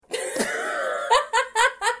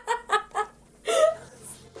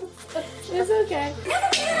okay.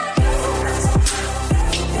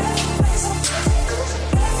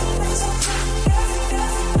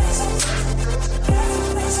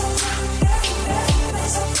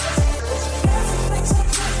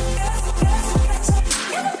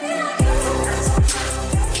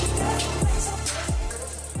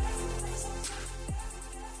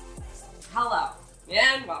 Hello,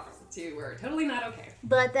 and welcome to We're Totally Not Okay,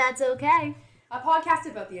 But that's okay. a podcast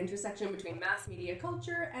about the intersection between mass media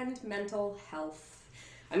culture and mental health.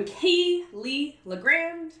 I'm Kay Lee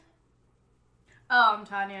LeGrand. Oh, I'm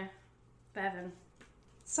Tanya. Bevan.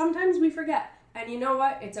 Sometimes we forget, and you know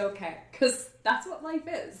what? It's okay, because that's what life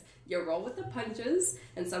is. You roll with the punches,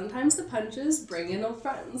 and sometimes the punches bring in old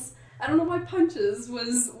friends. I don't know why punches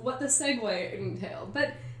was what the segue entailed,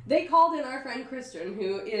 but they called in our friend Christian,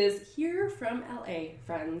 who is here from LA,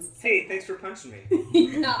 friends. Hey, thanks for punching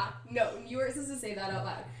me. Nah, no, you weren't supposed to say that out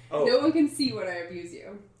loud. Oh. No one can see when I abuse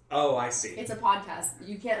you. Oh, I see. It's a podcast.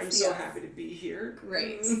 You can't I'm see so us. happy to be here.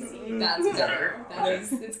 Great. That's better.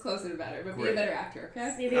 It's closer to better, but be a Great. better actor,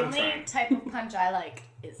 okay? See, the I'm only trying. type of punch I like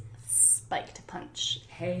is spiked punch.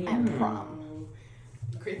 Hey. At prom.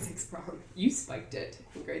 Grade 6 prom. You spiked it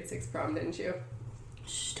in grade 6 prom, didn't you?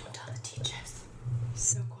 Shh, don't tell the teachers.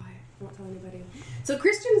 So quiet. Won't tell anybody. So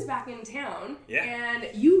Christian is back in town. Yeah. And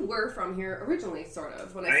you were from here originally, sort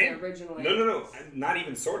of. When I say am. originally. No. Not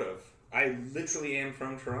even sort of. I literally am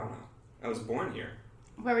from Toronto. I was born here.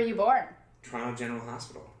 Where were you born? Toronto General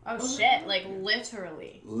Hospital. Oh, shit. Like,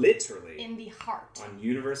 literally. Literally. In the heart. On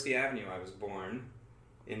University Avenue, I was born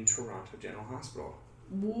in Toronto General Hospital.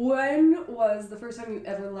 When was the first time you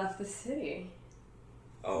ever left the city?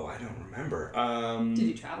 Oh, I don't remember. Did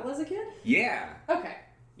you travel as a kid? Yeah. Okay.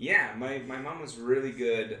 Yeah, my mom was really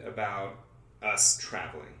good about us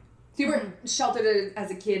traveling. So you weren't sheltered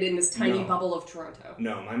as a kid in this tiny No. bubble of Toronto?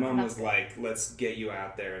 No, my mom That's was good. like, let's get you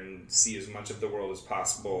out there and see as much of the world as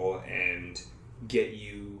possible and get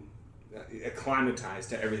you acclimatized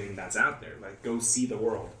to everything that's out there. Like, go see the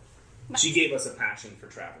world. She gave us a passion for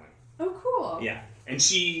traveling. Oh, cool. Yeah. And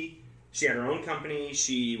she had her own company,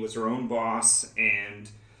 she was her own boss, and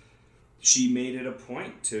she made it a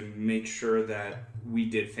point to make sure that we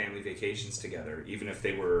did family vacations together, even if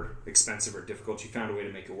they were expensive or difficult. She found a way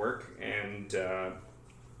to make it work, and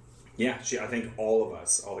I think all of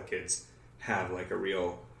us, all the kids, have like a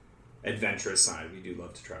real adventurous side. We do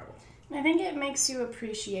love to travel. I think it makes you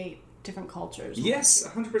appreciate different cultures. Yes,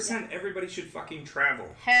 100%. Everybody should fucking travel.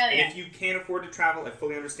 Hell yeah. And if you can't afford to travel, I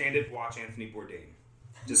fully understand it. Watch Anthony Bourdain.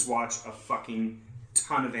 Just watch a fucking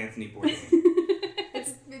ton of Anthony Bourdain.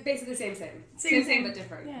 It's basically the same. Same, but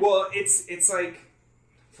different. Yeah. Well, it's like,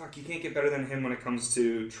 fuck, you can't get better than him when it comes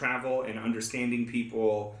to travel and understanding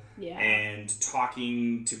people Yeah. and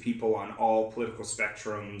talking to people on all political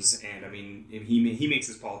spectrums. And I mean, he makes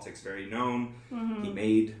his politics very known. Mm-hmm. He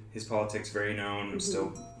made his politics very known. I'm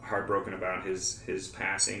still heartbroken about his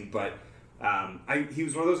passing, but he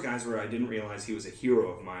was one of those guys where I didn't realize he was a hero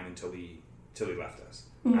of mine until he left us.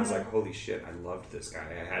 I was like, holy shit, I loved this guy.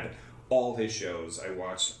 I had all his shows. I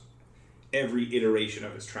watched every iteration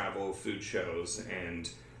of his travel food shows, and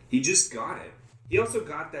he just got it. He also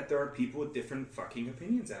got that there are people with different fucking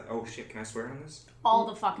opinions out. Oh shit, can I swear on this? All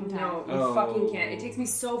the fucking time. No, you Oh. fucking can't. It takes me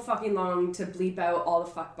so fucking long to bleep out all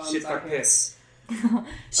the fuck bums Shit, out fuck, here. piss.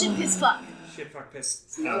 Shit, piss, fuck. Shit, fuck,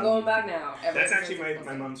 piss. No going back now. That's Everyone actually says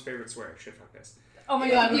my it's mom's favorite swear. Shit, fuck, piss. Oh my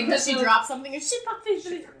Yeah, god, because she because- dropped something and shit, fuck, piss.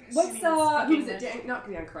 Shit, fuck, piss. What's who's it? English. Not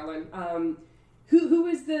Dan Carlin. Who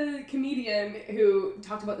was the comedian who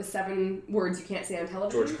talked about the 7 words you can't say on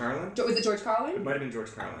television? George Carlin? Was it George It Carlin? might have been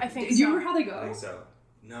George Carlin. I think Do you remember how they I go? think so.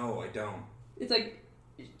 No, I don't. It's like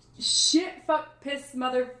shit, fuck, piss,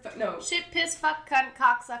 no. Shit, piss, fuck, cunt,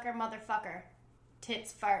 cocksucker, motherfucker.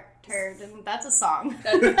 Tits, fart, turd, and that's a song.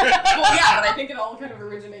 Well, yeah, but I think it all kind of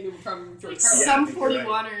originated from George Like Carlin. Yeah, I some think you're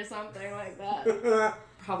 41 or something like that.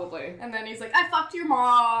 Probably. And then he's like, I fucked your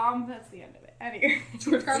mom. That's the end of it. Anyway.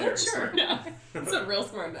 George Carlin? Very Sure. smart. Yeah. That's a real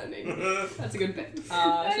smart ending. That's a good bit. Should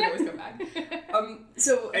always come back.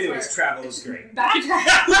 So, as Anyways, far- travel is great. back to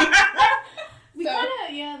travel. We So- kind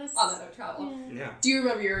of, yeah, this. On that note, travel. Yeah. Do you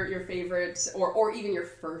remember your favorite or even your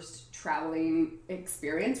first traveling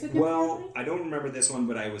experience with your Well, family? I don't remember this one,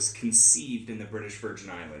 but I was conceived in the British Virgin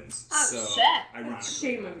Islands. Oh, so, shit. Ironically.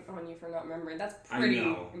 Shame on you for not remembering. That's I pretty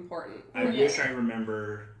know. important. I wish I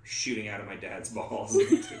remember shooting out of my dad's balls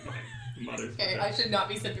into my mother's Okay, I should not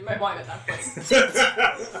be sipping my wine at that point.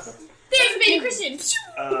 There's me, Christian.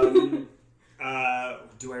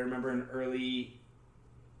 Do I remember an early...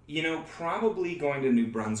 Probably going to New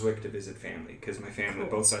Brunswick to visit family, because my family,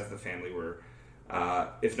 both sides of the family were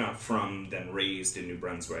if not from, then raised in New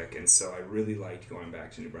Brunswick. And so I really liked going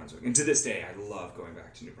back to New Brunswick. And to this day, I love going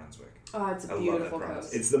back to New Brunswick. Oh, it's a I beautiful love that province.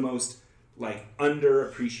 coast. It's the most like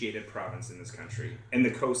underappreciated province in this country, and the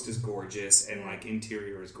coast is gorgeous, and like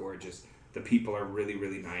interior is gorgeous. The people are really,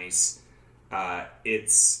 really nice.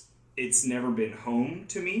 It's never been home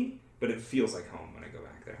to me, but it feels like home when I go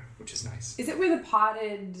back there, which is nice. Is it where the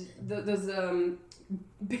potted those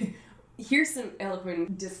here's some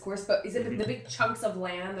eloquent discourse, but is it the big chunks of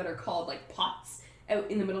land that are called like pots out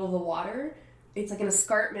in the middle of the water? It's like an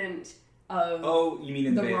escarpment of You mean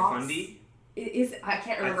in the Bay rocks. of Fundy? I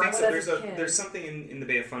can't remember. I think I went so. as a kid. There's something in the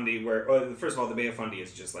Bay of Fundy where, first of all, the Bay of Fundy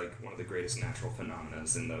is just like one of the greatest natural phenomena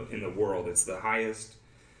in the world. It's the highest,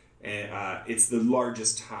 it's the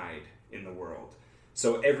largest tide in the world.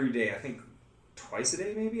 So every day, I think twice a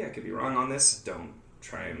day, maybe I could be wrong on this. Don't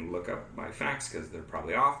try and look up my facts because they're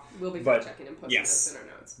probably off. We'll be fact checking and posting those in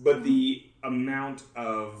our notes. But the amount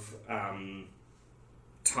of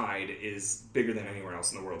tide is bigger than anywhere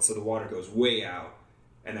else in the world. So the water goes way out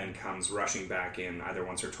and then comes rushing back in either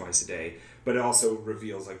once or twice a day. But it also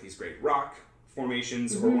reveals like these great rock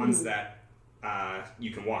formations or ones that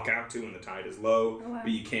you can walk out to when the tide is low,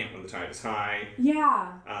 but you can't when the tide is high.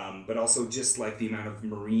 Yeah. But also just like the amount of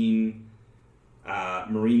marine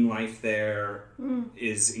life there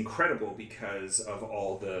is incredible because of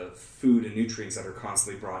all the food and nutrients that are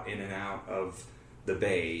constantly brought in and out of the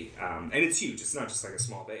bay. And it's huge. It's not just like a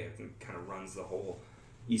small bay. It kind of runs the whole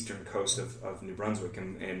eastern coast of New Brunswick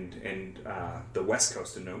and the west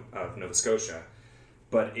coast of Nova Scotia.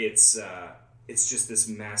 But it's just this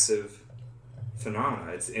massive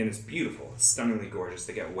phenomena. It's beautiful. It's stunningly gorgeous.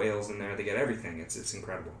 They get whales in there. They get everything. It's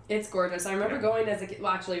incredible. It's gorgeous. I remember going as a kid.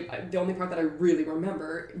 Well, actually, the only part that I really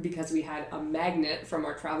remember, because we had a magnet from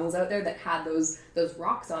our travels out there that had those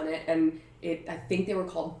rocks on it, and I think they were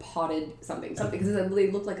called potted something because they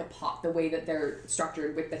look like a pot, the way that they're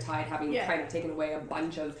structured with the tide having kind of taken away a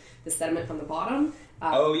bunch of the sediment from the bottom.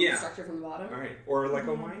 The structure from the bottom. All right. Or like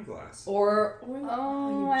a wine glass. Or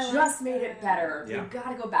I you just like made it better. Yeah. You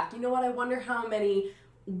gotta go back. You know what? I wonder how many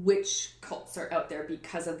witch cults are out there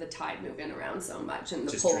because of the tide moving around so much and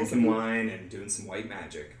the just poles. drinking wine and doing some white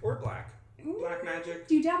magic. Or black magic.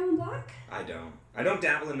 Do you dabble in black? I don't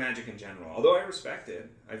dabble in magic in general, although I respect it.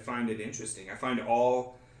 I find it interesting. I find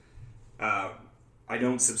I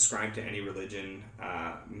don't subscribe to any religion.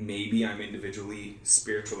 Maybe I'm individually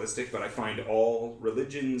spiritualistic, but I find all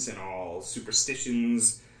religions and all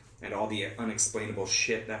superstitions and all the unexplainable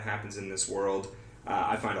shit that happens in this world,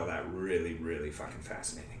 I find all that really, really fucking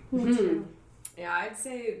fascinating. Mm-hmm. Yeah, I'd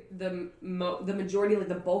say the majority, like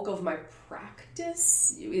the bulk of my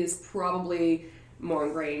practice is probably more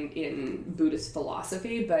ingrained in Buddhist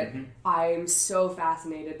philosophy, but I'm so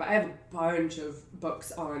fascinated by, I have a bunch of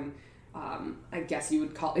books on, I guess you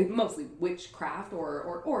would call it mostly witchcraft or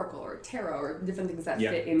oracle or tarot or different things that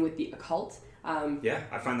fit in with the occult.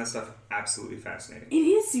 I find that stuff absolutely fascinating. It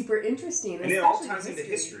is super interesting. And it all ties into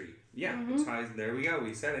history. Yeah, it ties, there we go,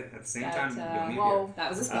 we said it at the same time. That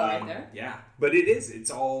was a spell right there. Yeah, but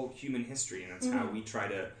it's all human history, and that's how we try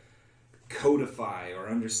to codify or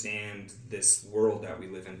understand this world that we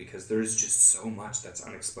live in, because there's just so much that's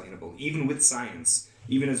unexplainable. Even with science,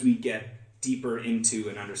 even as we get deeper into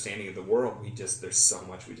an understanding of the world, there's so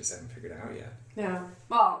much we just haven't figured out yet. Yeah.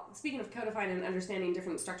 Well, speaking of codifying and understanding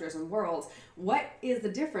different structures and worlds, what is the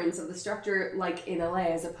difference of the structure like in LA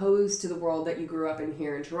as opposed to the world that you grew up in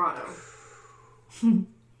here in Toronto?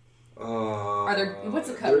 What's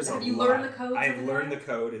the code? Have you learned the code? I've learned the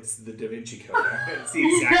code. It's the Da Vinci Code. It's the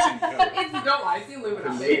exact same code. It's the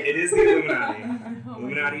Illuminati. It is the Illuminati.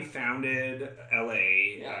 Illuminati founded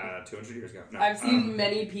LA 200 years ago. No, I've seen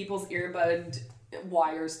many people's earbud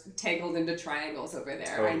wires tangled into triangles over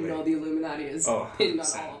there. Totally. I know the Illuminati is pinned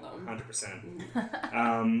on all of them.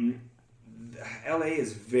 100%. LA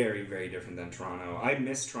is very, very different than Toronto. I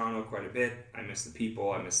miss Toronto quite a bit. I miss the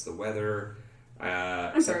people. I miss the weather.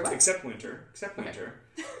 Except winter.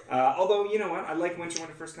 Although, you know what? I like winter when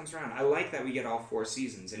it first comes around. I like that we get all 4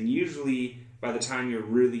 seasons. And usually, by the time you're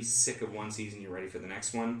really sick of one season, you're ready for the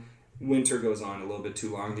next one. Winter goes on a little bit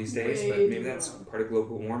too long these days, but maybe that's part of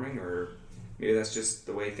global warming, or maybe that's just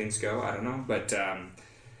the way things go. I don't know.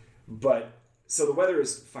 But so the weather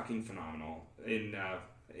is fucking phenomenal in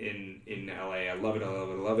LA. I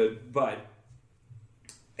love it. But,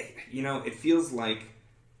 you know, it feels like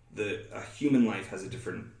a human life has a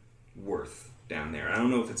different worth down there. I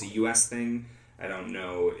don't know if it's a U.S. thing. I don't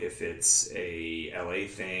know if it's a L.A.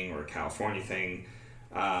 thing or a California thing.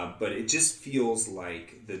 But it just feels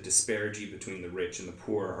like the disparity between the rich and the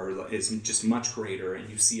poor is just much greater, and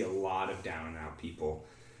you see a lot of down and out people.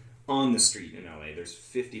 on the street in LA. There's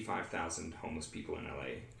 55,000 homeless people in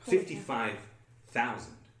LA.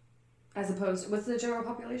 55,000. As opposed, what's the general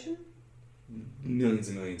population? Millions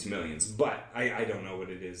and millions and millions. But I don't know what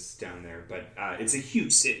it is down there. But it's a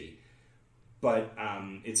huge city. But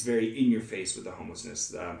it's very in your face with the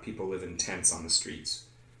homelessness. People live in tents on the streets.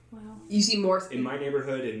 Wow. You see more... In my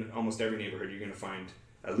neighborhood, in almost every neighborhood, you're going to find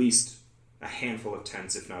at least a handful of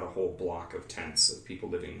tents, if not a whole block of tents of people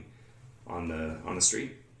living on the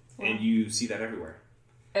street. Wow. And you see that everywhere.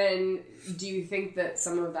 And do you think that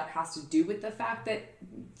some of that has to do with the fact that,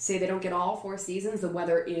 say, they don't get all 4 seasons, the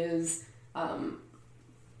weather is, I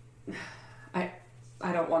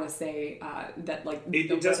don't want to say that, like...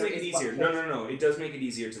 It does make it easier. No. It does make it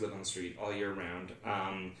easier to live on the street all year round.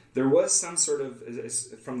 There was some sort of,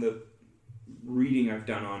 from the reading I've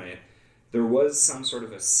done on it, there was some sort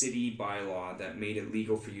of a city bylaw that made it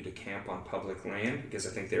legal for you to camp on public land, because I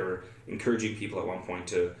think they were encouraging people at one point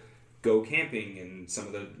to go camping in some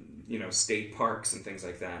of the, state parks and things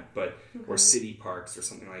like that, but or city parks or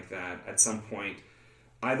something like that. At some point,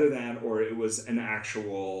 either that or it was an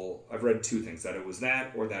actual... I've read 2 things, that it was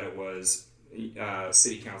that or that it was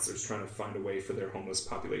city councilors trying to find a way for their homeless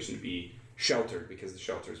population to be sheltered because the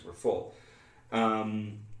shelters were full.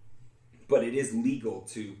 But it is legal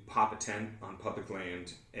to pop a tent on public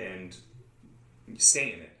land and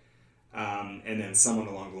stay in it. And then someone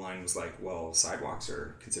along the line was like, well, sidewalks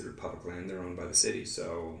are considered public land. They're owned by the city,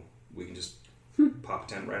 so we can just pop a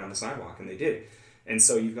tent right on the sidewalk. And they did. And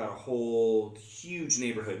so you've got a whole huge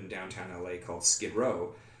neighborhood in downtown LA called Skid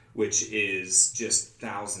Row, which is just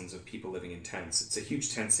thousands of people living in tents. It's a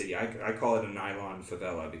huge tent city. I call it a nylon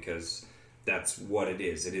favela because that's what it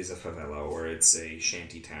is. It is a favela, or it's a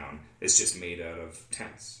shanty town. It's just made out of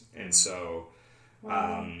tents. And so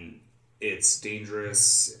it's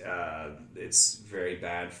dangerous. It's very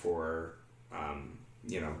bad for,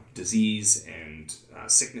 disease and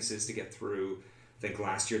sicknesses to get through. I think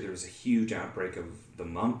last year there was a huge outbreak of the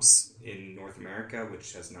mumps in North America,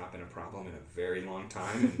 which has not been a problem in a very long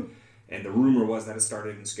time. And the rumor was that it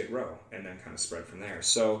started in Skid Row and then kind of spread from there.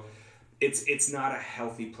 So it's not a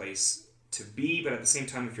healthy place to be, but at the same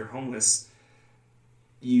time, if you're homeless,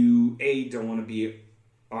 you don't want to be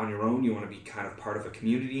on your own. You want to be kind of part of a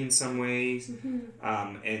community in some ways.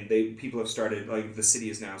 And people have started, like the city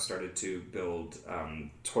has now started to build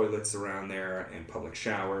toilets around there and public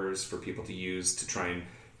showers for people to use to try and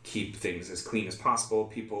keep things as clean as possible.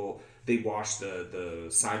 They wash the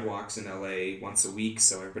sidewalks in LA once a week,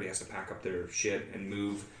 so everybody has to pack up their shit and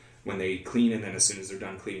move when they clean, and then as soon as they're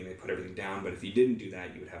done cleaning, they put everything down. But if you didn't do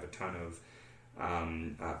that, you would have a ton of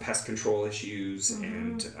pest control issues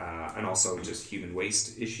and also just human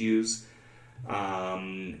waste issues.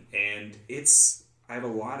 And I have a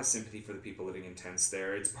lot of sympathy for the people living in tents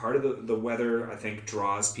there. It's part of the weather, I think,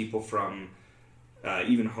 draws people from,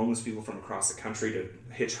 even homeless people from across the country, to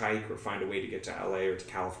hitchhike or find a way to get to LA or to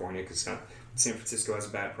California, because San Francisco has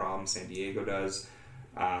a bad problem, San Diego does.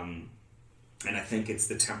 And I think it's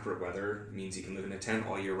the temperate weather means you can live in a tent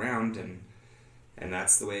all year round, and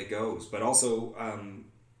that's the way it goes. But also,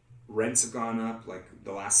 rents have gone up. Like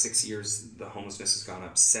the last 6 years, the homelessness has gone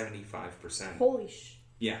up 75%. Holy sh!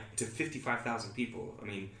 Yeah, to 55,000 people. I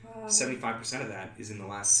mean, 75% of that is in the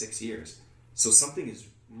last 6 years. So something is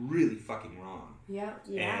really fucking wrong. Yeah.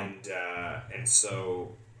 And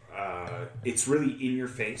so it's really in your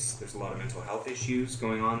face. There's a lot of mental health issues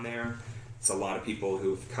going on there. It's a lot of people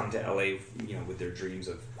who've come to LA, with their dreams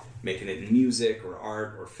of making it in music or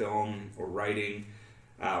art or film or writing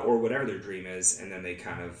or whatever their dream is, and then they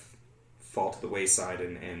kind of fall to the wayside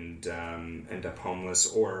and end up homeless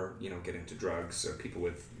or get into drugs, or people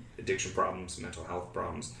with addiction problems, mental health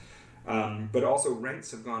problems. But also rents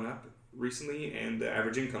have gone up recently, and the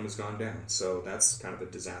average income has gone down. So that's kind of a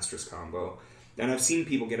disastrous combo. And I've seen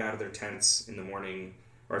people get out of their tents in the morning,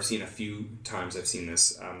 or I've seen a few times I've seen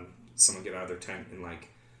this. Someone get out of their tent in like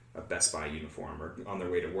a Best Buy uniform or on their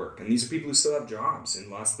way to work. And these are people who still have jobs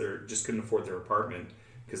and just couldn't afford their apartment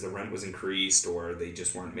because the rent was increased, or they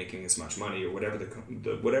just weren't making as much money, or whatever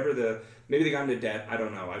maybe they got into debt. I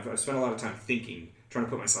don't know. I've spent a lot of time thinking, trying to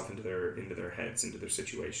put myself into their heads, into their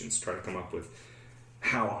situations, try to come up with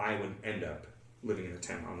how I would end up living in a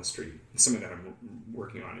tent on the street. It's something that I'm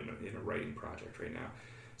working on in a writing project right now.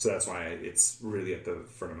 So that's why it's really at the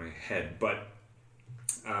front of my head. But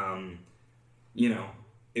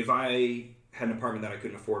if I had an apartment that I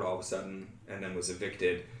couldn't afford all of a sudden and then was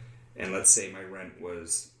evicted, and let's say my rent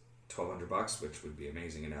was $1,200, which would be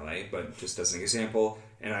amazing in LA, but just as an example,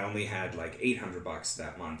 and I only had like $800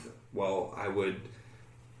 that month, well, I would,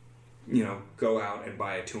 go out and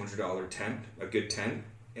buy a $200 tent, a good tent,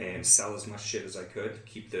 and sell as much shit as I could,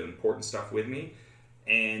 keep the important stuff with me,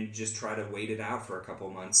 and just try to wait it out for a couple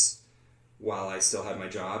months while I still had my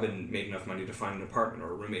job and made enough money to find an apartment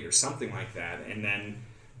or a roommate or something like that. And then,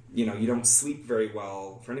 you don't sleep very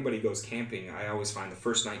well. For anybody who goes camping, I always find the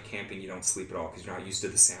first night camping, you don't sleep at all because you're not used to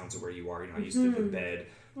the sounds of where you are. You're not used to the bed,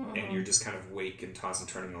 and you're just kind of awake and tossing and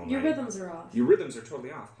turning all night. Your rhythms are off. Your rhythms are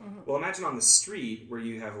totally off. Well, imagine on the street where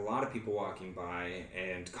you have a lot of people walking by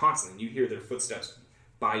and constantly, you hear their footsteps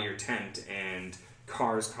by your tent and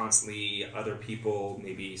cars constantly, other people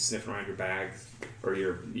maybe sniffing around your bag or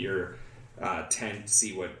your tent to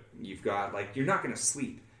see what you've got. Like, you're not going to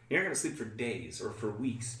sleep. You're not going to sleep for days or for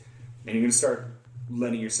weeks. And you're going to start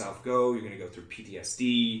letting yourself go. You're going to go through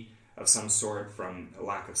PTSD of some sort from a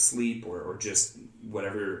lack of sleep or just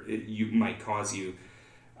whatever you might cause you.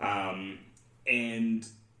 And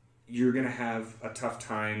you're going to have a tough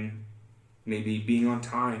time maybe being on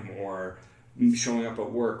time or showing up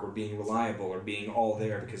at work or being reliable or being all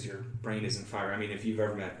there because your brain isn't firing. I mean, if you've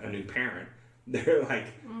ever met a new parent, they're like,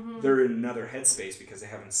 they're in another headspace because they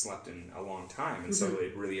haven't slept in a long time. And so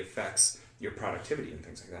it really affects your productivity and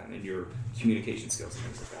things like that and your communication skills and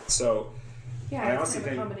things like that. So yeah, it's kind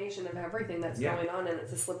of a combination of everything that's going on, and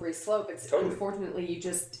it's a slippery slope. It's unfortunately,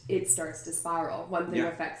 it starts to spiral. One thing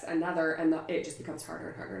affects another, and it just becomes harder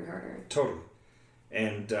and harder and harder. Totally.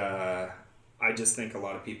 And I just think a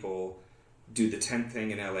lot of people do the tent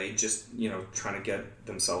thing in LA, just, trying to get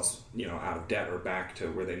themselves, out of debt or back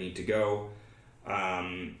to where they need to go.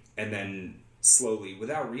 And then slowly,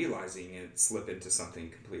 without realizing it, slip into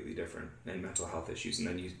something completely different and mental health issues. And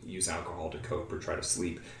then you use alcohol to cope or try to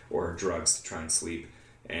sleep or drugs to try and sleep.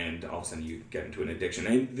 And all of a sudden you get into an addiction.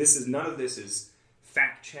 And none of this is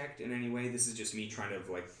fact checked in any way. This is just me trying to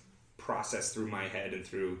process through my head and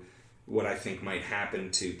through what I think might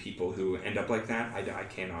happen to people who end up like that. I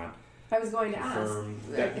cannot. I was going to ask,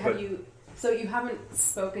 so you haven't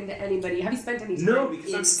spoken to anybody? Have you spent any time? No,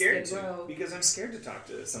 because I'm scared to. Because I'm scared to talk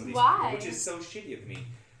to some of these people, which is so shitty of me.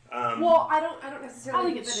 Well, I don't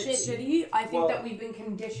necessarily think that it's shitty. I think that we've been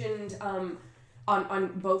conditioned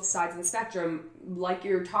on both sides of the spectrum, like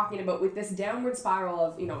you're talking about, with this downward spiral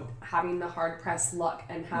of having the hard pressed luck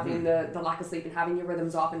and having the lack of sleep and having your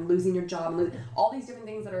rhythms off and losing your job and all these different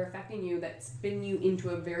things that are affecting you that spin you into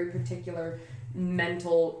a very particular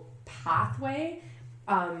mental pathway,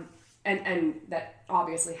 and that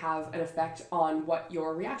obviously have an effect on what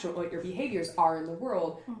your behaviors are in the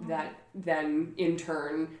world, that then in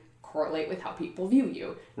turn correlate with how people view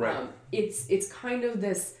you. Right. It's kind of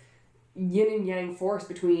this yin and yang force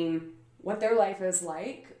between what their life is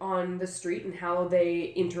like on the street and how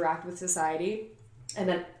they interact with society, and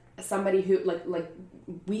then somebody who like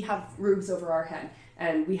we have roofs over our head,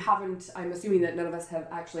 and we haven't, I'm assuming that none of us have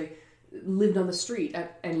actually lived on the street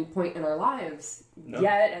at any point in our lives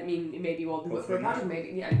yet. I mean, maybe we'll do it for a project, maybe.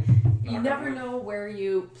 Yeah. You never know where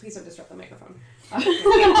you... Please don't disrupt the microphone.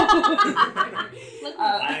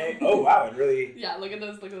 Oh, wow, it really... Yeah, look at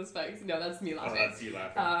those spikes. No, that's me laughing. Oh, that's you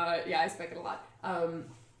laughing. Yeah, I spike it a lot.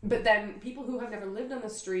 But then people who have never lived on the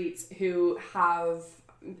streets, who have...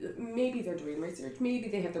 Maybe they're doing research, maybe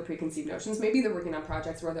they have their preconceived notions, maybe they're working on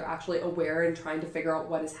projects where they're actually aware and trying to figure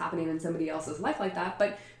out what is happening in somebody else's life like that,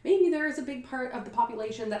 but maybe there is a big part of the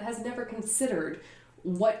population that has never considered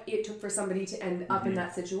what it took for somebody to end up in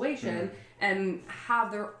that situation and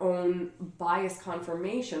have their own bias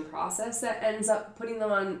confirmation process that ends up putting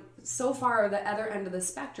them on so far the other end of the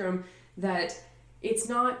spectrum that it's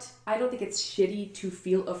not, I don't think it's shitty to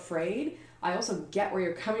feel afraid. I also get where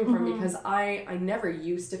you're coming from, because I never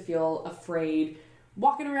used to feel afraid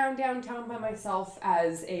walking around downtown by myself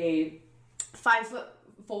as a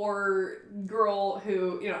 5'4" girl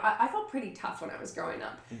who, I felt pretty tough when I was growing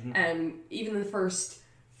up. And even the first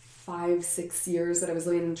 5-6 years that I was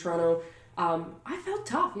living in Toronto, I felt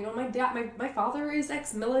tough. My father is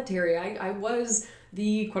ex-military. I was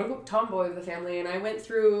the quote-unquote tomboy of the family, and I went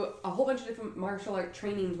through a whole bunch of different martial art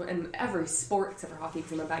trainings and every sport except for hockey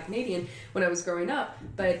because I'm a bad Canadian when I was growing up.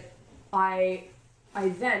 But I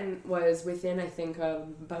then was within, I think,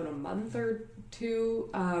 about a month or two,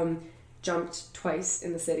 jumped twice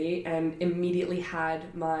in the city and immediately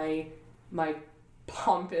had my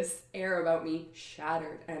pompous air about me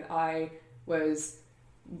shattered, and I was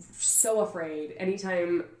so afraid.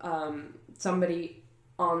 Anytime somebody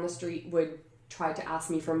on the street would try to ask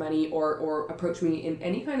me for money or approach me in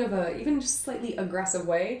any kind of a even just slightly aggressive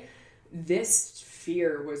way, this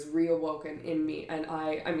fear was reawoken in me. And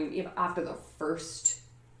I mean, after the first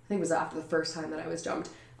time that I was jumped,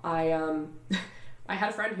 I I had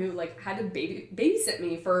a friend who like had to babysit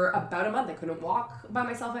me for about a month. I couldn't walk by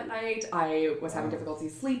myself at night. I was having difficulty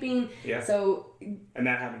sleeping. Yeah. So. And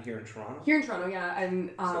that happened here in Toronto? Here in Toronto, yeah.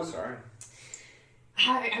 And so sorry.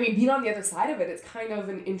 I mean, being on the other side of it, it's kind of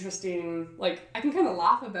an interesting, like, I can kind of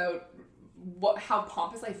laugh about how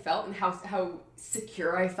pompous I felt and how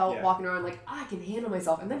secure I felt walking around, like, I can handle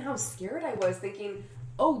myself. And then how scared I was thinking,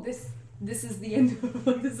 oh, this is the end of,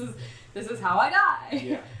 like, this is how I die.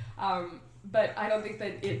 Yeah. But I don't think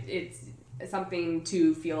that it's something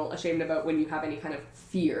to feel ashamed about when you have any kind of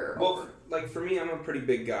fear. Well, like for me, I'm a pretty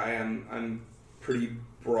big guy. I'm pretty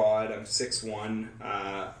broad. I'm 6'1".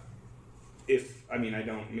 I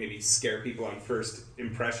don't maybe scare people on first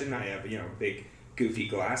impression. I have, big goofy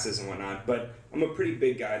glasses and whatnot, but I'm a pretty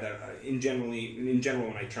big guy that in general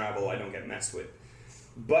when I travel, I don't get messed with.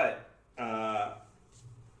 But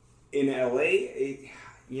in LA,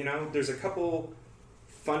 there's a couple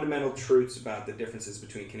fundamental truths about the differences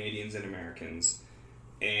between Canadians and Americans.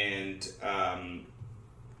 And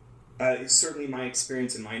certainly my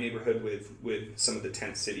experience in my neighborhood with some of the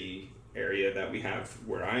tent city area that we have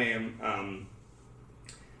where I am, I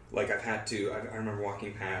remember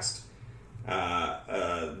walking past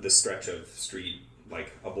the stretch of street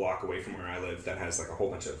like a block away from where I live that has like a whole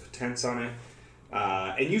bunch of tents on it.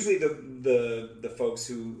 And usually the folks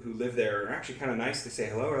who live there are actually kind of nice. They say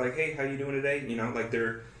hello or like, hey, how you doing today?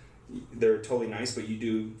 They're totally nice, but you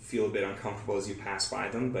do feel a bit uncomfortable as you pass by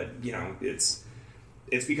them. But it's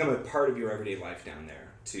become a part of your everyday life down there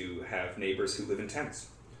to have neighbors who live in tents,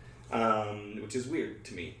 which is weird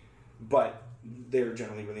to me. But they're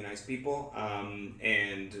generally really nice people,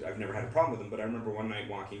 and I've never had a problem with them. But I remember one night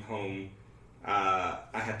walking home, I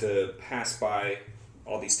had to pass by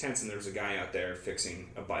all these tents, and there was a guy out there fixing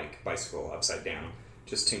a bicycle upside down,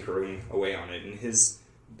 just tinkering away on it. And his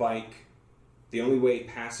bike, the only way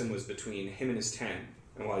past him was between him and his tent,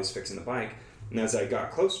 and while he was fixing the bike. And as I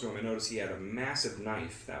got closer to him, I noticed he had a massive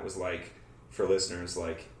knife that was like, for listeners,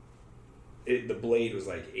 like, the blade was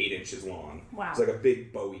like 8 inches long. Wow. It was like a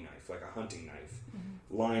big Bowie knife, like a hunting knife,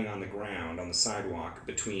 lying on the ground, on the sidewalk,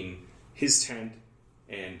 between his tent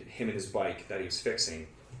and him and his bike that he was fixing.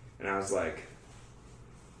 And I was like,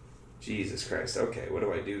 Jesus Christ, okay, what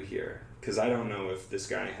do I do here? Because I don't know if this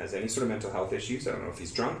guy has any sort of mental health issues. I don't know if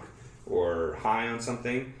he's drunk or high on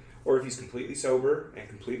something, or if he's completely sober and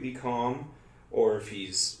completely calm, or if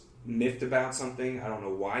he's miffed about something. I don't know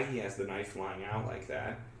why he has the knife lying out like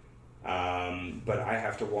that. But I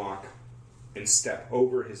have to walk and step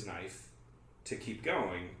over his knife to keep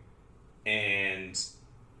going. And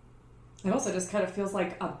it also just kind of feels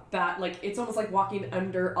like it's almost like walking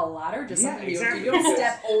under a ladder. Just something exactly. You don't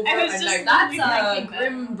step over a knife. That's a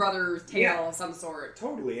Grimm Brothers tale of some sort.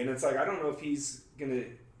 Totally. And it's like, I don't know if he's gonna,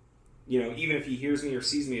 even if he hears me or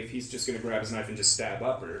sees me, if he's just gonna grab his knife and just stab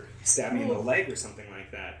up or stab me in the leg or something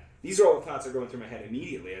like that. These are all the thoughts that are going through my head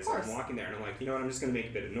immediately as I'm walking there. And I'm like, you know what, I'm just going to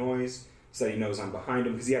make a bit of noise so that he knows I'm behind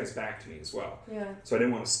him, because he had his back to me as well. Yeah. So I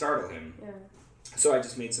didn't want to startle him. Yeah. So I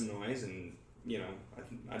just made some noise, and,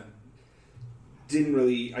 I didn't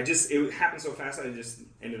really... it happened so fast that I just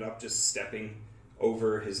ended up just stepping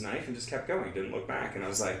over his knife and just kept going. Didn't look back. And I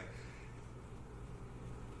was like,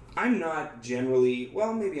 I'm not generally...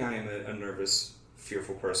 Well, maybe I am a nervous...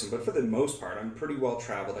 fearful person, but for the most part, I'm pretty well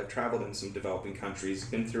traveled. I've traveled in some developing countries,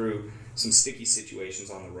 been through some sticky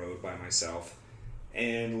situations on the road by myself,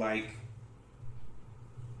 and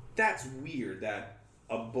that's weird that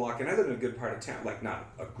a block, and I live in a good part of town, I'm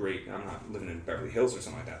not living in Beverly Hills or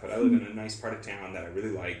something like that, but I live in a nice part of town that I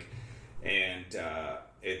really like, and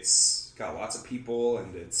it's got lots of people,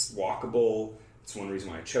 and it's walkable. It's one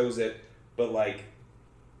reason why I chose it, but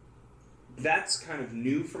that's kind of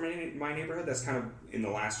new for my neighborhood. That's kind of in the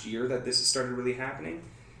last year that this has started really happening.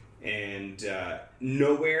 And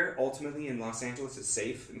nowhere, ultimately, in Los Angeles is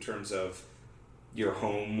safe in terms of your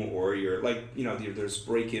home or your, there's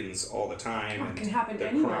break-ins all the time. It can happen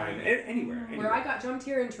anywhere. Crime, anywhere. Where I got jumped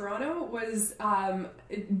here in Toronto was,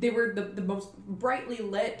 they were the most brightly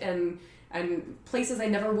lit and places I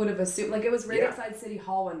never would have assumed. Like, it was right outside City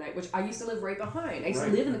Hall one night, which I used to live right behind. I used to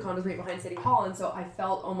live in the condos right behind City Hall, and so I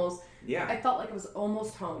felt almost... Yeah. I felt like it was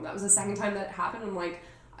almost home. That was the second time that happened. I'm like,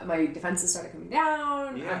 my defenses started coming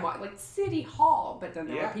down. Yeah. I'm like, City Hall. But then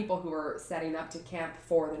there were people who were setting up to camp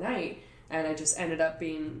for the night, and I just ended up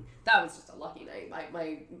being... That was just a lucky night.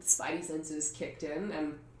 My spidey senses kicked in,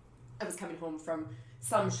 and I was coming home from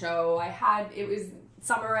some show. It was...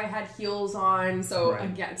 Summer, I had heels on, so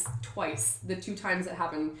again, twice. The 2 times it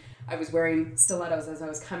happened, I was wearing stilettos as I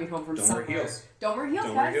was coming home from summer. Don't wear heels. Don't wear heels,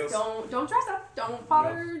 guys. Don't dress up. Don't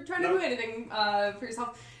bother trying to do anything for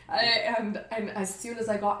yourself. And as soon as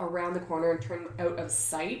I got around the corner and turned out of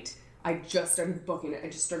sight, I just started booking it. I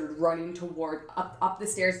just started running toward up the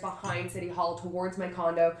stairs behind City Hall towards my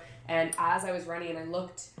condo. And as I was running, I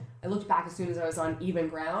looked back as soon as I was on even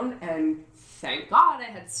ground, and thank God I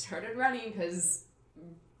had started running, because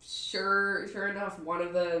sure enough, one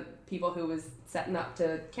of the people who was setting up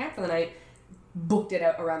to camp for the night booked it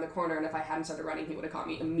out around the corner, and if I hadn't started running, he would have caught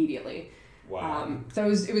me immediately. Wow. So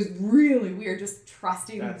it was really weird just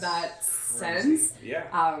trusting That's that crazy. sense.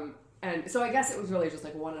 Yeah. And so I guess it was really just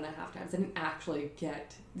like 1.5 times. I didn't actually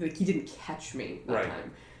he didn't catch me that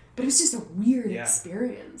time. But it was just a weird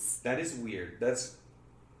experience. That is weird.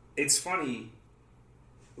 It's funny,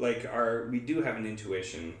 like we do have an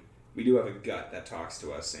intuition, we do have a gut that talks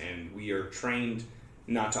to us, and we are trained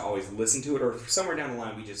not to always listen to it, or somewhere down the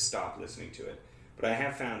line we just stop listening to it. But I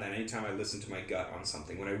have found that anytime I listen to my gut on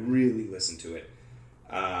something, when I really listen to it,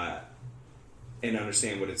 and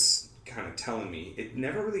understand what it's kind of telling me, it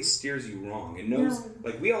never really steers you wrong. It knows,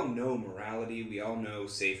 like, we all know morality, we all know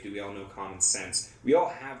safety, we all know common sense. We all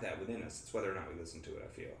have that within us. It's whether or not we listen to it,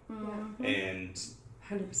 I feel. Mm-hmm. And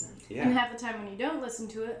 100%. yeah. And half the time when you don't listen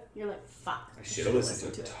to it, you're like, fuck. I should have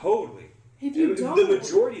listened to it. Totally. If you The don't,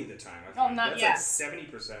 majority of the time, I find. not that's yet. like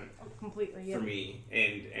 70% Completely, yeah. for me.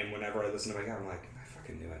 And whenever I listen to my gut, I'm like, I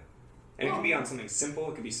fucking knew it. And it could be on something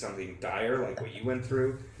simple. It could be something dire, like what you went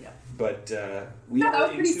through. Yeah. But that are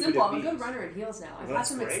was pretty simple. I'm a intuitive good runner in heels now. I've Well, had that's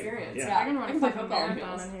some great. experience. Yeah. Yeah, I can run a play fucking football in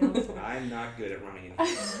marathon heels. in heels. I'm not good at running in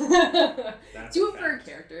heels. That's Do a it for a fact.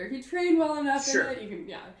 character. If you train well enough Sure. in it, you can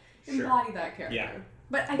Sure. embody that character. Yeah.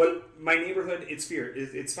 But I think But my neighborhood, it's fear.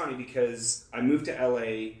 It's funny because I moved to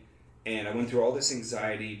LA and I went through all this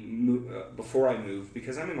anxiety before I moved,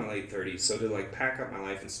 because I'm in my late 30s. So to like pack up my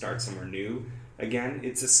life and start somewhere new again,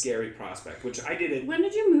 it's a scary prospect, which I did it When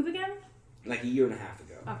did you move again? like a year and a half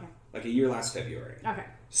ago. Okay. Like a year last February. Okay.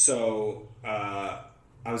 So I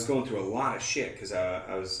was going through a lot of shit because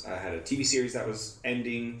I had a TV series that was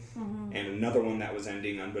ending and another one that was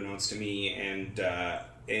ending unbeknownst to me, and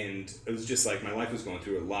it was just like my life was going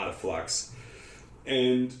through a lot of flux,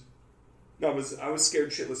 and I was scared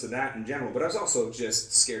shitless of that in general, but I was also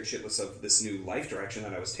just scared shitless of this new life direction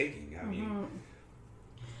that I was taking. I mean,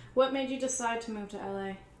 What made you decide to move to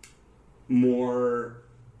LA? more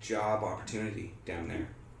job opportunity down there.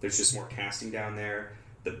 There's just more casting down there.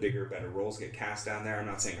 The bigger, better roles get cast down there. I'm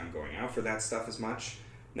not saying I'm going out for that stuff as much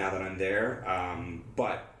now that I'm there,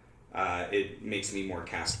 but it makes me more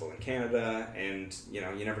castable in Canada, and you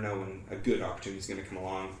never know when a good opportunity is going to come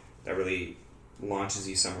along that really launches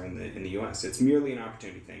you somewhere in the U.S. It's merely an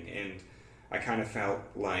opportunity thing, and I kind of felt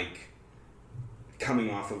like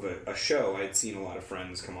coming off of a show, I'd seen a lot of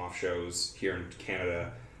friends come off shows here in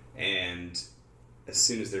Canada, and as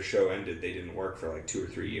soon as their show ended, they didn't work for like 2 or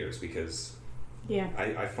 3 years, because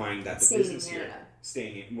I find that the Staying in business here, Canada.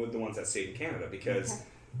 staying in, with the ones that stayed in Canada, because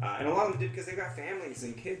and a lot of them did because they've got families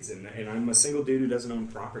and kids, and I'm a single dude who doesn't own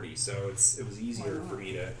property, so it was easier for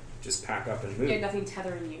me to just pack up and move. you had nothing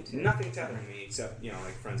tethering you to. Nothing tethering me except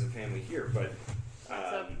like friends and family here, but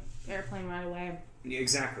So airplane right away.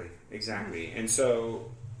 exactly. And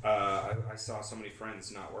so I saw so many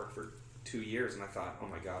friends not work for 2 years, and I thought, oh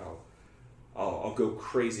my god, I'll go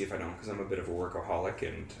crazy if I don't, because I'm a bit of a workaholic,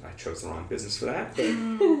 and I chose the wrong business for that.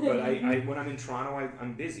 But I when I'm in Toronto,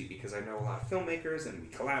 I'm busy because I know a lot of filmmakers, and we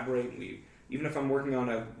collaborate. And even if I'm working on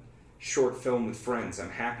a short film with friends, I'm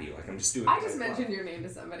happy. Like I'm just doing. I what just love. mentioned your name to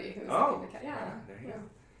somebody who was Oh, looking at there you go.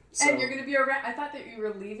 So, and you're going to be around. I thought that you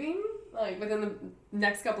were leaving like within the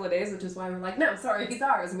next couple of days, which is why we're like, no, sorry, he's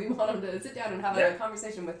ours, and we want him to sit down and have a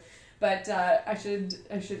conversation with. But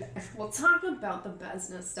we'll talk about the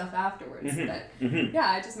business stuff afterwards. But yeah,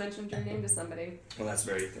 I just mentioned your name to somebody. Well, that's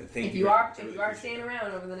very. Thank If you. you are Really staying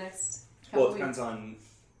around over the next couple Well, it weeks. depends on.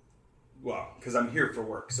 Well, because I'm here for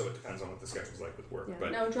work, so it depends on what the schedule's like with work. Yeah.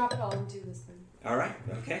 But No, drop it all and do this thing. all right,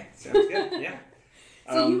 okay, sounds good. Yeah.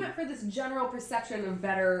 So you went for this general perception of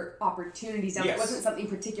better opportunities down there. It Yes. wasn't something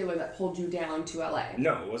particular that pulled you down to LA.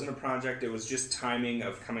 No, it wasn't a project. It was just timing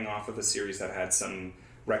of coming off of a series that had some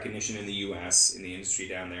recognition in the U.S. in the industry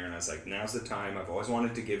down there, and I was like, now's the time. I've always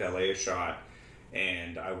wanted to give LA a shot,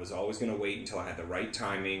 and I was always going to wait until I had the right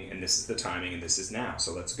timing, and this is the timing, and this is now.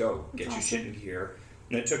 So let's go. Get your shit in gear.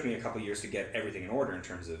 And it took me a couple years to get everything in order in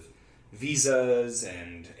terms of visas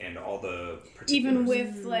and all the particulars. Even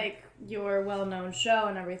with like your well-known show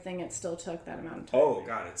and everything, it still took that amount of time. Oh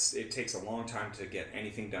god, it takes a long time to get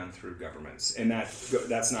anything done through governments, and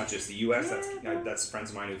that's not just the U.S. That's friends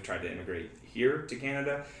of mine who've tried to immigrate here to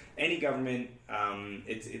Canada. Any government,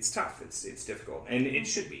 it's tough. It's difficult, and it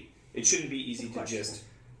should be. It shouldn't be easy to just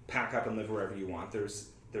pack up and live wherever you want.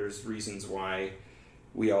 There's reasons why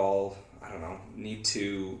we all, I don't know, need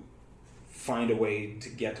to find a way to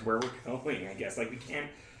get to where we're going, I guess. Like, we can't...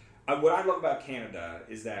 what I love about Canada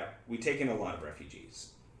is that we take in a lot of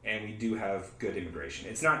refugees, and we do have good immigration.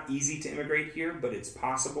 It's not easy to immigrate here, but it's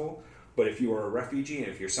possible. But if you are a refugee and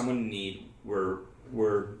if you're someone in need, we're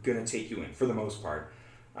going to take you in, for the most part.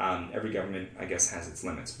 Every government, I guess, has its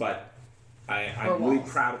limits. But I'm really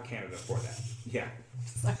proud of Canada for that. Yeah,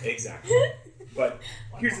 exactly. But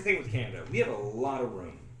here's the thing with Canada. We have a lot of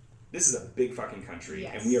room. This is a big fucking country,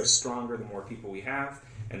 Yes. and we are stronger the more people we have,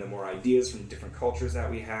 and the more ideas from different cultures that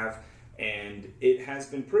we have. And it has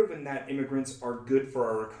been proven that immigrants are good for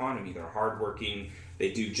our economy. They're hardworking.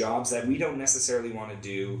 They do jobs that we don't necessarily want to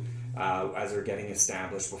do as they're getting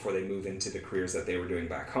established before they move into the careers that they were doing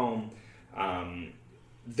back home.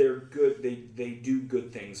 They're good. They do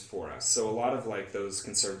good things for us. So a lot of like those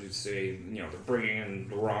conservatives say, they're bringing in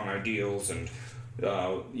the wrong ideals and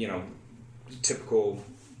typical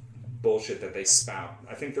bullshit that they spout.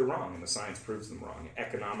 I think they're wrong, and the science proves them wrong,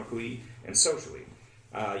 economically and socially.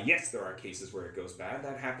 Yes, there are cases where it goes bad.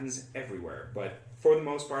 That happens everywhere. But for the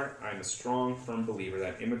most part, I'm a strong, firm believer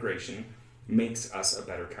that immigration makes us a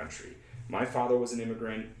better country. My father was an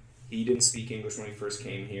immigrant. He didn't speak English when he first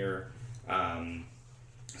came here.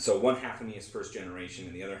 So one half of me is first generation,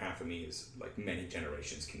 and the other half of me is like many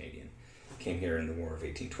generations Canadian. Came here in the War of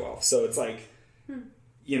 1812. So it's like,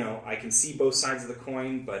 I can see both sides of the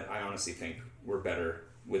coin, but I honestly think we're better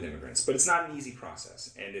with immigrants. But it's not an easy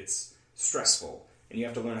process, and it's stressful. And you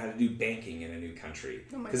have to learn how to do banking in a new country.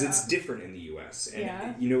 Because it's different in the U.S.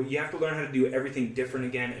 And, you have to learn how to do everything different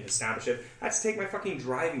again and establish it. I had to take my fucking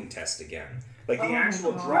driving test again. Like, the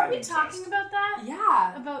actual driving test. Are we talking about that?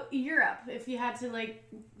 Yeah. About Europe, if you had to, like,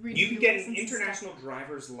 redo you can get an license and international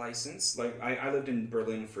driver's license. Like, I lived in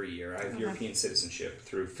Berlin for a year. I have European citizenship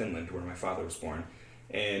through Finland, where my father was born.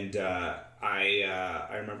 And I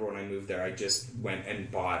remember when I moved there, I just went and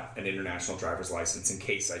bought an international driver's license in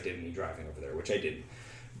case I did any driving over there, which I didn't.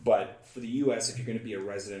 But for the U.S., if you're going to be a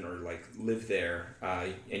resident or like live there,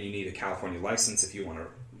 and you need a California license if you want to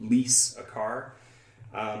lease a car,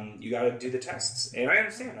 you got to do the tests. And I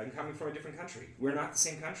understand. I'm coming from a different country. We're not the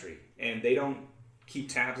same country, and they don't keep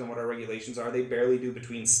tabs on what our regulations are. They barely do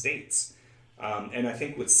between states. And I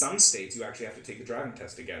think with some states, you actually have to take the driving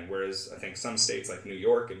test again, whereas I think some states like New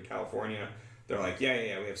York and California, they're like,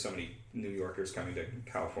 yeah, we have so many New Yorkers coming to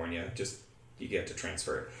California, just you get to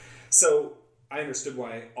transfer it. So I understood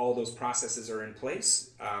why all those processes are in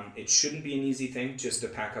place. It shouldn't be an easy thing just to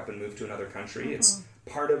pack up and move to another country. Mm-hmm. It's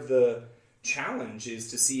part of the challenge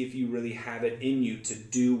is to see if you really have it in you to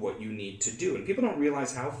do what you need to do. And people don't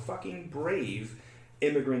realize how fucking brave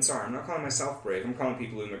immigrants are. I'm not calling myself brave. I'm calling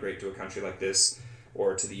people who immigrate to a country like this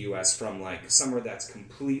or to the U.S. from like somewhere that's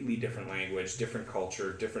completely different language, different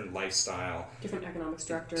culture, different lifestyle. Different economic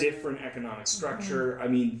structure. Mm-hmm. I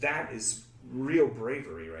mean, that is real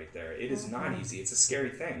bravery right there. It is not easy. It's a scary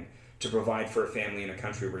thing to provide for a family in a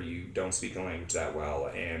country where you don't speak the language that well.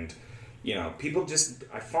 And, people just,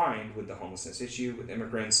 I find with the homelessness issue, with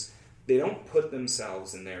immigrants, they don't put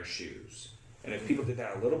themselves in their shoes. And if people did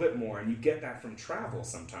that a little bit more, and you get that from travel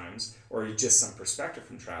sometimes, or just some perspective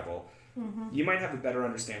from travel, you might have a better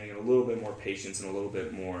understanding and a little bit more patience and a little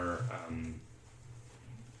bit more,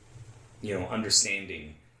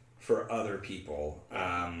 understanding for other people.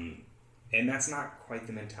 And that's not quite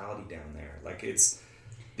the mentality down there. Like,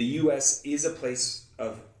 the U.S. is a place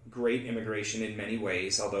of great immigration in many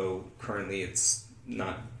ways, although currently it's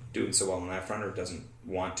not doing so well on that front, or doesn't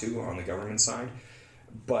want to on the government side.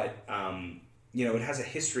 But, it has a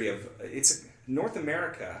history of, North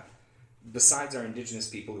America, besides our indigenous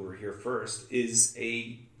people who were here first, is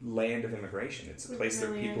a land of immigration. It's a place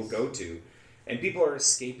that people go to. And people are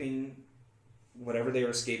escaping whatever they are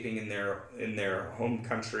escaping in their home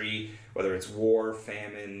country, whether it's war,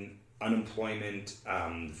 famine, unemployment,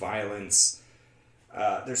 violence.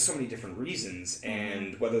 There's so many different reasons.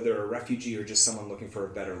 And whether they're a refugee or just someone looking for a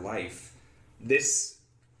better life, this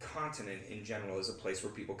continent in general is a place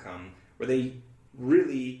where people come where they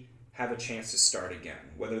really have a chance to start again,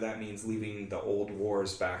 whether that means leaving the old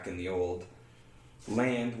wars back in the old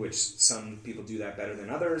land, which some people do that better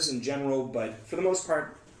than others in general, but for the most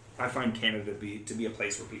part, I find Canada to be a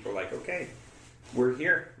place where people are like, okay, we're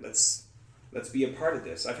here, let's be a part of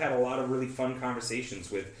this. I've had a lot of really fun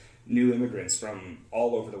conversations with new immigrants from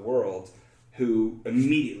all over the world who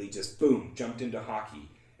immediately just, boom, jumped into hockey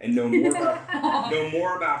and know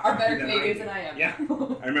more about are better than Canadians than I am. Yeah.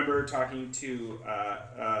 I remember talking to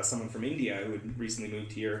someone from India who had recently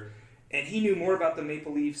moved here, and he knew more about the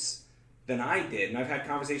Maple Leafs than I did. And I've had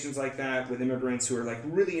conversations like that with immigrants who are like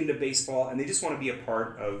really into baseball, and they just want to be a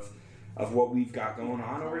part of of what we've got going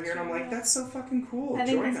on over here. And I'm like, that's so fucking cool. I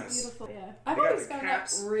think Join that's us. beautiful. Yeah. I've They got always the found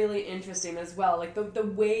caps. that really interesting as well. Like the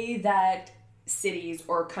way that cities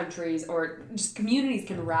or countries or just communities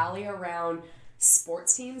can rally around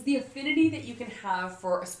sports teams, the affinity that you can have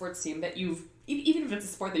for a sports team that you've, even if it's a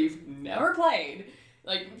sport that you've never played,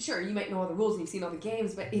 like, sure, you might know all the rules and you've seen all the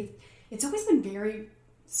games, but it's always been very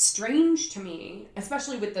strange to me,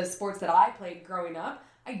 especially with the sports that I played growing up.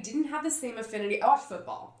 I didn't have the same affinity. I watch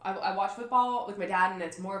football. I watch football with my dad, and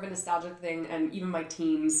it's more of a nostalgic thing, and even my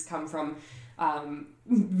teams come from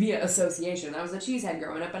via association. I was a cheesehead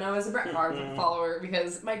growing up, and I was a Brett Favre follower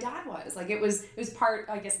because my dad was. Like, it was part,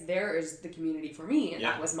 I guess, there is the community for me, and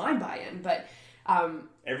that was my buy-in. But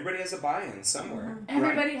everybody has a buy-in somewhere.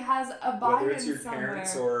 everybody has a buy-in Whether it's your somewhere.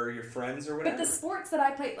 parents or your friends or whatever. But the sports that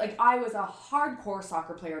I played, like, I was a hardcore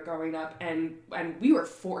soccer player growing up, and we were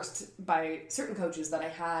forced by certain coaches that I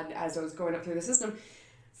had as I was going up through the system,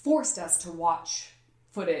 forced us to watch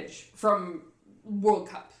footage from World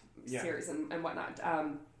Cup series and whatnot.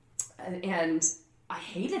 And I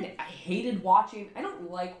hated it. I hated watching. I don't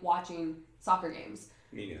like watching soccer games.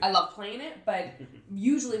 Me neither. I love playing it, but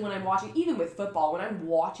usually when I'm watching, even with football, when I'm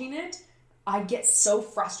watching it, I get so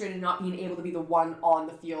frustrated not being able to be the one on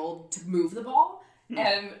the field to move the ball.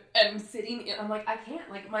 And sitting, I'm like, I can't.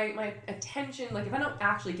 Like, my attention, like, if I don't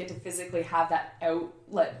actually get to physically have that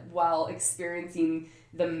outlet while experiencing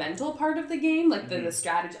the mental part of the game, like the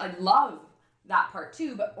strategy, I love that part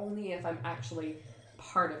too, but only if I'm actually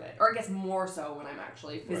part of it. Or I guess more so when I'm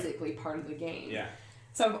actually physically part of the game. Yeah.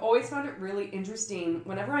 So I've always found it really interesting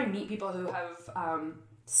whenever I meet people who have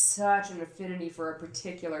such an affinity for a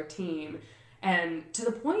particular team, and to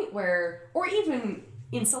the point where, or even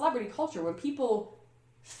in celebrity culture, when people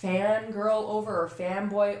fangirl over or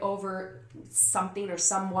fanboy over something or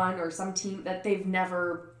someone or some team that they've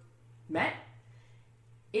never met,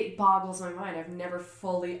 it boggles my mind. I've never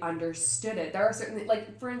fully understood it. There are certain,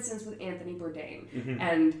 like, for instance, with Anthony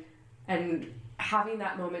Bourdain, and having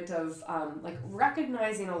that moment of like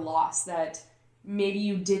recognizing a loss that maybe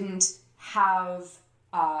you didn't have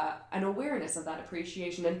an awareness of that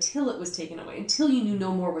appreciation until it was taken away, until you knew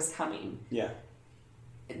no more was coming. Yeah.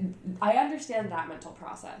 I understand that mental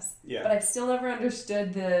process. Yeah. But I've still never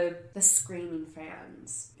understood the screaming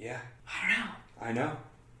fans. Yeah. I don't know.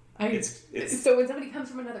 I know. It's So when somebody comes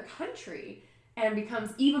from another country and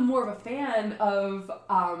becomes even more of a fan of,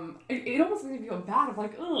 it almost makes me feel bad. I'm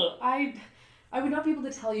like, ugh, I would not be able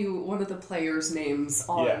to tell you one of the players' names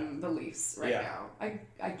on the Leafs right now.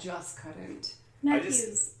 I just couldn't.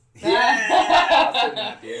 Nephews.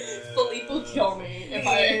 Yeah. Philippe will kill me if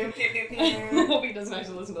I hope he doesn't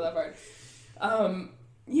actually listen to that part.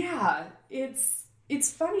 Yeah,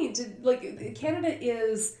 it's funny to, like, Canada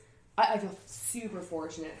is, I feel super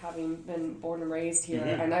fortunate having been born and raised here,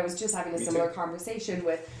 and I was just having a similar conversation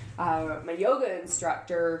with my yoga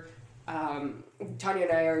instructor. Tanya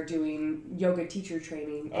and I are doing yoga teacher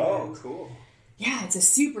training. Oh, cool. Yeah, it's a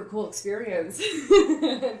super cool experience.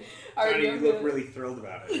 Tanya, you look really thrilled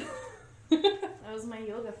about it. That was my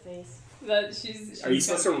yoga face. That she's Are you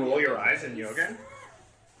supposed to roll your eyes in yoga?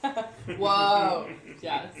 Whoa.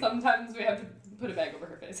 Yeah, sometimes we have to put a bag over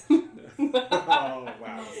her face. Oh,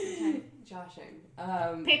 wow. Joshing.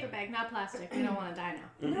 Paper bag, not plastic. We don't want to die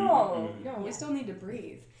now. No, we still need to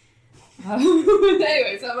breathe.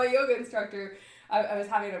 Anyway, so my yoga instructor, I was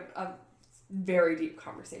having a very deep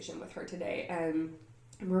conversation with her today, and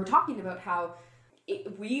we were talking about how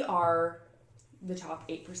we are the top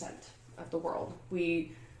 8% of the world.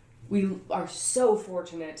 We are so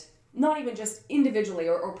fortunate, not even just individually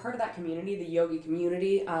or part of that community, the yogi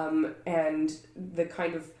community, and the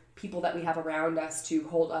kind of people that we have around us to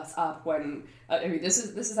hold us up when, I mean, this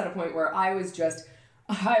is at a point where I was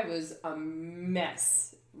a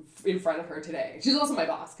mess in front of her today. She's also my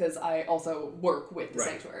boss because I also work with the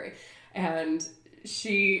sanctuary, and this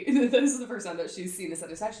is the first time that she's seen this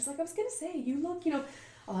other side. She's like, I was gonna say, you look, a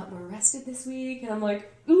lot more rested this week, and I'm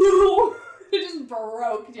like, no. I just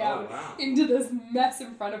broke down into this mess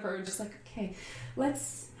in front of her, and just like, okay,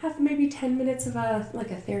 let's have maybe 10 minutes of a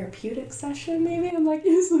therapeutic session, maybe. I'm like,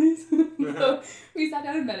 yes, please. So we sat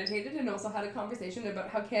down and meditated, and also had a conversation about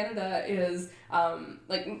how Canada is,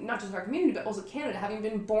 not just our community, but also Canada, having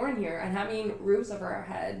been born here and having roofs over our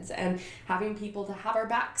heads and having people to have our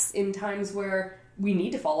backs in times where we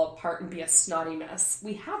need to fall apart and be a snotty mess.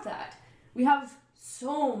 We have that. We have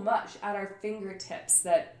so much at our fingertips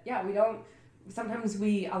that, sometimes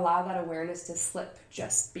we allow that awareness to slip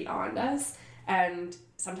just beyond us. And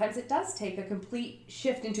sometimes it does take a complete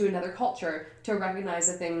shift into another culture to recognize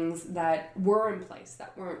the things that were in place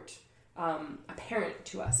that weren't apparent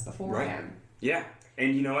to us beforehand. Right. Yeah.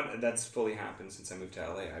 And you know what? That's fully happened since I moved to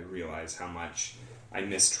LA. I realize how much I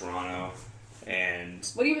miss Toronto and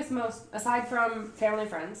What do you miss most, aside from family and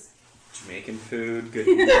friends? Jamaican food, good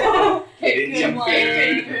Okay, Indian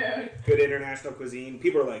good food, good international cuisine.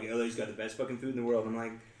 People are like, LA's got the best fucking food in the world. I'm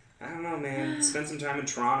like, I don't know, man. Spend some time in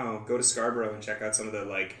Toronto. Go to Scarborough and check out some of the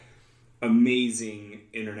like amazing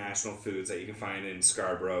international foods that you can find in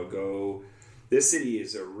Scarborough. This city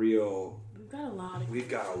is a real... We've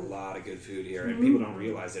got a lot of good food here, and people don't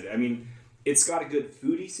realize it. I mean, it's got a good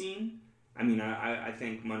foodie scene. I mean, I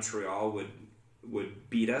think Montreal would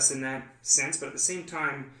beat us in that sense, but at the same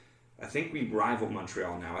time, I think we rival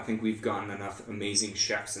Montreal now. I think we've gotten enough amazing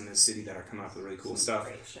chefs in this city that are coming up with really cool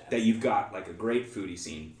stuff that you've got like a great foodie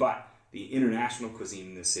scene. But the international cuisine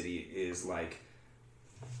in this city is like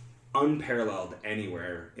unparalleled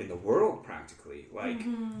anywhere in the world, practically. Like,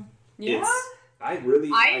 Yeah? I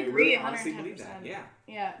agree, honestly 110%. believe that. Yeah.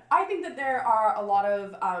 Yeah. I think that there are a lot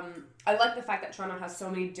of, I like the fact that Toronto has so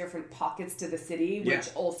many different pockets to the city, which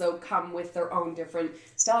Yeah. also come with their own different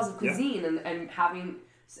styles of cuisine and having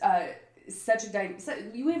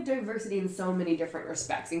you have diversity in so many different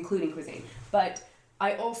respects, including cuisine. But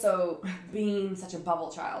I also, being such a bubble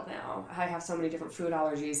child now, I have so many different food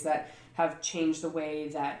allergies that have changed the way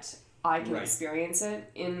that I can experience it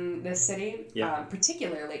in this city,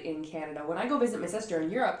 particularly in Canada. When I go visit my sister in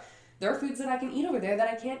Europe, there are foods that I can eat over there that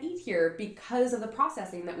I can't eat here because of the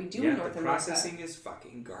processing that we do in North America. Processing is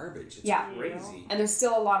fucking garbage. It's crazy. And there's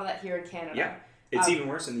still a lot of that here in Canada. Yeah. It's even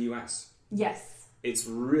worse in the U.S. Yes. It's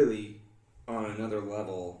really on another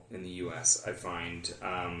level in the U.S. I find.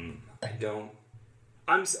 I don't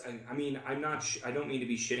mean to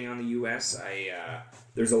be shitting on the U.S.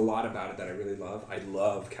 There's a lot about it that I really love. I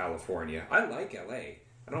love California. I like L.A.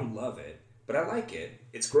 I don't love it, but I like it.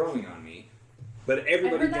 It's growing on me. But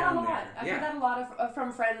everybody down there. I've heard that a lot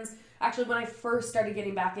from friends. Actually, when I first started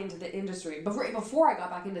getting back into the industry, before I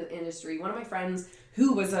got back into the industry, one of my friends,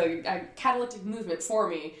 who was a catalytic movement for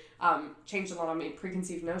me, changed a lot of my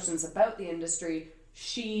preconceived notions about the industry.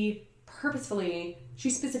 She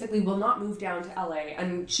specifically will not move down to LA,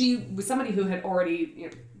 and she was somebody who had already,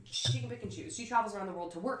 she can pick and choose. She travels around the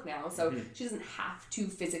world to work now, so she doesn't have to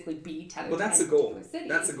physically be tethered that's the to goal. a city.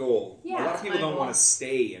 That's the goal. Yeah, a lot of people don't want to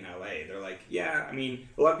stay in LA. They're like, a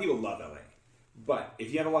lot of people love LA. But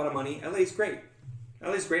if you have a lot of money, LA's great.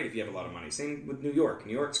 LA's great if you have a lot of money. Same with New York.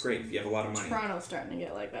 New York's great if you have a lot of money. Toronto's starting to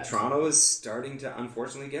get like that. Toronto is starting to,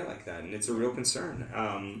 unfortunately, get like that, and it's a real concern.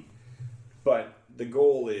 But the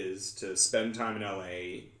goal is to spend time in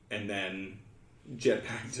LA and then jet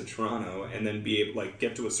back to Toronto and then be able,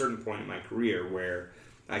 get to a certain point in my career where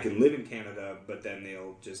I can live in Canada, but then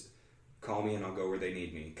they'll just call me and I'll go where they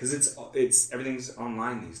need me. Because it's everything's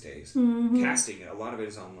online these days. Mm-hmm. Casting, a lot of it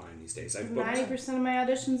is online these days. 90% of my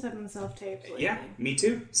auditions have been self-taped lately. Yeah, me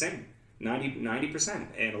too. Same. 90%.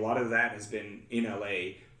 And a lot of that has been in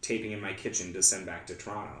LA, taping in my kitchen to send back to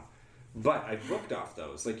Toronto. But I've booked off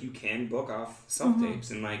those. You can book off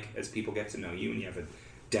self-tapes. And, as people get to know you and you have a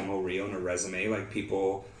demo reel and a resume,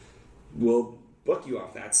 people will book you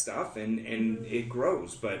off that stuff and it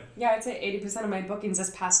grows. But yeah, I'd say 80% of my bookings this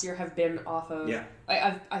past year have been off of... Yeah.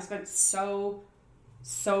 I spent so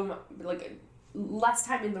less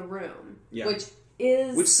time in the room, which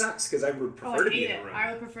sucks because I would prefer to be in the room.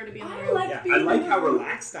 I would prefer to be in the room. I like how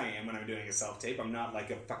relaxed I am when I'm doing a self-tape. I'm not like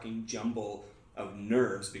a fucking jumble of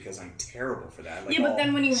nerves because I'm terrible for that. But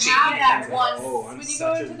then when you have that once, when you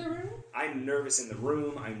go into the room, I'm nervous in the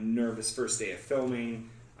room. I'm nervous first day of filming.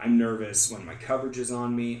 I'm nervous when my coverage is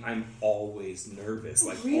on me. I'm always nervous,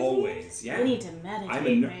 always. Yeah, you need to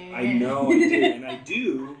meditate, man. I know I do, and I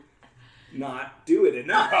do not do it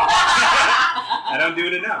enough. I don't do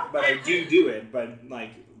it enough, but I do it. But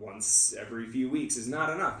once every few weeks is not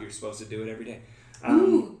enough. You're supposed to do it every day.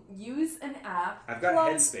 Use an app. I've got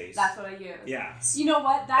Headspace. That's what I use. Yeah. You know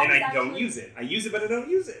what? Don't use it. I use it, but I don't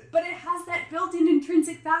use it. But it has that built-in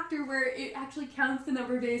intrinsic factor where it actually counts the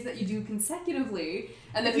number of days that you do consecutively.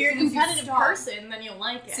 And then if you're a competitive person, then you'll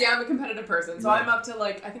like it. See, I'm a competitive person, so I'm up to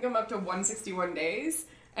I think I'm up to 161 days.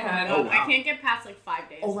 And I can't get past 5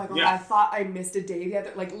 days. Oh my god, yeah. I thought I missed a day the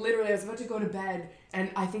other, literally I was about to go to bed and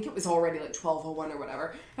I think it was already 12:01 or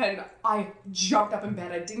whatever, and I jumped up in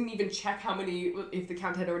bed. I didn't even check if the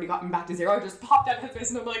count had already gotten back to 0. I just popped out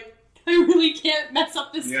Headspace and I'm like, I really can't mess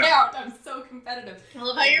up this count. I'm so competitive. I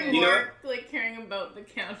love how you're more caring about the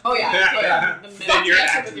count. Oh yeah. Then you're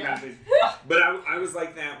active. But I was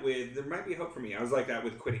like that with, there might be hope for me. I was like that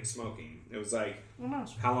with quitting smoking. It was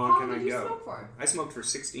how long can I go? You smoke for? I smoked for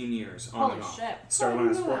 16 years on Holy and off. Shit. Started when I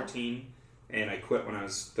was 14 and I quit when I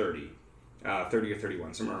was 30 or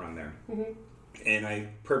 31, somewhere around there. Mm-hmm. And I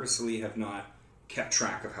purposely have not kept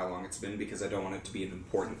track of how long it's been because I don't want it to be an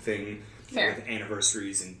important thing Fair. with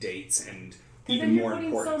anniversaries and dates and Because even then you're more putting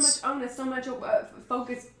importance. so much onus, so much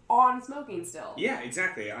focus on smoking still. Yeah,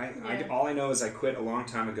 exactly. All I know is I quit a long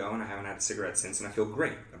time ago and I haven't had a cigarette since, and I feel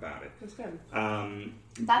great about it. That's good.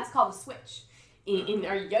 That's called a switch. In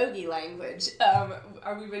our yogi language,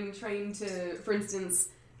 are we been trained to, for instance,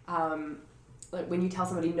 like when you tell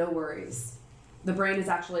somebody no worries, the brain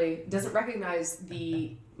doesn't recognize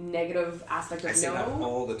the negative aspect of I say no. that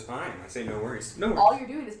all the time. I say no worries. No worries. All you're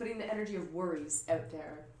doing is putting the energy of worries out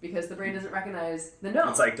there because the brain doesn't recognize the no.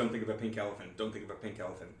 It's like, don't think of a pink elephant. Don't think of a pink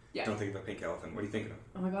elephant. Yeah. Don't think of a pink elephant. What are you thinking of?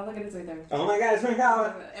 Oh my god, look at it right there. Oh my god, it's pink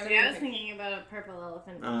elephant. See, I was thinking about a purple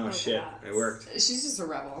elephant. with Oh polka shit, dots. it worked. She's just a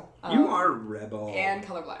rebel. You are a rebel. And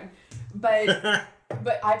colorblind. But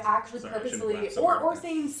but I've actually Sorry, I shouldn't purposefully laugh so or hard.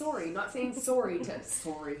 saying sorry, not saying sorry to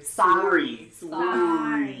sorry. Sorry.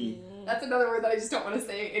 That's another word that I just don't want to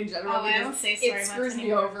say in general Oh, I because don't say sorry it much screws me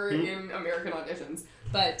anymore. over in American auditions.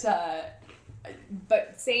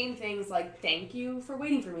 But saying things like "thank you for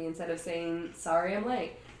waiting for me" instead of saying "sorry, I'm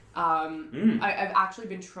late." I've actually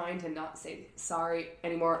been trying to not say sorry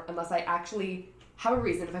anymore unless I actually have a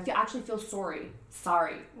reason. If I actually feel sorry.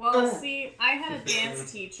 Well, see, I had a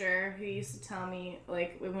dance teacher who used to tell me,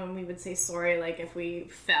 like, when we would say sorry, like, if we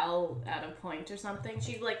fell at a point or something,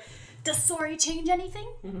 she'd be like, does sorry change anything?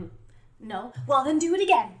 Mm-hmm. No. Well, then do it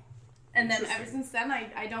again. And then ever since then,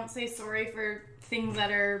 I don't say sorry for things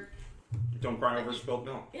that are... Don't cry over spilled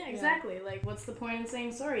milk. Yeah, exactly. Like, what's the point in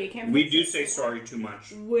saying sorry? You can't... We do say sorry too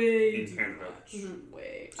much Way in too Canada. much.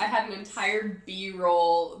 Way. I had an entire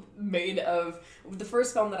B-roll made of the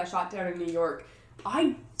first film that I shot down in New York.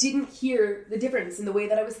 I didn't hear the difference in the way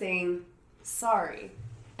that I was saying sorry,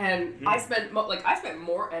 and I spent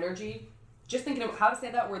more energy just thinking about how to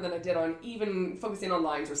say that word than I did on even focusing on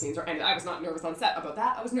lines or scenes. And I was not nervous on set about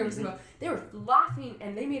that. I was nervous about they were laughing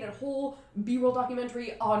and they made a whole B-roll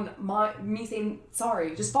documentary on me saying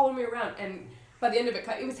sorry, just following me around. And by the end of it,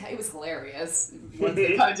 it was hilarious once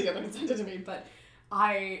they cut it together and sent it to me. But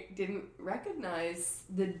I didn't recognize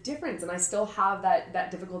the difference, and I still have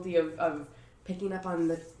that difficulty of picking up on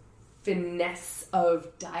the finesse of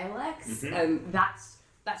dialects, and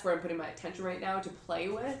that's where I'm putting my attention right now to play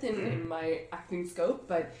with in my acting scope.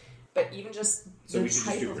 But even just So the we should just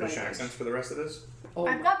type do of British language. accents for the rest of this? Oh,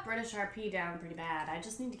 I've got British RP down pretty bad. I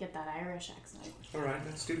just need to get that Irish accent. Alright,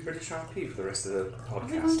 let's do British RP for the rest of the Are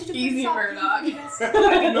we going podcast. to do Easy, British RP Murdoch. for the rest?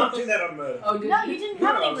 I did not do that on Murder. oh, did No, you? you didn't No,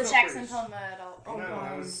 have I an was English not accent British. on that. Oh, No,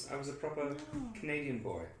 God. I was a proper Canadian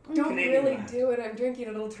boy. Don't Canadian really lad. do it. I'm drinking.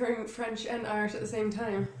 It'll turn French and Irish at the same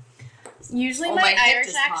time. Usually Oh, my my hip Irish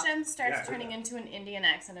just popped. accent starts Yeah, I turning into an Indian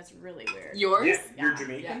accent. It's really weird. Yours? Yeah, you're Yeah.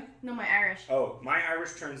 Jamaican? Yeah. No, my Irish. Oh, my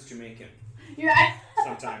Irish turns Jamaican Yeah.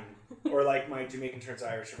 sometime. Or like my Jamaican turns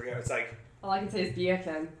Irish. I forget. It's like, All I can say is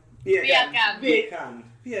Biaken. beer can.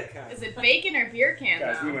 can. Is it bacon or beer can?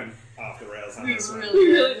 Guys, now? we went off the rails on We this one. really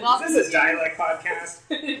did. Is this a dialect podcast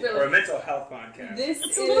It or a really. mental health podcast? This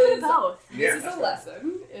It's a little bit is of both. Yeah, this is that's a right.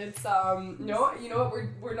 lesson. It's no, you know what?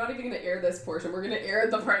 We're not even gonna air this portion. We're gonna air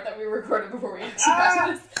the part that we recorded before we actually got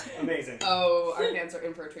to this. Amazing. Oh, our fans are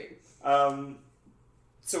in for a treat.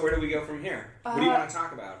 So where do we go from here? What do you want to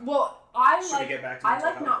talk about? Well, Should we get back to I mental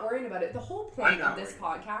like health? not worrying about it. The whole I'm point not of this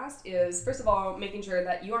worried. podcast is, first of all, making sure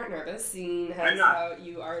that you aren't nervous, seeing I'm not. how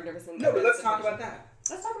you are nervous. In No, but every let's talk situation. about that.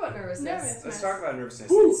 Let's talk about nervousness. Nervous. Let's talk about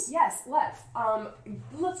nervousness. Ooh, yes, let's.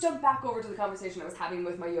 Let's jump back over to the conversation I was having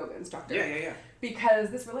with my yoga instructor. Yeah.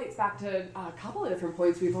 Because this relates back to a couple of different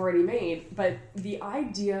points we've already made, but the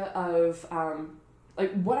idea of,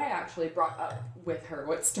 what I actually brought up with her,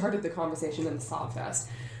 what started the conversation in the Sobfest,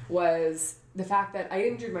 was the fact that I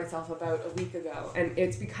injured myself about a week ago, and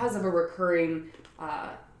it's because of a recurring, a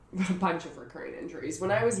bunch of recurring injuries. When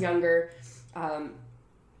I was younger,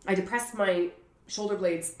 I depressed my shoulder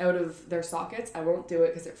blades out of their sockets. I won't do it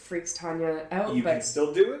because it freaks Tanya out, You but can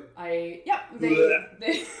still do it? they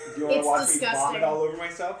Do you want to It's watch me disgusting. vomit all over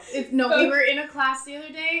myself? No, we were in a class the other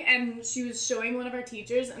day, and she was showing one of our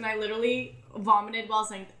teachers, and I literally vomited while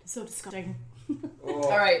saying, "So disgusting." Oh,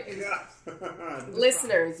 All right. God.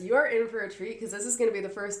 Listeners, you are in for a treat because this is going to be the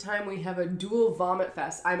first time we have a dual vomit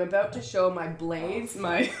fest. I'm about to show my blades,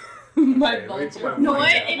 my my Okay, let me put vulture. my No,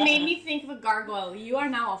 wine it down. made me think of a gargoyle. You are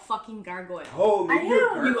now a fucking gargoyle. Oh, I maybe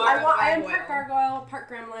you're am. You gargoyle. are I am gargoyle. part gargoyle, part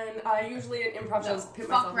gremlin. Usually in improv shows, pit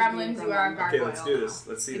Fuck myself as being gremlins, you are a gremlin. gargoyle. Okay, let's do this.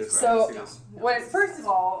 Let's see this. So, Let's see this. when first of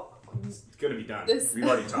all, It's gonna be done. this- We've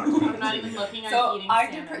already talked about it. I'm not even looking. I'm so eating I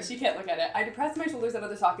salmon. she can't look at it. I depressed my shoulders out of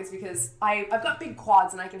the sockets because I've got big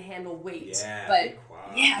quads and I can handle weight. Yeah, but big quad.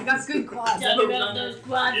 yeah, I got good quads. Tell me about those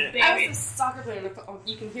quads, Yeah. baby. I was a soccer player. Oh,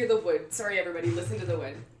 you can hear the wood. Sorry, everybody. Listen to the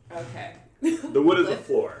wood. Okay. The wood is the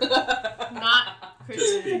floor. Not Just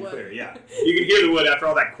Christian being wood. clear, yeah. You can hear the wood after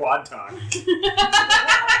all that quad talk.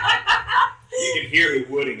 You can hear me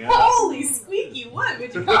wooding up. Holy squeaky wood!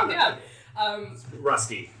 Would you calm down?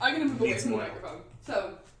 Rusty. I'm gonna move away Needs from the more. microphone.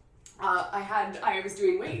 So, I was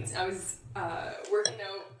doing weights. I was working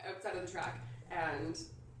out outside of the track, and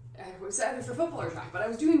it was either for football or track, but I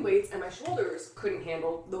was doing weights, and my shoulders couldn't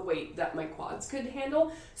handle the weight that my quads could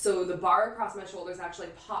handle. So the bar across my shoulders actually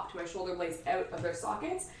popped my shoulder blades out of their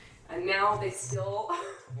sockets, and now they still.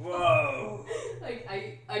 Whoa. Like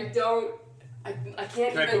I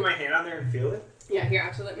can't Can I even. put my hand on there and feel it? Yeah, here.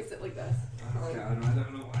 Actually, let me sit like this. Oh, God, I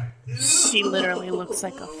don't know why. She literally looks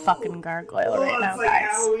like a fucking gargoyle right now, it's like guys.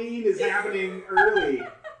 Halloween is happening early.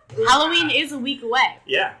 Halloween is a week away.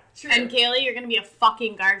 Yeah. True. And Kaylee, you're gonna be a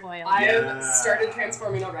fucking gargoyle. I have Yeah. started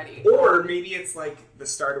transforming already. Or maybe it's like the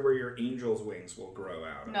start of where your angel's wings will grow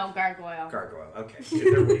out. No, gargoyle. Gargoyle. Okay.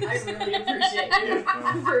 They're wings. I really appreciate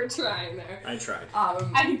you for trying there. I tried.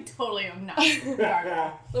 I totally am not a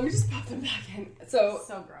gargoyle. Let me just pop them back in. So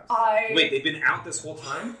So gross. Wait, they've been out this whole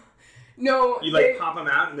time? No, You like pop them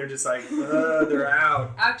out and they're just like, they're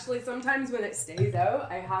out. Actually, sometimes when it stays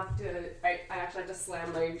out, I actually have to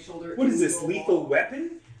slam my shoulder. What is this, into a lethal wall.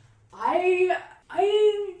 weapon? I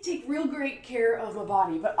take real great care of my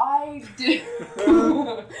body, but I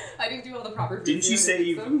didn't do all the proper. Didn't you say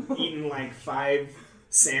you've physiotherapy. eaten like 5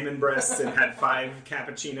 salmon breasts and had 5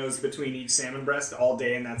 cappuccinos between each salmon breast all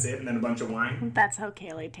day and that's it, and then a bunch of wine? That's how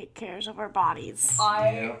Kaylee takes care of our bodies.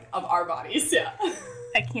 Of our bodies, yeah.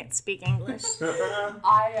 I can't speak English. Today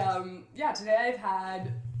I've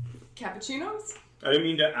had cappuccinos, I didn't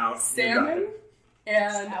mean to out salmon,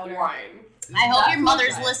 and Chowder. wine. I hope That's your my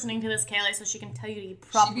mother's diet. listening to this, Kaylee, so she can tell you to eat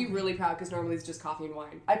She'd properly. be really proud because normally it's just coffee and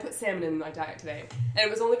wine. I put salmon in my diet today, and it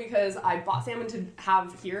was only because I bought salmon to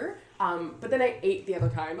have here, but then I ate the other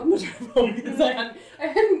kind on the drive home because I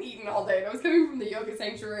hadn't eaten all day, and I was coming from the yoga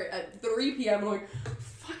sanctuary at 3 p.m. and I'm like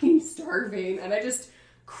fucking starving, and I just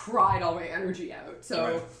cried all my energy out. So,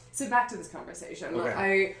 Right. so back to this conversation.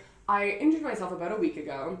 Okay. I injured myself about a week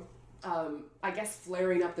ago. I guess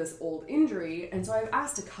flaring up this old injury, and so I've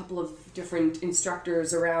asked a couple of different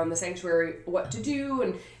instructors around the sanctuary what to do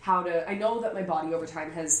and how to. I know that my body over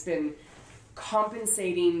time has been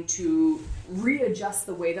compensating to readjust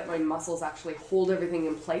the way that my muscles actually hold everything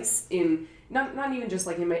in place in not even just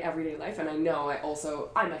like in my everyday life. And I know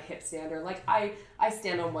I'm a hip stander. Like I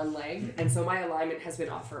stand on one leg, and so my alignment has been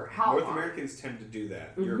off for how North long? Americans tend to do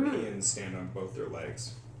that. Europeans stand on both their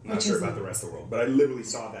legs. I'm not Which sure is- about the rest of the world, but I literally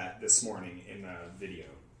saw that this morning in a video.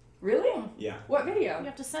 Really? Yeah. What video? You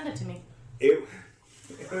have to send it to me. It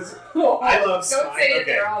was... I love Don't say spy- it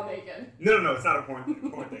okay. there, I'll make it. No, it's not a porn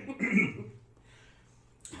thing.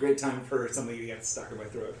 Great time for something to get stuck in my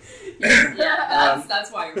throat. Yeah,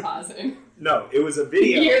 that's why you're pausing. No, it was a You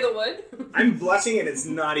video. hear the wood? I'm blushing, and it's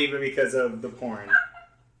not even because of the porn.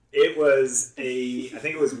 It was I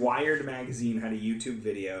think it was Wired Magazine had a YouTube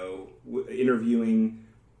video interviewing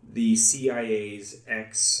the CIA's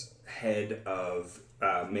ex-head of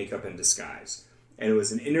makeup and disguise. And it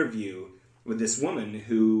was an interview with this woman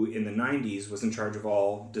who, in the 90s, was in charge of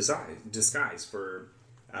all disguise for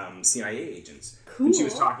CIA agents. Cool. And she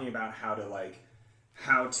was talking about how to,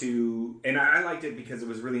 and I liked it because it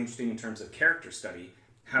was really interesting in terms of character study,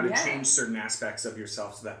 how to Yeah. change certain aspects of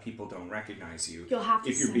yourself so that people don't recognize you You'll have to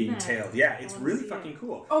if you're send being that. tailed. Yeah, it's I wanna really see fucking it.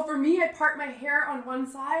 cool. Oh, for me, I part my hair on one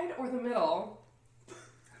side or the middle. I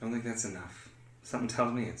don't think that's enough. Something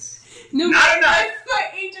tells me it's No, Not enough. My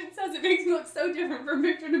agent says it makes me look so different from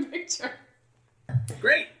picture to picture.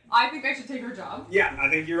 great. I think I should take her job. Yeah, I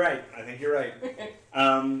think you're right.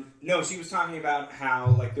 No, she was talking about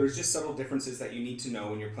how there's just subtle differences that you need to know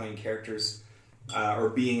when you're playing characters or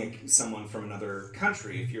being someone from another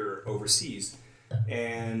country if you're overseas.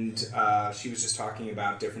 And she was just talking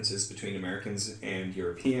about differences between Americans and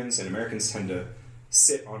Europeans. And Americans tend to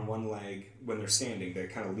sit on one leg when they're standing. They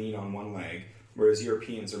kind of lean on one leg, whereas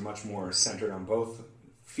Europeans are much more centered on both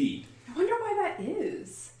feet. I wonder why that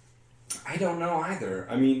is. I don't know either.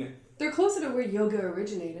 I mean, They're closer to where yoga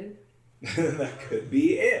originated. that could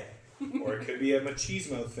be it. Or it could be a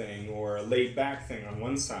machismo thing or a laid back thing on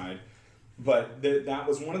one side. But that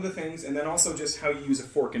was one of the things. And then also just how you use a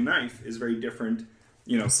fork and knife is very different.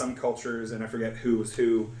 You know, some cultures, and I forget who was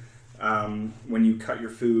who, when you cut your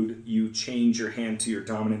food, you change your hand to your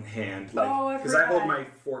dominant hand. Because I hold my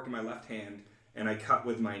fork in my left hand and I cut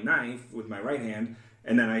with my knife with my right hand.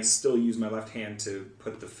 And then I still use my left hand to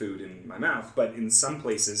put the food in my mouth. But in some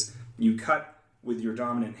places, you cut with your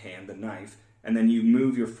dominant hand, the knife, and then you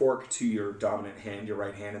move your fork to your dominant hand, your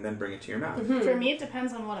right hand, and then bring it to your mouth. For me, it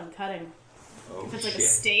depends on what I'm cutting. Oh, If it's like a shit.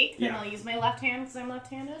 steak, then Yeah. I'll use my left hand because I'm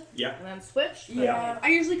left-handed. Yeah. And then switch. But Yeah. I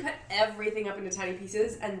usually cut everything up into tiny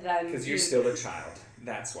pieces and then... Because you're still a child.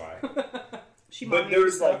 That's why. She But mommy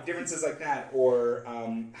there's stuff. like differences like that, or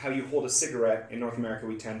how you hold a cigarette. In North America,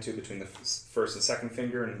 we tend to between the first and second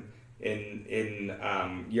finger, and in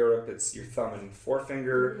Europe, it's your thumb and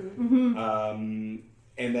forefinger. Mm-hmm.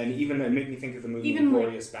 And then even it made me think of the movie Even, like-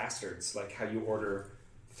 Glorious Bastards, like how you order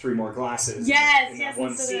 3 more glasses Yes, in yes, that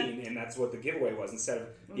one instead of- scene, and that's what the giveaway was. Instead of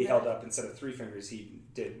he Okay. held up instead of 3 fingers, he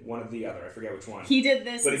did one of the other. I forget which one. He did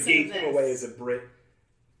this But it instead gave of him this. away as a Brit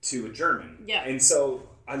to a German. Yeah. And so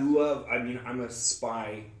I'm a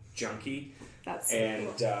spy junkie, That's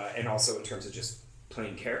and also in terms of just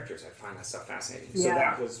playing characters, I find that stuff fascinating. So Yeah.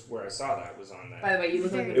 that was where I saw that, was on that. By the way, you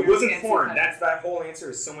look like... It wasn't porn. That whole answer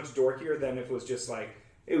is so much dorkier than if it was just like,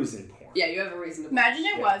 it was in porn. Yeah, you have a reason to... Imagine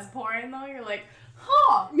it Yeah. was porn though. You're like,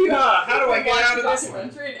 huh? How do I get watch out of the this one?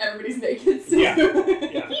 documentary and everybody's naked. So. Yeah.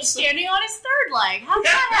 Yeah. He's standing on his third leg. How's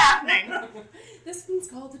that happening? This one's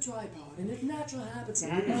called the tripod, and its natural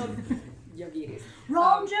habitat of Yoginis.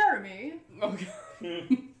 Wrong, Jeremy. Okay.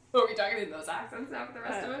 Are we talking in those accents now for the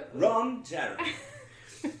rest of it? Ron Jeremy.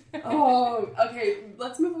 Oh, okay.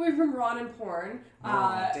 Let's move away from Ron and porn.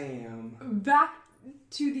 Damn. Back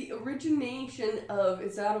to the origination of,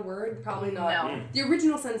 is that a word? Probably not. No. The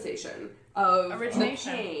original sensation of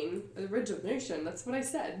Origination. the pain. Origination, that's what I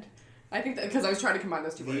said. I think that, because I was trying to combine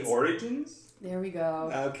those two The words. origins? There we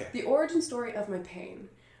go. Okay. The origin story of my pain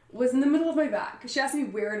was in the middle of my back. She asked me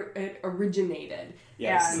where it originated.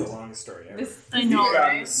 Yeah, this is And the longest story ever. this, I know, We've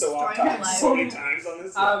gotten right? so off Story of topic my so life. many times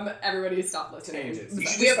on this. everybody stop listening. Tangents. You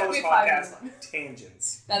should We just have- call we this have 5 minutes podcast left.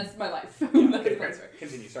 Tangents. That's my life. Okay, That's my great. story.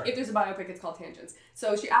 Continue, sorry. If there's a biopic, it's called Tangents.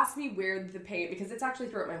 So she asked me where the pain, because it's actually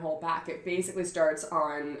throughout my whole back. It basically starts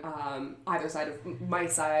on either side of my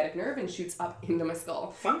sciatic nerve and shoots up into my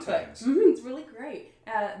skull. Fun But times. it's really great.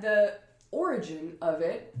 The origin of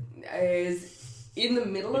it is in the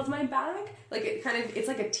middle of my back. Like it's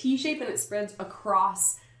like a T shape and it spreads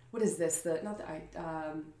across. What is this?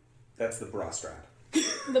 That's the bra strap.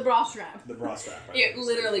 The bra strap. The bra strap. I It think is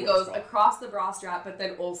literally what it's goes called. across the bra strap, but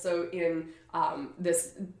then also in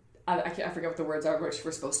this. I forget what the words are, which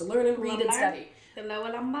we're supposed to learn and read and Lumbar? study. The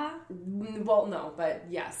lower lumbar. Well, no, but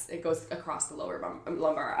yes, it goes across the lower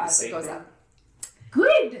lumbar as it goes sacrum? up.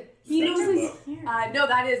 Good. He That's knows your his. low. No,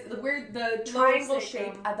 that is where the triangle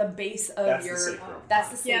sacrum. shape at the base of That's your. the sacrum. That's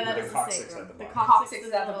the sacrum. Yeah, that The is the coccyx sacrum. at the The bottom. Coccyx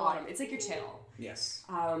is at the little- bottom. It's like your tail. Yes.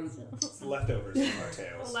 It's The leftovers from our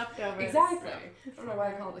tails. Leftovers. exactly. I don't know why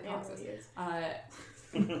I call it the Yeah, coccyx. it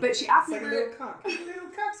is. But she asked It's me like a where. little cock. A little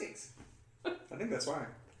coccyx. I think that's why.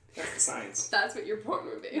 That's the science. That's what your porn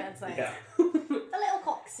would be. That's like Yeah. the little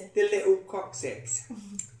cocks. The little coccyx.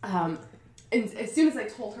 And as soon as I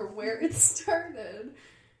told her where it started,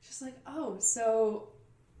 she's like, "Oh, so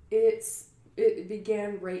it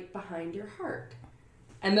began right behind your heart."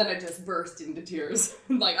 And then I just burst into tears.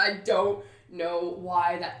 Like, I don't know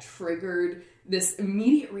why that triggered this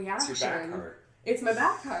immediate reaction. It's your back heart. It's my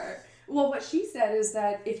back heart. Well, what she said is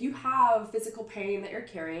that if you have physical pain that you're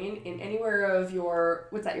carrying in anywhere of your,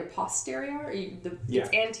 what's that, your posterior? Yeah.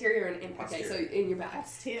 It's anterior and okay, so Posterior. in your back.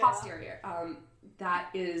 Posterior. That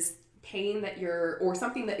is pain that or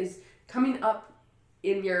something that is coming up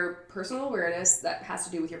in your personal awareness that has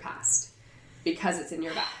to do with your past. Because it's in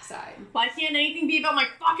your backside. Why can't anything be about my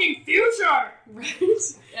fucking future? Right?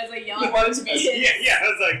 As a young You want it to be Yeah, I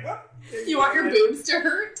was like, what? You want your boobs to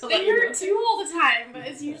hurt? To let They you hurt know? too all the time, but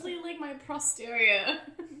it's usually like my posterior.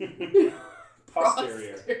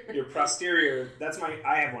 Posterior. Your posterior.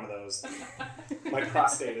 I have one of those. My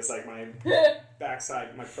prostate is like my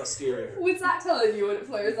backside, my posterior. What's that telling you when it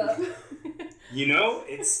flares up? You know,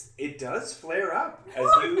 it does flare up as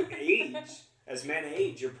you age. As men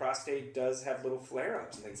age, your prostate does have little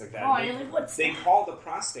flare-ups and things like that. Oh, And you're like, what's they that? call the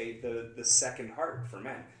prostate the second heart for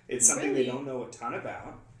men. It's something they Really? don't know a ton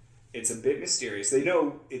about. It's a bit mysterious. They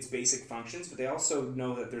know its basic functions, but they also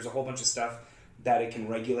know that there's a whole bunch of stuff that it can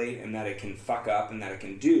regulate and that it can fuck up and that it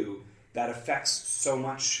can do that affects so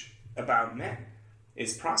much about men.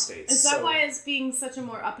 Is prostates. Is that So- why it's being such a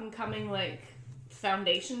more up and coming like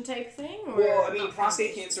foundation type thing? Or Well, I mean, not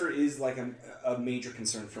prostate foundation? cancer is like a major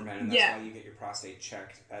concern for men, and that's Yeah. why you get your prostate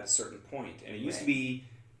checked at a certain point. And it used to be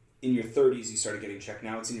in your 30s you started getting checked.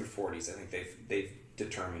 Now it's in your 40s. I think they've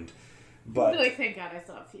determined. But Really, thank God I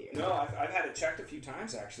saw a few. no, I've had it checked a few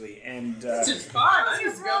times actually, and It's just fun. How's I'm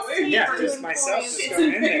your just going. prostate? yeah, for just you myself employees. just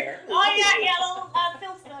going in there. Oh yeah, that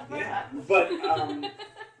feels good. Yeah, but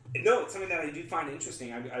no, it's something that I do find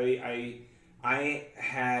interesting. I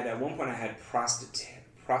had at one point I had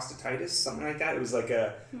prostatitis, something like that. It was like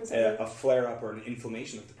a flare up or an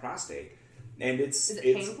inflammation of the prostate, And Is it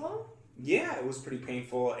it's painful? Yeah, it was pretty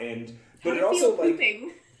painful, but I it also feel like,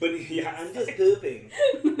 pooping. but yeah, I'm just pooping.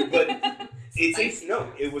 But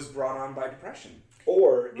it was brought on by depression,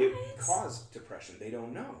 or it What? caused depression. They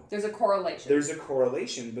don't know. There's a correlation. There's a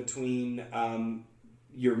correlation between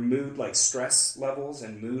your mood, like stress levels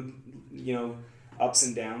and mood, ups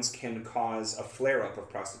and downs can cause a flare up of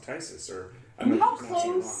prostatitis, or I'm How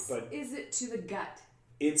pronouncing it wrong, close but is it to the gut?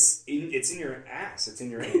 it's in your ass. It's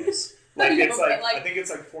in your anus. Like No, it's but I think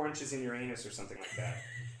it's like 4 inches in your anus or something like that.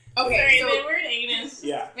 Okay, Sorry, so the word anus.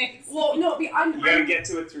 Yeah. well, no, You gotta get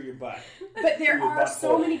to it through your butt. but there Through your are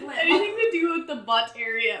so butthole. many glands. Anything to do with the butt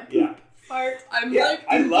area. Poop, Yeah. fart. I'm Yeah, like,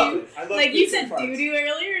 I love doo-doo. it. I love like you poops and said farts. doo doo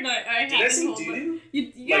earlier, and I Did I had say whole- doo-doo?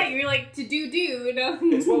 Yeah, Like- you're like to do.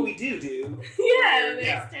 It's what we do. Yeah, they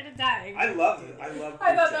Yeah. started dying. I love it. I love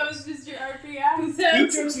I thought poop that jokes. was just your RPS.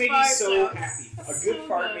 Poop jokes make me Fart so jokes. happy. A good So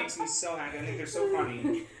fart good. makes me so happy. I think they're so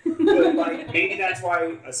funny. But like maybe that's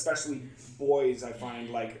why, especially boys, I find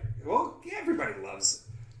like, well, yeah, everybody loves.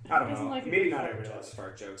 I don't Doesn't know. like a Maybe good not fart everybody joke. loves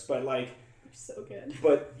fart jokes, but like, So good.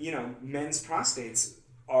 but men's prostates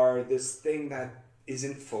are this thing that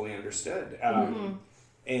isn't fully understood,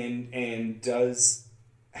 and does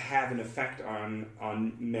have an effect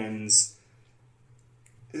on men's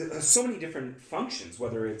so many different functions,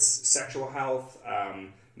 whether it's sexual health,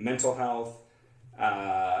 mental health.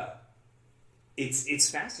 It's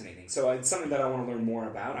fascinating. So it's something that I want to learn more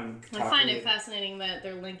about. I find it fascinating that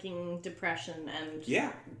they're linking depression and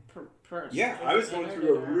Yeah. per- Yeah, I was going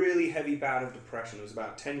through a really heavy bout of depression. It was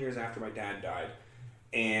about 10 years after my dad died.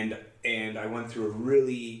 And I went through a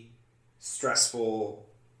really stressful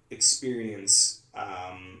experience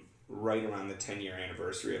right around the 10-year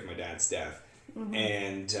anniversary of my dad's death. Mm-hmm.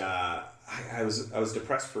 And I was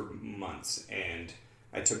depressed for months. And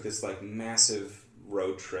I took this like massive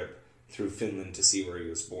road trip through Finland to see where he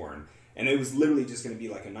was born. And it was literally just going to be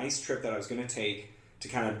like a nice trip that I was going to take to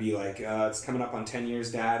kind of be like, it's coming up on 10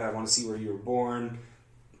 years, Dad. I want to see where you were born.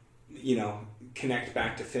 Connect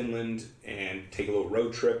back to Finland and take a little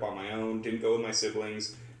road trip on my own. Didn't go with my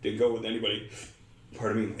siblings. Didn't go with anybody.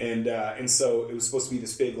 Pardon me. And so it was supposed to be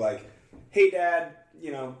this big like, hey, Dad,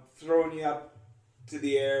 throwing you up to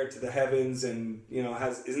the air, to the heavens, and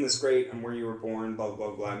isn't this great? I'm where you were born. Blah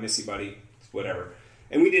blah blah. I miss you, buddy. Whatever.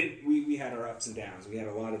 And we had our ups and downs. We had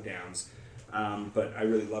a lot of downs. But I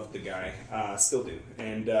really loved the guy. Still do.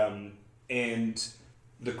 And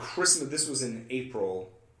the Christmas. This was in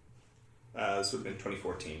April. This would have been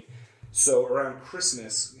 2014. So around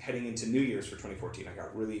Christmas, heading into New Year's for 2014, I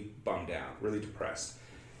got really bummed out, really depressed,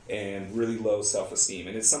 and really low self-esteem.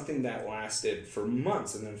 And it's something that lasted for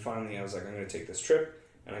months. And then finally I was like, I'm going to take this trip,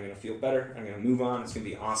 and I'm going to feel better. I'm going to move on. It's going to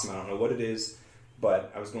be awesome. I don't know what it is,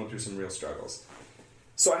 but I was going through some real struggles.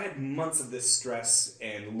 So I had months of this stress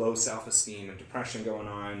and low self-esteem and depression going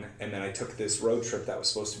on, and then I took this road trip that was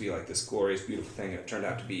supposed to be like this glorious, beautiful thing, and it turned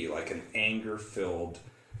out to be like an anger-filled,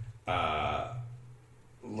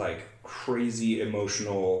 like crazy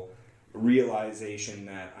emotional realization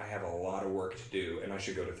that I have a lot of work to do and I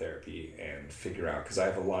should go to therapy and figure out, because I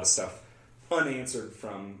have a lot of stuff unanswered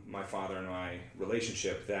from my father and my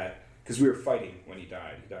relationship, that because we were fighting when he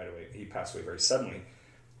died. He passed away very suddenly,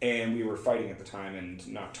 and we were fighting at the time and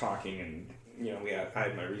not talking, and I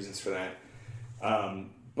had my reasons for that.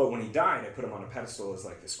 But when he died, I put him on a pedestal as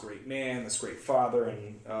like this great man, this great father,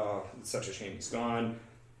 and it's such a shame he's gone.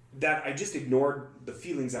 That I just ignored the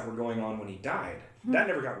feelings that were going on when he died. That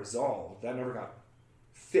never got resolved. That never got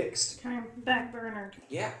fixed. Kind of backburnered.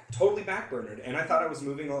 Yeah, totally backburnered. And I thought I was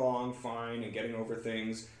moving along fine and getting over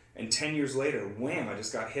things. And 10 years later, wham, I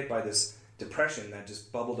just got hit by this depression that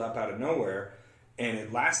just bubbled up out of nowhere. And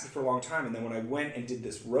it lasted for a long time. And then when I went and did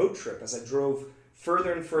this road trip, as I drove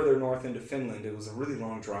further and further north into Finland, it was a really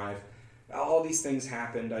long drive. All these things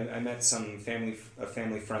happened. I met a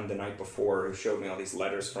family friend the night before who showed me all these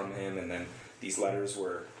letters from him, and then these letters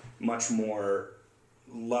were much more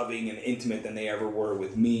loving and intimate than they ever were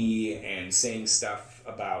with me, and saying stuff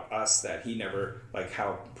about us that he never, like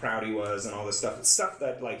how proud he was and all this stuff. It's stuff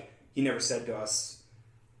that like he never said to us.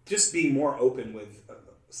 Just being more open with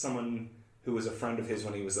someone who was a friend of his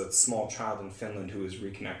when he was a small child in Finland, who he was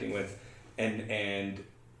reconnecting with, and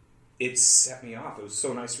it set me off. It was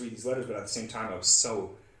so nice to read these letters, but at the same time, I was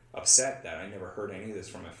so upset that I never heard any of this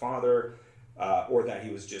from my father, or that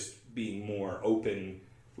he was just being more open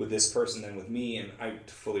with this person than with me. And I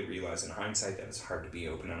fully realized in hindsight that it's hard to be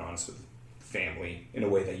open and honest with family in a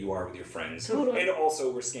way that you are with your friends. Totally. And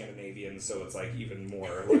also, we're Scandinavian, so it's like even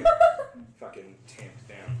more like fucking tamped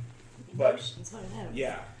down. But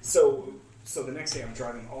yeah, so the next day I'm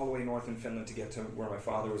driving all the way north in Finland to get to where my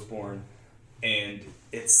father was born, and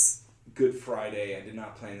it's Good Friday. I did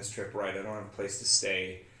not plan this trip right. I don't have a place to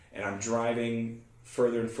stay. And I'm driving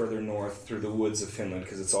further and further north through the woods of Finland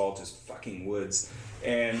because it's all just fucking woods.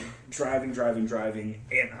 And driving.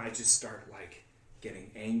 And I just start like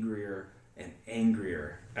getting angrier and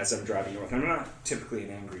angrier as I'm driving north. I'm not typically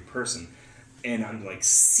an angry person. And I'm like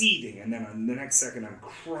seething. And then the next second I'm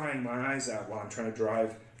crying my eyes out while I'm trying to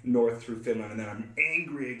drive north through Finland. And then I'm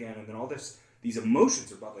angry again. And then all these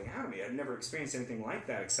emotions are bubbling out of me. I've never experienced anything like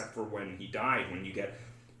that except for when he died. When you get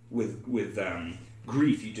with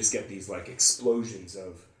grief, you just get these like explosions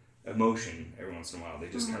of emotion every once in a while. They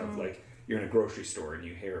just kind of like, you're in a grocery store and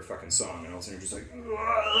you hear a fucking song and all of a sudden you're just like,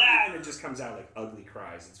 and it just comes out like ugly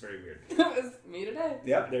cries. It's very weird. That was me today.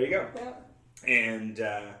 Yep, there you go.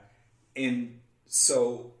 Yeah. And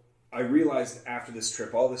so I realized after this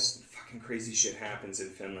trip, all this fucking crazy shit happens in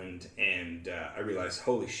Finland, and I realized,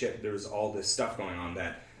 holy shit, there's all this stuff going on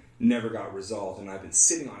that never got resolved, and I've been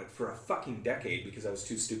sitting on it for a fucking decade because I was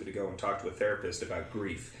too stupid to go and talk to a therapist about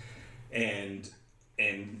grief. And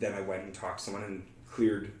then I went and talked to someone and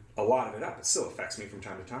cleared a lot of it up. It still affects me from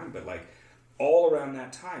time to time, but like all around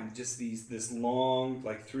that time, just this long,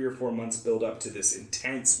 like 3 or 4 months build up to this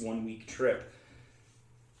intense 1 week trip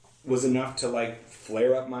was enough to like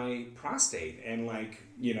flare up my prostate and like,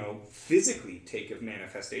 you know, physically take a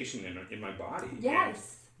manifestation in my body. Yes. And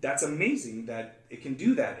that's amazing that it can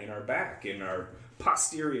do that in our back, in our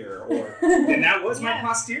posterior, and that was my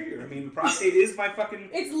posterior. I mean, the prostate is my fucking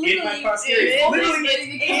It's literally in my posterior. it's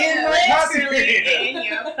Literally in my posterior. in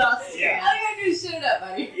your prostate. Yeah. All you gotta do is shit it up,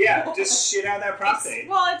 buddy. Yeah, just shit out that prostate.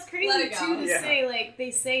 It's crazy Let it go. too to Yeah. say, like,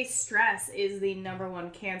 they say stress is the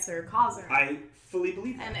 #1 cancer causer. I fully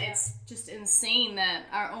believe that. And it's just insane that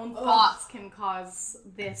our own thoughts can cause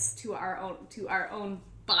this to our own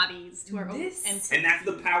bodies, to our own entities. And that's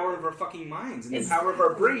the power of our fucking minds and the power of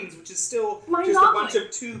our brains, which is still Mind just a boggling. bunch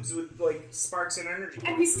of tubes with like sparks and energy.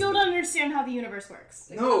 And we still don't understand how the universe works.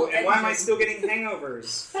 No, and why am I still getting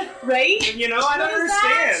hangovers? Right? You know, I don't What is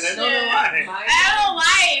that understand. I don't know shit? why. I don't know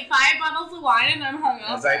why. 5 bottles of wine and I'm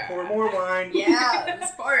hungover. As I pour more wine. Yeah,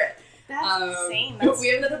 let's pour it. That's insane. We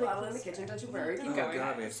have another bottle in the kitchen. Don't you worry. Keep Oh going.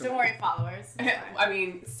 god, we have some. Don't worry, followers. It's fine. I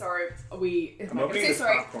mean, sorry. I'm I'm opening say this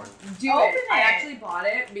sorry. popcorn. Do Open it. I it. actually bought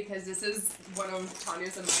it because this is one of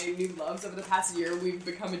Tanya's and my new loves over the past year. We've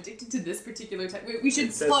become addicted to this particular type. We should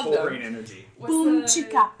It says plug full them. brain energy. What's Boom the-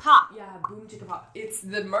 chicka pop. Yeah, boom chicka pop. It's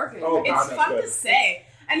the marketing. Oh, God, It's that's fun good. to say.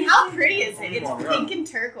 And how pretty is it? It's Oh, yeah. pink and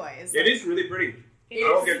turquoise. It is really pretty. It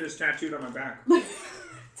I'll is. get this tattooed on my back.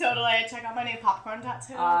 Totally. Check out my new popcorn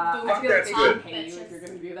tattoo. I Boom feel like that's they good. should pay you if you're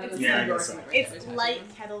going to do that. It's That's Yeah, an I guess so. endorsement right It's there. light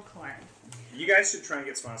kettle corn. You guys should try and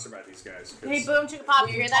get sponsored by these guys. 'cause Hey, Boom Chicka Pop,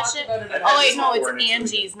 you We hear that talked shit? about it at Oh, wait, this no, before, and it's it's really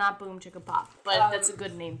Angie's, not Boom Chicka Pop. But that's a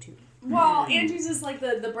good name, too. Well, Andrew's is like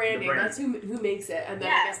the branding. brand. That's who makes it, and then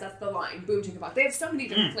Yeah. I guess that's the line. Boom chicka pop. They have so many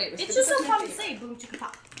different flavors. It's but just this so is my fun to favorite. say, Boom Chicka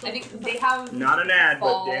Pop. I think they have Not an ad, but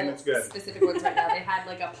fall damn, it's good. specific ones right now. They had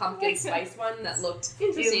like a pumpkin spice one that looked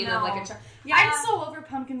interesting and like a yeah. I'm so over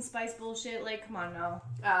pumpkin spice bullshit. Like, come on now.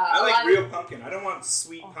 I a like lot real pumpkin. I don't want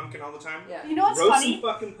sweet pumpkin all the time. Yeah. You know what's Roast funny? some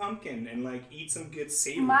fucking pumpkin and like eat some good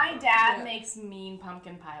savory. My pumpkin. dad Yeah. makes mean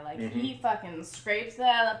pumpkin pie. Like, Mhm. he fucking scrapes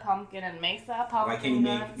the pumpkin and makes that pumpkin Why can't you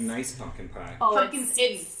nuts. make nice pumpkin pie? Oh, Pumpkin it's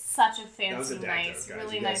seeds. such a That was fancy, a dad nice, joke, guys.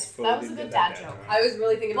 really You guys nice. fully That was a did good that dad dad joke. joke. I was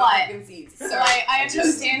really thinking about But- pumpkin seeds. So Sorry. I just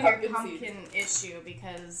understand your pumpkin pumpkin issue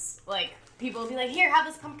because, like, people will be like, here, have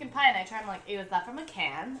this pumpkin pie. And I try, I'm like, ew, is that from a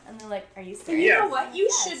can? And they're like, are you serious? You Yeah. know what? You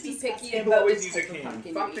Yeah, should it's be disgusting. picky People about always the use a type of can.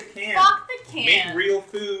 pumpkin Fuck you the eat. can. Fuck the can. Make real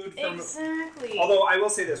food from. Exactly. Although I will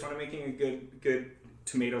say this, when I'm making a good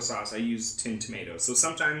tomato sauce, I use tinned tomatoes. So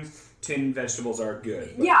sometimes tinned vegetables are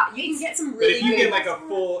good. But, Yeah, you can get some but really if you good. get like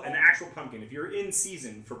an actual pumpkin, if you're in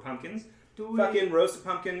season for pumpkins, fucking roasted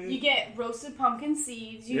pumpkin. You get roasted pumpkin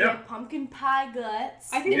seeds, you Yeah. get pumpkin pie guts,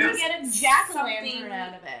 I think and there's you get a jack-o'-lantern something-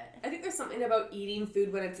 out of it. I think there's something about eating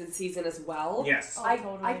food when it's in season as well. Yes. Oh, I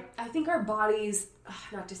totally. think our bodies,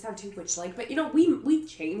 not to sound too witch-like, but you know, we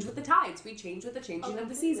change with the tides. We change with the changing of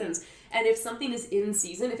the seasons. And if something is in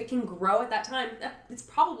season, if it can grow at that time, it's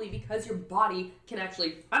probably because your body can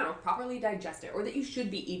actually, I don't know, properly digest it, or that you should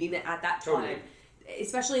be eating it at that Totally. time,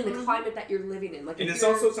 especially in the climate that you're living in. Like, And if it's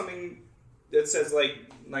you're- also something that says like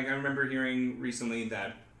I remember hearing recently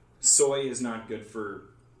that soy is not good for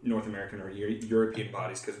North American or European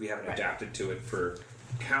bodies because we haven't adapted to it for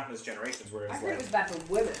countless generations. I Whereas heard it like was bad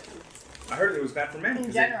for women. I heard it was bad for men In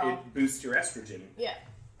because general. it boosts your estrogen. Yeah.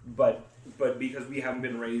 But because we haven't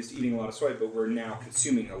been raised eating a lot of soy, but we're now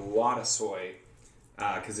consuming a lot of soy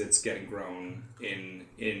because it's getting grown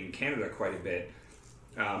in Canada quite a bit.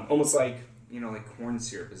 Almost like like corn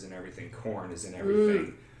syrup is in everything. Corn is in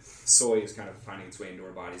everything. soy is kind of finding its way into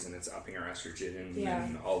our bodies, and it's upping our estrogen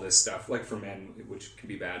and all this stuff, like for men, which can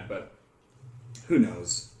be bad, but who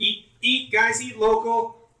knows? Eat, guys, eat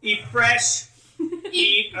local, eat fresh,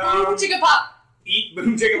 eat, Boom chicka pop. Eat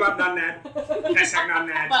boom chicka pop, not nad. Hashtag not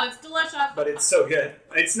nad. But it's delicious. But it's so good.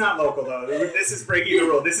 It's not local though. This is breaking the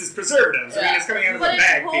rule. This is preservatives. I mean, it's coming out of a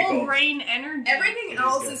bag, whole people. grain energy. Everything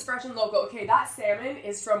else is fresh and local. Okay, that salmon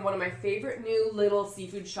is from one of my favorite new little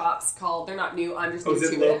seafood shops called, they're not new, I'm just new is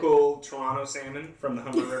to it local Toronto salmon from the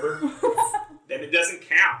Humber River? Then it doesn't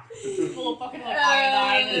count. Full of fucking like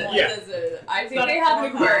iodine. Yeah. I think they have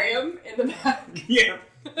an aquarium in the back. Yeah.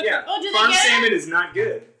 Yeah. Oh, do they Farm get salmon it? is not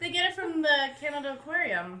good. They get it from the Canada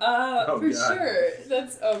Aquarium. Oh, for God. sure.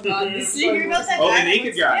 That's, oh god. This Did you hear about that Oh, guy? the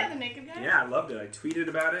naked guy. Yeah, the naked guy. Yeah, I loved it. I tweeted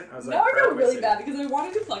about it. I was like, Now I proud feel of really myself. bad because I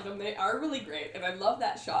wanted to plug them. They are really great, and I love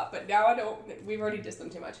that shop. But now I don't. We've already dissed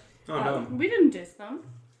them too much. Oh, no. We didn't diss them.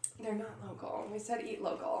 They're not local. We said eat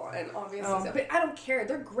local, and obviously, Oh. so, but I don't care.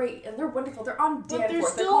 They're great and they're wonderful. They're on But Danforth. they're They're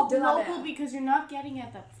still called De La local Mer. because you're not getting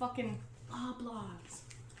at the fucking blogs.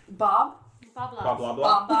 Bob. Blah blah Blah, blah,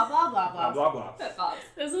 blah. blah blah blah Blah, blah. blah, blah. Bob.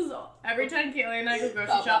 This is every time Kaylee and I go grocery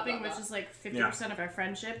Blah, blah, shopping, blah, which blah. is like 50% of our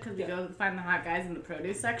friendship because we go find the hot guys in the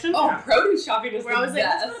produce section. Oh, Yeah. produce shopping is We're the always like,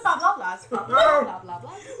 best. let's go to blah blah blahs, blah blah blah blah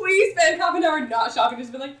blah. We spend half an hour not shopping,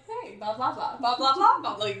 just be like, hey, blah blah blah, blah blah blah,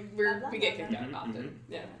 blah. Like Blah, blah, we get blah, kicked blah. out often.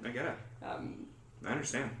 Yeah. I get it. I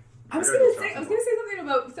understand. I was gonna say something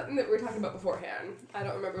about something that we were talking about beforehand. I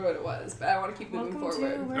don't remember what it was, but I want to keep moving Welcome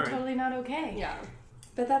forward. to We're Alright. Totally Not Okay. Yeah,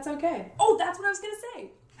 but that's okay. Oh, that's what I was gonna say.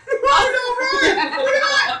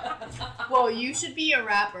 Well, you should be a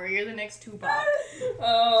rapper. You're the next Tupac.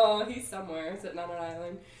 Oh, he's somewhere sitting on an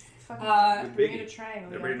island. Fucking Big. Bermuda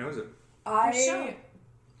Triangle. Everybody knows it. I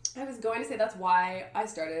was going to say that's why I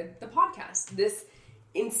started the podcast. This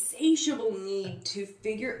insatiable need to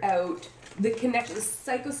figure out the connection, the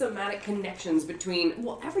psychosomatic connections between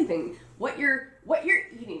everything. What you're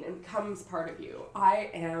eating and becomes part of you. I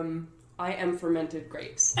am fermented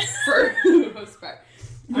grapes for the most part.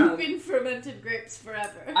 You've been fermented grapes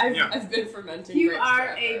forever. I've been fermenting You grapes are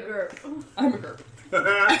forever. a GURP. I'm a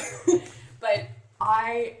GURP. But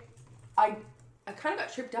I kind of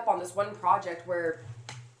got tripped up on this one project where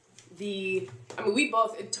we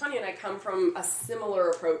both, Tanya and I come from a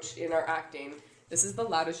similar approach in our acting. This is the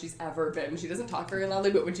loudest she's ever been. She doesn't talk very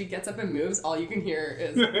loudly, but when she gets up and moves, all you can hear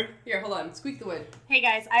is, here, hold on, squeak the wood. Hey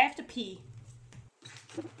guys, I have to pee.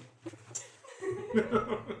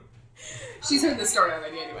 She's heard this story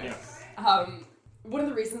already anyway. Yeah. One of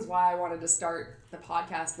the reasons why I wanted to start the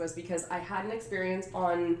podcast was because I had an experience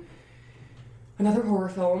on another horror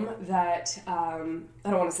film that, I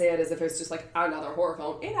don't want to say it as if it's just like another horror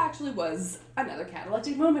film. It actually was another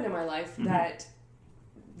catalytic moment in my life that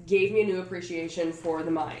gave me a new appreciation for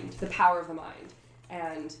the mind, the power of the mind.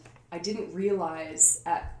 And I didn't realize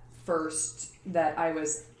at first that I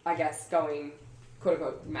was, I guess, going,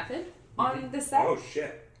 quote-unquote, method on this set. Oh,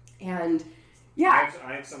 shit. And, yeah.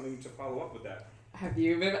 I have something to follow up with that. Have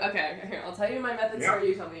you been? Okay, here, I'll tell you my method Yeah. story,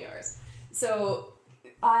 you tell me yours. So,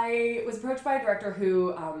 I was approached by a director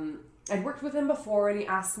who, I'd worked with him before, and he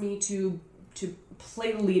asked me to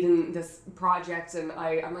play the lead in this project, and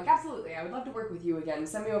I'm like, absolutely, I would love to work with you again,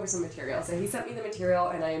 send me over some material. So he sent me the material,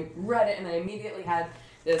 and I read it, and I immediately had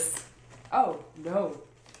this, oh, no,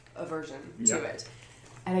 aversion to Yeah. it.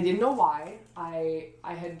 And I didn't know why. I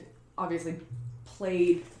had obviously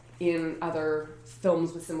played in other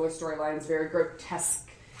films with similar storylines, very grotesque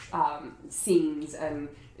scenes and,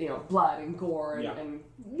 blood and gore and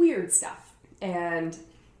weird stuff. And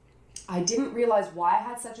I didn't realize why I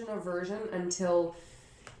had such an aversion until,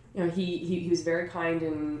 he was very kind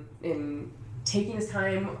in taking his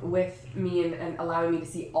time with me and allowing me to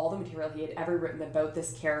see all the material he had ever written about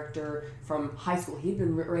this character from high school. He had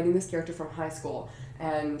been writing this character from high school.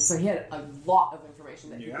 And so he had a lot of information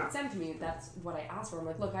that he could send to me. That's what I asked for. I'm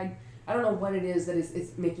like, look, I don't know what it is that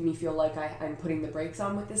is making me feel like I'm putting the brakes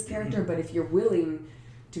on with this character, but if you're willing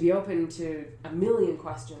to be open to a million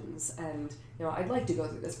questions, and I'd like to go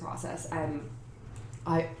through this process. And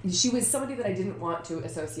she was somebody that I didn't want to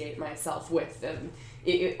associate myself with. And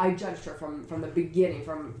I judged her from the beginning.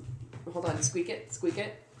 Hold on, squeak it, squeak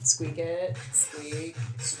it, squeak it, squeak,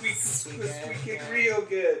 Squeak it real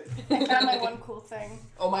good. I found my one cool thing.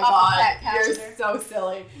 Oh my Off of god, that you're caster. so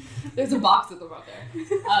silly. There's a box of them out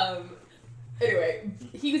there. Anyway,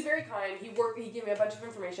 he was very kind. He gave me a bunch of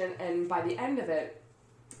information, and by the end of it,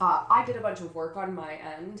 I did a bunch of work on my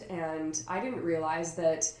end, and I didn't realize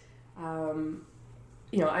that,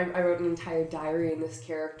 I wrote an entire diary in this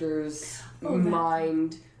character's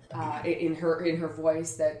mind, in her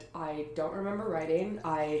voice that I don't remember writing.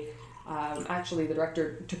 I Actually, the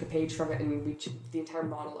director took a page from it, and the entire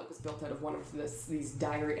monologue was built out of one of these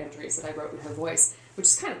diary entries that I wrote in her voice, which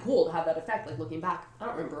is kind of cool to have that effect. Like, looking back, I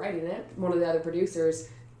don't remember writing it. One of the other producers,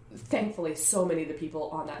 thankfully, so many of the people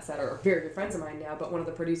on that set are very good friends of mine now, but one of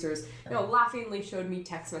the producers, laughingly showed me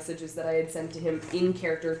text messages that I had sent to him in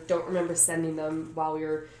character. Don't remember sending them while we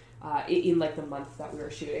were in like the month that we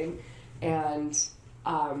were shooting. And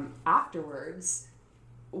afterwards,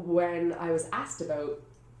 when I was asked about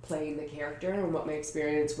playing the character and what my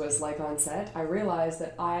experience was like on set, I realized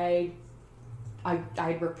that I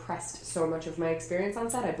repressed so much of my experience on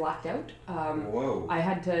set. I blacked out. Whoa. I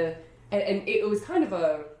had to, and it was kind of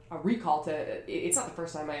a recall to, it's not the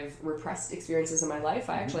first time I've repressed experiences in my life.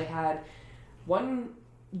 I actually had one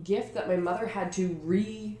gift that my mother had to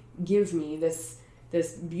re-give me, this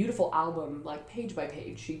beautiful album, like page by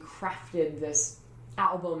page. She crafted this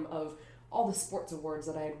album of all the sports awards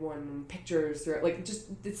that I had won and pictures through it, like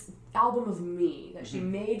just this album of me that she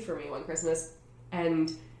made for me one Christmas. And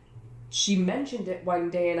she mentioned it one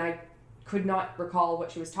day and I could not recall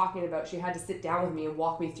what she was talking about. She had to sit down with me and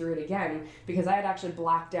walk me through it again because I had actually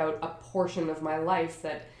blacked out a portion of my life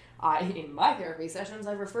that in my therapy sessions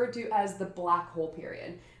I've referred to as the black hole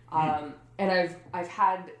period. And I've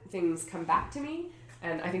had things come back to me,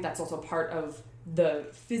 and I think that's also part of the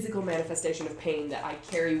physical manifestation of pain that I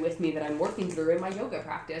carry with me that I'm working through in my yoga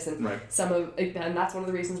practice. And and that's one of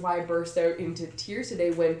the reasons why I burst out into tears today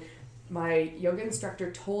when my yoga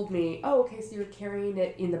instructor told me, oh, okay, so you're carrying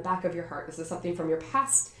it in the back of your heart. This is something from your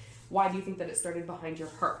past. Why do you think that it started behind your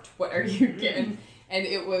heart? What are you getting? And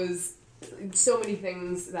it was so many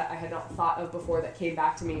things that I had not thought of before that came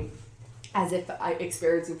back to me as if I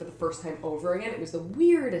experiencing for the first time over again. It was the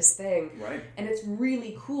weirdest thing. Right. And it's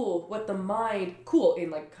really cool what the mind, cool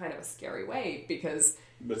in like kind of a scary way because...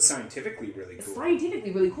 But scientifically really cool.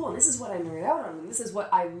 Scientifically really cool. And this is what I nerd out on. And this is what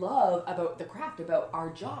I love about the craft, about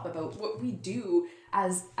our job, about what we do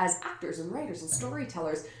as actors and writers and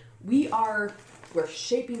storytellers. We're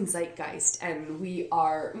shaping zeitgeist, and we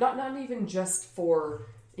are not even just for,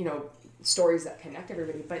 stories that connect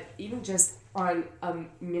everybody, but even just on a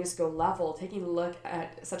minuscule level, taking a look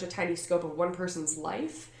at such a tiny scope of one person's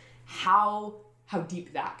life, how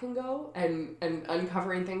deep that can go, and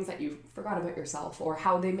uncovering things that you forgot about yourself, or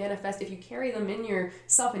how they manifest if you carry them in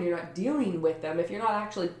yourself and you're not dealing with them, if you're not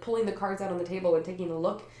actually pulling the cards out on the table and taking a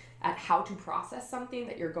look at how to process something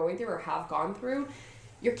that you're going through or have gone through.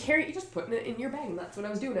 You're just putting it in your bag, and that's what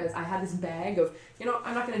I was doing. I had this bag of,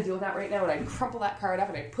 I'm not going to deal with that right now, and I crumple that card up,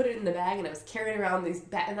 and I put it in the bag, and I was carrying around these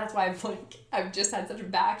and that's why I've just had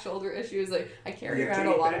such back shoulder issues. Like, I carry around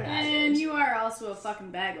a lot of baggage. And you are also a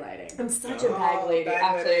fucking bag lady. I'm such a bag lady,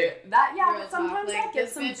 actually. Real But sometimes talk. that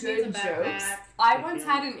gets some This bitch good needs a jokes. backpack. I once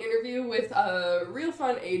had an interview with a real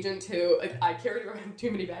fun agent who I carried around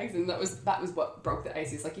too many bags, and that was what broke the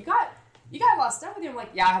ice. He's like, you got a lot of stuff with you. I'm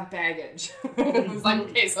like, yeah, I have baggage. I was like,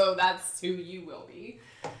 okay, so that's who you will be.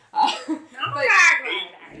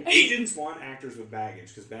 Agents want actors with baggage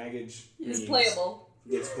because baggage is playable.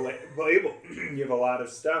 It's playable. You have a lot of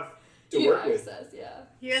stuff to work with. Yeah.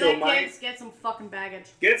 Kids? Get some fucking baggage.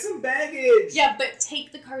 Get some baggage! Yeah, but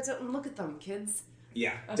take the cards out and look at them, kids.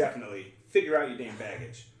 Yeah, definitely. Figure out your damn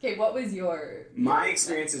baggage. Okay, what was your... My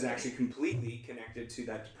experience is actually completely connected to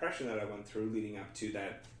that depression that I went through leading up to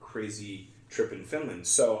that crazy trip in Finland.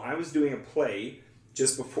 So I was doing a play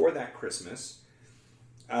just before that Christmas,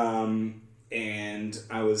 and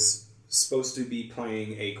I was supposed to be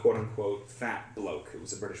playing a quote-unquote fat bloke. It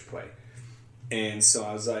was a British play. And so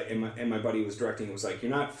I was like, and my buddy was directing, it was like,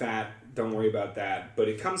 you're not fat, don't worry about that. But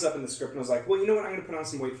it comes up in the script, and I was like, well, you know what, I'm going to put on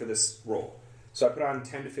some weight for this role. So I put on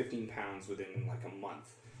 10 to 15 pounds within like a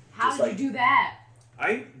month. How did you do that?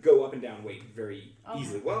 I go up and down weight very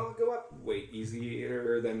easily. Well, I'll go up weight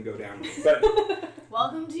easier than go down weight. But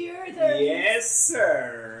welcome to your 30s. Yes,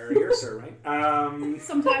 sir. You're sir, right?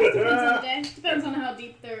 Sometimes depends on the day. Depends on how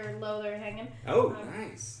deep or low they're hanging. Oh,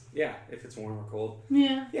 nice. Yeah, if it's warm or cold.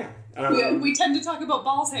 Yeah. Yeah. We tend to talk about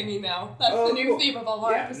balls hanging now. That's the new theme of all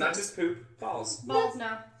our episodes. Not just poop, balls. Balls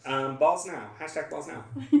now. Balls now. Hashtag balls now.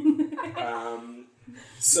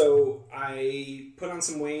 So I put on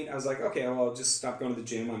some weight. I was like, okay, well, I'll just stop going to the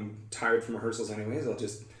gym. I'm tired from rehearsals anyways. I'll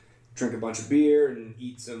just drink a bunch of beer and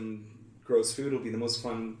eat some gross food. It'll be the most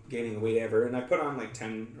fun gaining weight ever. And I put on like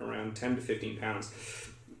around 10 to 15 pounds.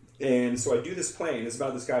 And so I do this play, and it's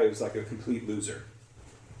about this guy who's like a complete loser.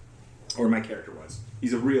 Or my character was.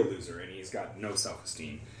 He's a real loser, and he's got no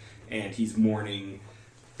self-esteem. And he's mourning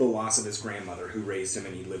the loss of his grandmother who raised him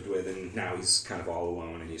and he lived with, and now he's kind of all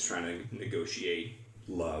alone, and he's trying to negotiate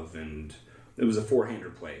love. And it was a four-hander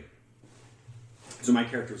play. So my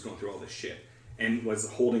character was going through all this shit. and was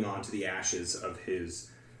holding on to the ashes of his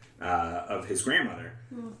grandmother.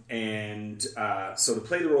 And so to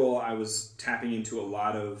play the role, I was tapping into a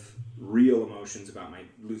lot of real emotions about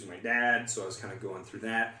losing my dad, so I was kind of going through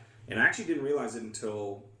that. And I actually didn't realize it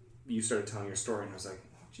until you started telling your story, and I was like,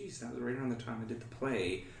 oh, geez, that was right around the time I did the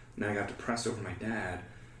play, and then I got depressed over my dad.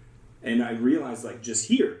 And I realized, like, just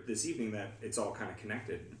here, this evening, that it's all kind of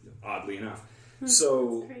connected, oddly enough.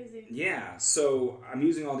 So, that's crazy. yeah, so I'm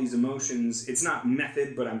using all these emotions. It's not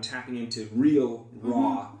method, but I'm tapping into real,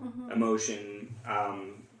 raw emotion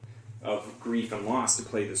of grief and loss to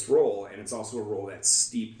play this role. And it's also a role that's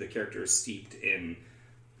steeped, the character is steeped in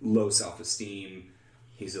low self-esteem.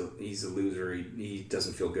 He's a loser. He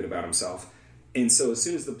doesn't feel good about himself. And so as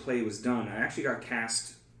soon as the play was done, I actually got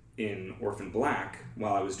cast in Orphan Black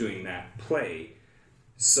while I was doing that play.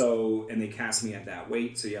 So, and they cast me at that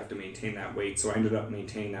weight, so you have to maintain that weight. So I ended up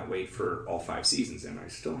maintaining that weight for all 5 seasons, and I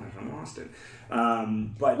still haven't lost it.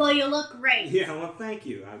 But well, you look great. Yeah, well, thank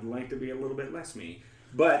you. I'd like to be a little bit less me.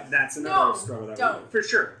 But that's another struggle that don't. For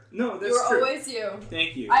sure. No, that's You're true. always you.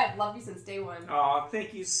 Thank you. I have loved you since day one. Oh,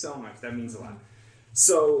 thank you so much. That means a lot.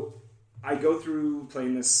 So I go through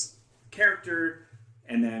playing this character,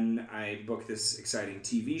 and then I book this exciting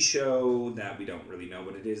TV show that we don't really know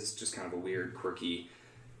what it is. It's just kind of a weird, quirky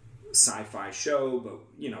sci-fi show, but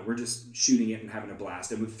we're just shooting it and having a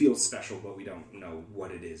blast. It would feel special, but we don't know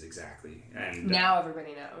what it is exactly. And now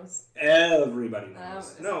everybody knows. Everybody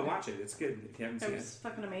knows. No, watch it. It's good if you haven't seen it. It was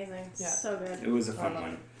fucking amazing. Yeah. So good. It was a fun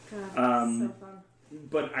one. God, so fun.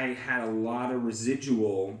 But I had a lot of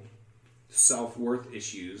residual self-worth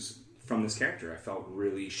issues from this character. I felt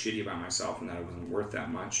really shitty about myself and that I wasn't worth that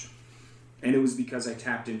much. And it was because I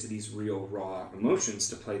tapped into these real, raw emotions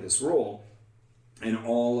to play this role. And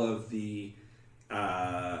all of the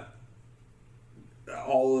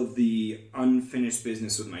unfinished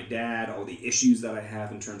business with my dad, all the issues that I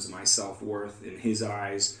have in terms of my self-worth in his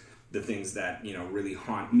eyes, the things that, really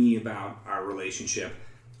haunt me about our relationship,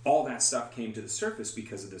 all that stuff came to the surface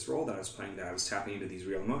because of this role that I was playing, that I was tapping into these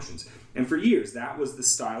real emotions. And for years, that was the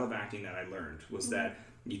style of acting that I learned, was that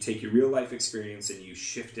you take your real life experience and you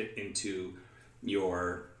shift it into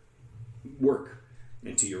your work,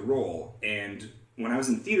 into your role. And when I was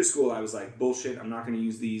in theater school, I was like, bullshit, I'm not going to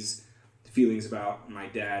use these feelings about my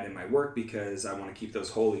dad and my work because I want to keep those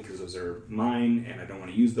holy because those are mine and I don't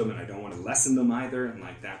want to use them and I don't want to lessen them either. And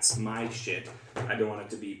like, that's my shit. I don't want it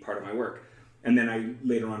to be part of my work. And then I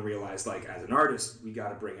later on realized, like, as an artist, we got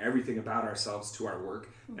to bring everything about ourselves to our work,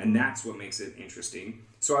 and that's what makes it interesting.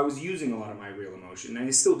 So I was using a lot of my real emotion, and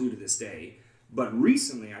I still do to this day. But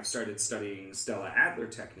recently, I've started studying Stella Adler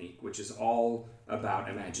technique, which is all about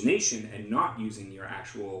imagination and not using your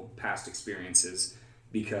actual past experiences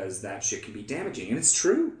because that shit can be damaging. And it's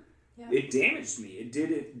true. Yeah. It damaged me. It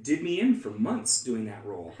did me in for months doing that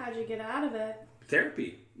role. How'd you get out of it?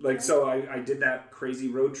 Therapy. So I did that crazy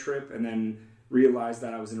road trip and then realized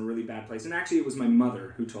that I was in a really bad place. And actually, it was my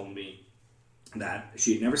mother who told me that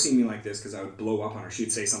she had never seen me like this because I would blow up on her. She'd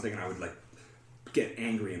say something and I would, like, get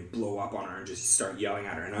angry and blow up on her and just start yelling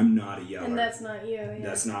at her. And I'm not a yeller. And that's not you. Yeah.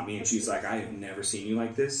 That's not me. And she's like, I have never seen you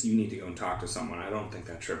like this. You need to go and talk to someone. I don't think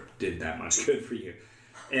that trip did that much good for you.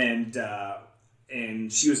 And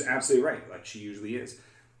she was absolutely right. Like, she usually is.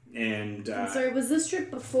 And sorry, was this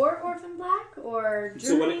trip before Orphan Black or during?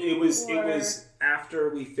 So it was after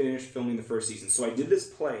we finished filming the first season. So I did this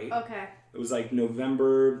play. Okay. It was like October,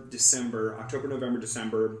 November,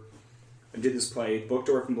 December. I did this play, booked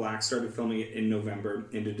Orphan Black, started filming it in November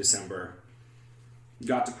into December.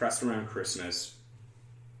 Got depressed around Christmas.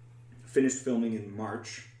 Finished filming in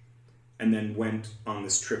March, and then went on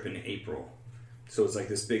this trip in April. So it's like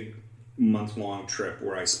this big month-long trip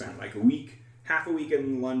where I spent like half a week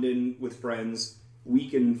in London with friends,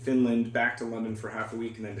 week in Finland, back to London for half a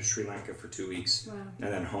week, and then to Sri Lanka for 2 weeks. Wow.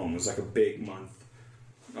 And then home. It was like a big month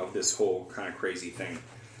of this whole kind of crazy thing.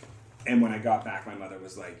 And when I got back, my mother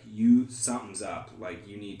was like, something's up. Like,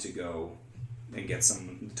 you need to go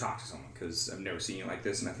and talk to someone, because I've never seen you like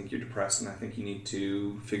this, and I think you're depressed, and I think you need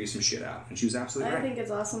to figure some shit out. And she was absolutely right. I think it's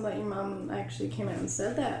awesome that your mom actually came out and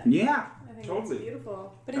said that. Yeah, I think totally. It's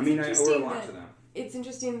beautiful. But I owe a lot to them. It's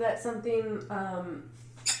interesting that something... Come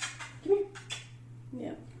here.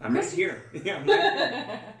 Yeah. I'm right here. Yeah, I'm right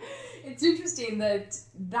here. It's interesting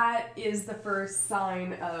that is the first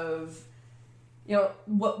sign of,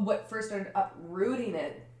 what first started uprooting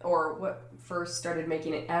it, or what first started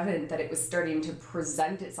making it evident that it was starting to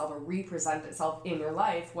present itself or represent itself in your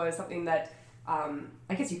life, was something that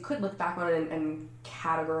I guess you could look back on and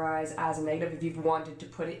categorize as a negative if you wanted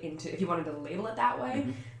to label it that way.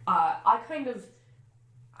 Mm-hmm.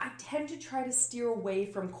 I tend to try to steer away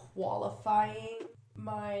from qualifying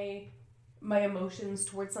my emotions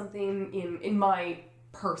towards something in my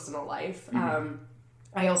personal life.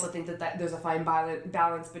 I also think that there's a fine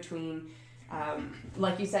balance between,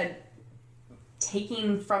 like you said,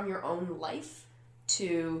 taking from your own life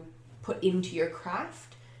to put into your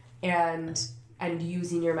craft and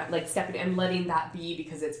using your, like, stepping and letting that be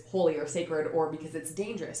because it's holy or sacred or because it's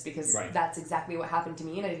dangerous, because that's exactly what happened to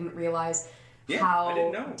me, and I didn't realize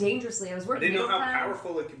how dangerously I was working. I didn't know how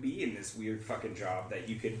powerful it could be in this weird fucking job, that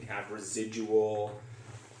you could have residual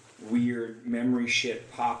weird memory shit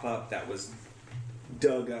pop up that was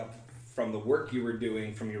dug up from the work you were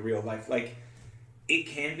doing from your real life. Like, it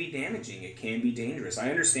can be damaging. It can be dangerous. I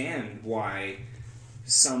understand why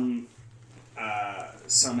some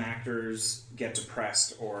actors get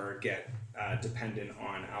depressed or get dependent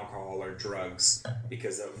on alcohol or drugs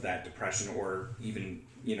because of that depression, or even,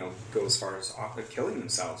 go as far as killing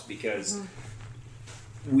themselves, because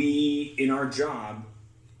we, in our job,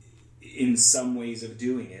 in some ways of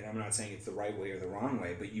doing it, I'm not saying it's the right way or the wrong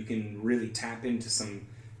way, but you can really tap into some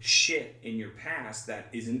shit in your past that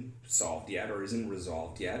isn't solved yet, or isn't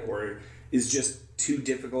resolved yet, or is just too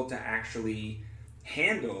difficult to actually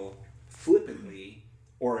handle flippantly,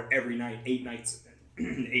 or every night, 8 nights,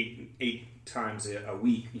 eight times a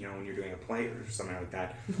week, when you're doing a play or something like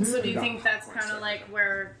that. So do you think that's kind of like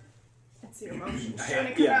where it's your emotions trying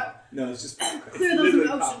to come out? No, it's just clear those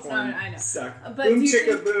emotions. No, I know. Stuck. But boom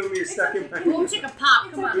chicka boom, you're stuck in my boom chicka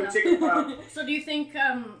pop. Come on. Boom chicka pop. So do you think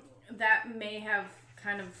that may have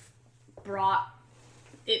kind of brought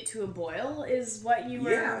it to a boil? Is what you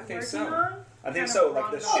were working on? I think so.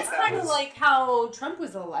 Like the shit. It's kind of like how Trump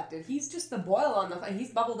was elected. He's just the boil on the.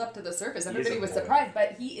 He's bubbled up to the surface. Everybody was surprised,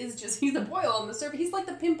 but he's a boil on the surface. He's like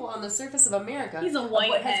the pimple on the surface of America. He's a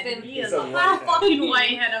whitehead. He is a whitehead. fucking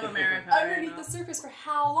whitehead of America. Underneath the surface for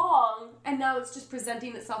how long? And now it's just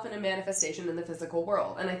presenting itself in a manifestation in the physical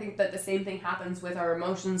world. And I think that the same thing happens with our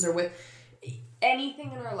emotions or with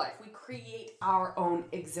anything in our life. We create our own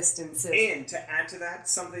existences. And to add to that,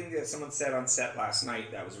 something that someone said on set last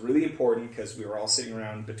night that was really important, because we were all sitting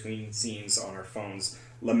around between scenes on our phones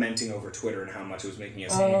lamenting over Twitter and how much it was making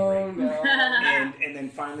us angry. No. And then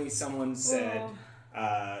finally someone said,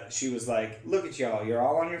 she was like, look at y'all, you're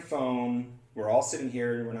all on your phone, we're all sitting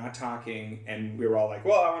here and we're not talking, and we were all like,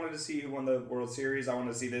 well, I wanted to see who won the World Series, I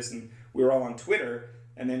wanted to see this, and we were all on Twitter,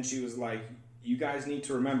 and then she was like, you guys need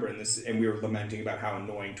to remember, and we were lamenting about how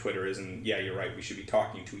annoying Twitter is, and yeah, you're right, we should be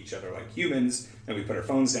talking to each other like humans, and we put our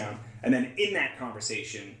phones down. And then in that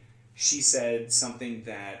conversation, she said something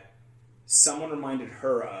that someone reminded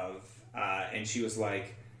her of, and she was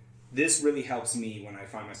like, this really helps me when I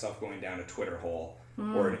find myself going down a Twitter hole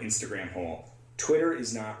or an Instagram hole. Twitter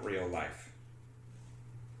is not real life.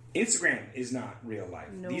 Instagram is not real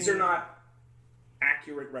life. No. These are not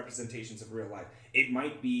accurate representations of real life. It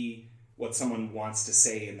might be what someone wants to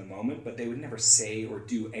say in the moment, but they would never say or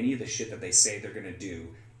do any of the shit that they say they're going to do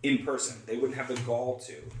in person. They wouldn't have the gall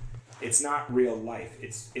to. It's not real life.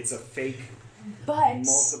 It's a fake, but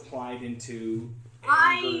multiplied into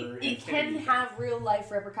anger. It can have real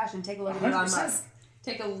life repercussion. Take a look at Elon Musk.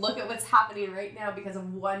 Take a look at what's happening right now because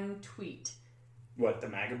of one tweet. What, the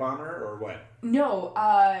MAGA bomber or what? No,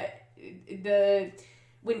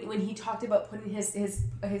 when he talked about putting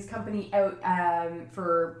his company out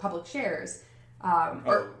for public shares,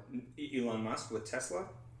 Elon Musk with Tesla.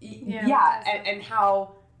 Yeah, and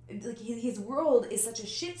how like his world is such a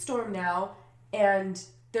shitstorm now, and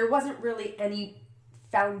there wasn't really any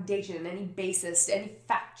foundation, any basis, any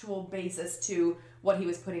factual basis to what he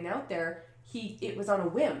was putting out there. It was on a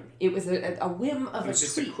whim. It was a whim of a tweet. It was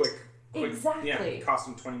just a quick. Exactly. Yeah, it cost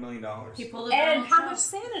him $20 million. He pulled it and how much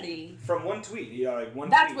sanity? From one tweet. Yeah, like one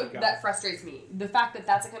That's tweet. That frustrates me. The fact that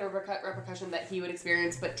that's a kind of repercussion that he would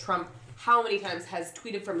experience, but Trump, how many times has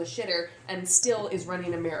tweeted from the shitter and still is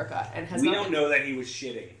running America and has. We don't know that he was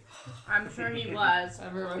shitting. I'm sure he was.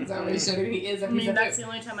 Everyone's always shitting. He is. I mean, that's the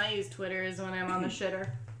only time I use Twitter is when I'm on the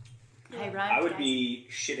shitter. Hey, Ryan. I would be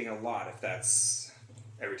shitting a lot if that's.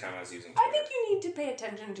 Every time I was using Twitter. I think you need to pay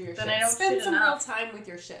attention to your shit. I don't spend some enough. real time with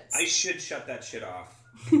your shits. I should shut that shit off.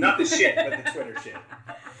 Not the shit, but the Twitter shit.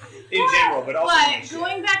 In general, but also But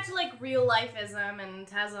going back to like real lifeism and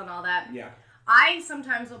Tesla and all that, yeah. I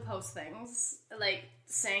sometimes will post things like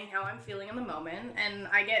saying how I'm feeling in the moment, and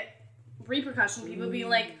I get repercussion. People being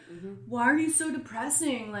like, why are you so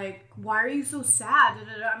depressing? Like, why are you so sad?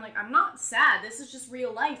 I'm like, I'm not sad. This is just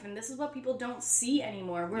real life, and this is what people don't see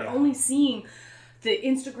anymore. We're only seeing the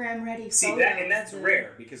Instagram ready photos. See that, and that's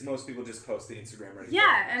rare because most people just post the Instagram ready.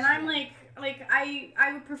 Yeah, photos. and I'm like,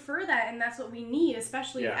 I would prefer that, and that's what we need,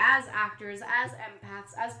 especially as actors, as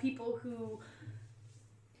empaths, as people who.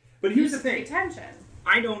 But here's the thing. Attention.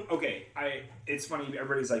 It's funny,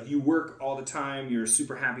 everybody's like, you work all the time, you're a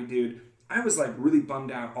super happy dude. I was like really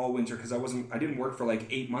bummed out all winter because I didn't work for like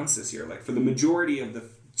 8 months this year. Like for the majority of the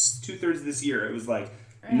 2/3 of this year, it was like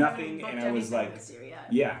nothing, and I was like,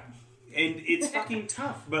 yeah. And it's fucking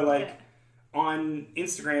tough, but like on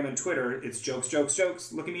Instagram and Twitter, it's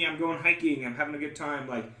jokes. Look at me, I'm going hiking, I'm having a good time.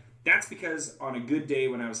 Like, that's because on a good day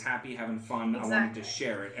when I was happy, having fun, I wanted to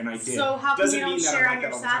share it, and I did. So how come you don't share on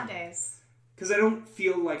your sad days? Because I don't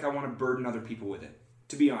feel like I want to burden other people with it,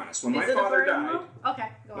 to be honest. When my father died,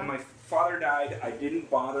 my father died, I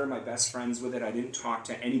didn't bother my best friends with it. I didn't talk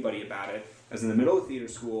to anybody about it. I was in the middle of theater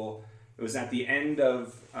school. It was at the end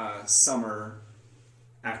of summer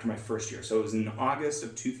after my first year. So it was in August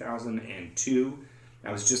of 2002.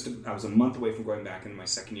 I was a month away from going back into my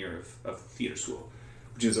second year of theater school,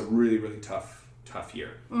 which is a really, really tough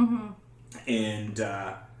year. Mm-hmm.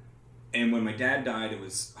 And when my dad died, it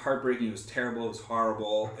was heartbreaking, it was terrible, it was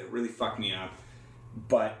horrible, it really fucked me up.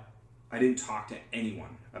 But I didn't talk to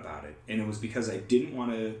anyone about it. And it was because I didn't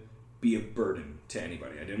want to be a burden to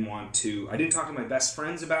anybody. I didn't talk to my best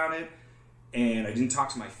friends about it. And I didn't talk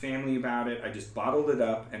to my family about it. I just bottled it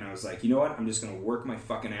up, and I was like, you know what? I'm just going to work my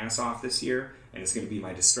fucking ass off this year, and it's going to be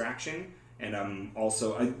my distraction. And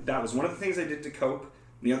that was one of the things I did to cope.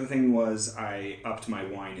 The other thing was I upped my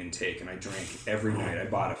wine intake, and I drank every night. I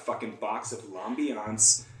bought a fucking box of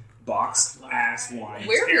L'Ambiance boxed ass wine.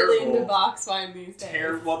 We're really into box wine these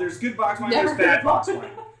days. Well, there's good box wine, there's bad box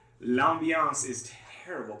wine. L'Ambiance is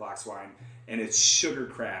terrible box wine, and it's sugar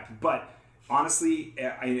crap. But honestly,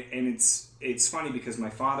 it's funny because my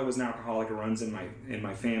father was an alcoholic. It runs in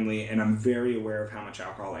my family, and I'm very aware of how much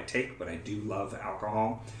alcohol I take, but I do love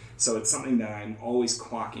alcohol. So it's something that I'm always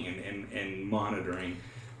clocking and monitoring.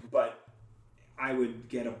 But I would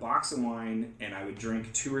get a box of wine, and I would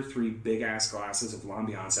drink 2 or 3 big-ass glasses of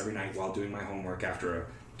L'Ambiance every night while doing my homework after a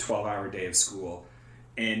 12-hour day of school.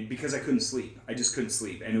 And because I couldn't sleep. I just couldn't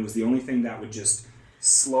sleep. And it was the only thing that would just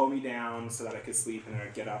slow me down so that I could sleep, and then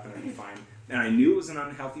I'd get up and I'd be fine. And I knew it was an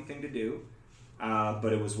unhealthy thing to do,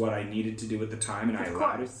 but it was what I needed to do at the time, and I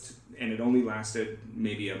allowed it. And it only lasted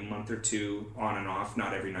maybe a month or two on and off,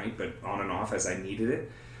 not every night, but on and off as I needed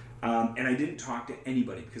it. And I didn't talk to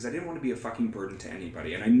anybody because I didn't want to be a fucking burden to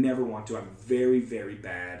anybody, and I never want to. I'm very, very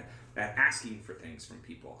bad at asking for things from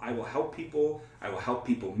people. I will help people. I will help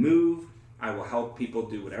people move. I will help people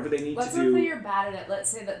do whatever they need to do. Let's not say you're bad at it. Let's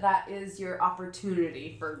say that is your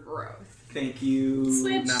opportunity for growth. Thank you.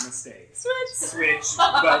 Switch. Namaste. Switch.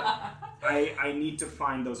 But I need to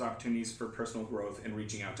find those opportunities for personal growth and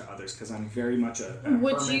reaching out to others because I'm very much a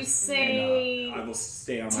Would you say, I will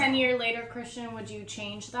stay on 10 years later, Christian, would you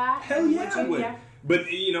change that? Hell yeah, I would. Yeah.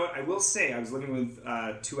 But you know what, I will say, I was living with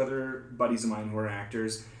 2 other buddies of mine who are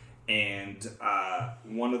actors, and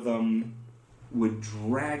one of them would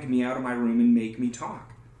drag me out of my room and make me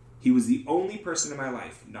talk. He was the only person in my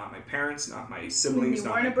life, not my parents, not my siblings,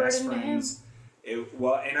 not my best friends. And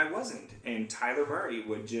I wasn't. And Tyler Murray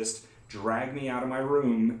would just drag me out of my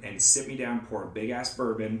room and sit me down, pour a big-ass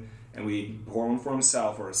bourbon, and we'd pour one for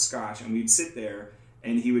himself or a scotch, and we'd sit there,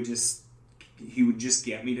 and he would just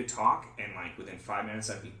get me to talk, and like within 5 minutes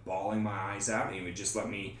I'd be bawling my eyes out, and he would just let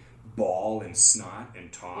me bawl and snot and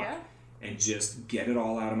talk. Yeah. And just get it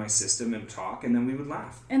all out of my system and talk, and then we would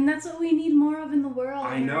laugh. And that's what we need more of in the world.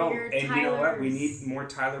 I know, and you know what? We need more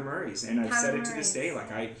Tyler Murrays, and I've said it to this day.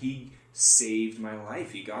 Like he saved my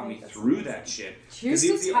life. He got me through that shit. Cheers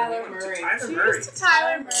to Tyler Murray. Cheers to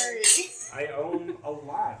Tyler Murray. I own a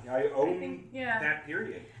lot. I own that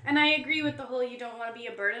period. And I agree with the whole you don't want to be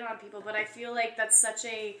a burden on people, but I feel like that's such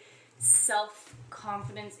a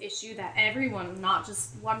self-confidence issue that everyone, not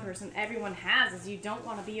just one person, everyone has, is you don't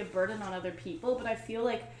want to be a burden on other people, but I feel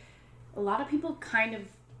like a lot of people kind of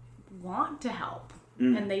want to help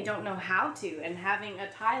and they don't know how to, and having a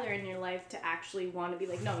Tyler in your life to actually want to be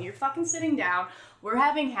like, no, you're fucking sitting down, we're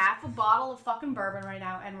having half a bottle of fucking bourbon right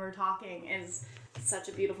now and we're talking, is such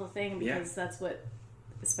a beautiful thing because that's what,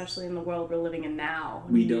 especially in the world we're living in now,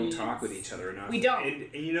 we don't talk with each other enough. We don't.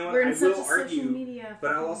 And you know what? We're in I such will a argue, social media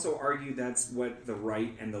but I'll also argue that's what the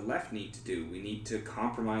right and the left need to do. We need to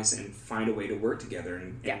compromise and find a way to work together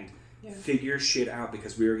and figure shit out,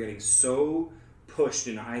 because we are getting so pushed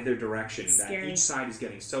in either direction that each side is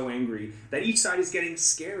getting so angry, that each side is getting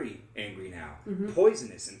scary angry now.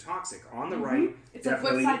 Poisonous and toxic on the right, it's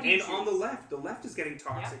definitely, and on the left is getting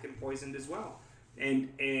toxic and poisoned as well.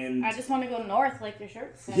 And I just want to go north, like your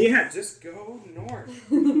shirt says. Yeah, just go north.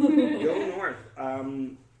 Go north.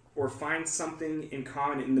 or find something in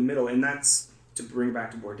common in the middle. And that's, to bring it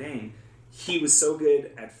back to Bourdain, he was so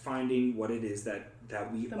good at finding what it is that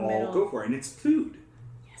we The all middle. go for. And it's food.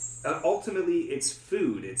 Yes. Ultimately, it's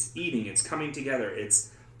food. It's eating. It's coming together.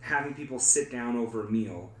 It's having people sit down over a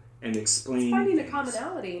meal and explain It's finding a things.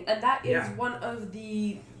 commonality, and that is one of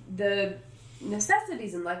the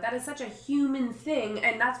necessities in life. That is such a human thing,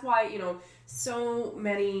 and that's why, you know, so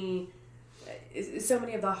many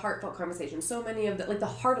of the heartfelt conversations, so many of the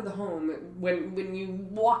heart of the home, when you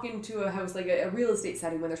walk into a house, like a real estate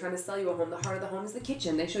setting, when they're trying to sell you a home, the heart of the home is the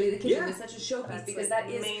kitchen. They show you the kitchen. Yeah. It's such a showpiece, That's because like that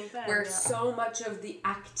the is main thing, where yeah. so much of the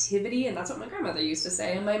activity, and that's what my grandmother used to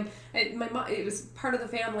say, and my mom, it was part of the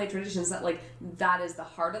family traditions that, like, that is the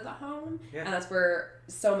heart of the home, Yeah. and that's where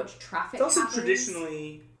so much traffic It's also happens.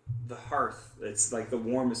 traditionally the hearth. It's like the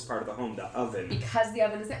warmest part of the home, the oven. Because the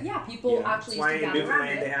oven is there. Yeah, people actually That's why used to in gather around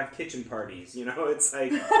Newfoundland they it. have kitchen parties. You know, it's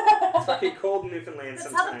like it's fucking cold in Newfoundland That's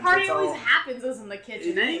sometimes. how the party It's always all- happens, is in the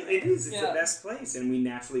kitchen. It is. It's Yeah. the best place, and we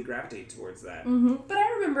naturally gravitate towards that. But I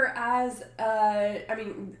remember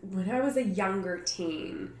when I was a younger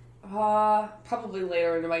teen, probably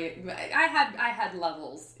later into I had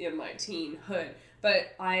levels in my teenhood,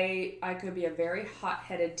 but I could be a very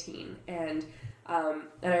hot-headed teen, and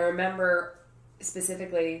I remember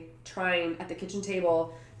specifically trying at the kitchen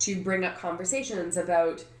table to bring up conversations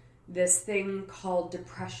about this thing called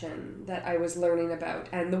depression that I was learning about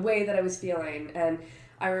and the way that I was feeling. And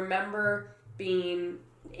I remember being,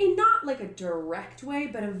 in not like a direct way,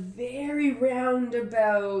 but a very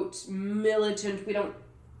roundabout, militant,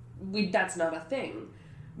 that's not a thing,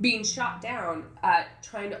 being shot down at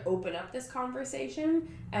trying to open up this conversation.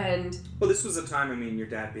 And Well, this was a time. I mean, your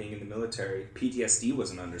dad being in the military, PTSD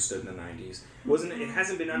wasn't understood in the '90s. It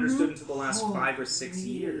hasn't been understood until the last 5 or 6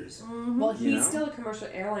 years. well, You he's know? still a commercial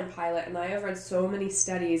airline pilot, and I have read so many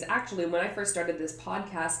studies. Actually, when I first started this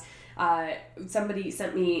podcast, somebody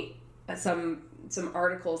sent me some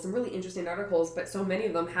articles, some really interesting articles, but so many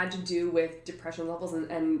of them had to do with depression levels,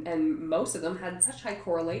 and most of them had such high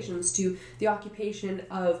correlations to the occupation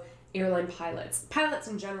of airline pilots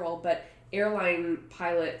in general, but airline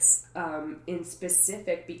pilots in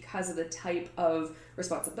specific, because of the type of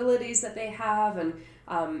responsibilities that they have, and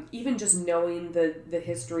even just knowing the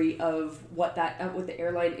history of what the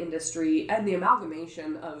airline industry and the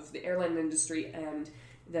amalgamation of the airline industry and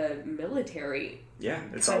the military. Yeah,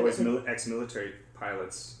 it's Kind always of ex-military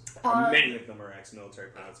pilots. Many of them are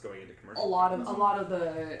ex-military pilots going into commercial. A lot of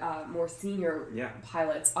the more senior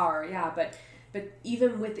pilots are, but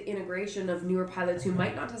even with the integration of newer pilots who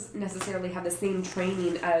might not necessarily have the same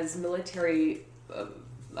training as military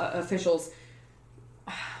officials,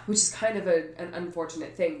 which is kind of an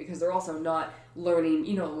unfortunate thing, because they're also not learning,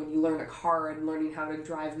 you know, when you learn a car and learning how to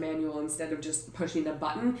drive manual instead of just pushing a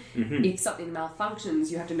button, if something malfunctions,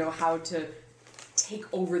 you have to know how to take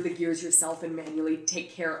over the gears yourself and manually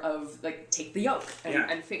take the yoke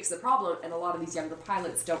and fix the problem. And a lot of these younger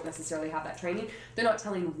pilots don't necessarily have that training. They're not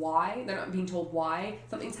they're not being told why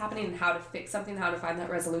something's happening and how to fix something, how to find that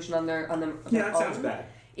resolution on their own. That sounds bad.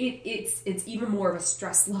 It's even more of a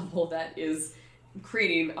stress level that is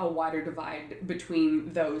creating a wider divide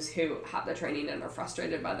between those who have the training and are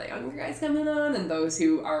frustrated by the younger guys coming on, and those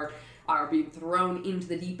who are being thrown into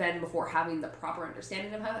the deep end before having the proper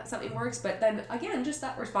understanding of how something works. But then again, just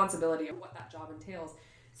that responsibility of what that job entails.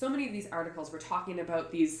 So many of these articles were talking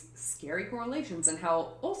about these scary correlations, and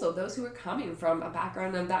how also those who are coming from a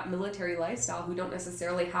background of that military lifestyle, who don't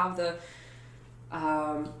necessarily have the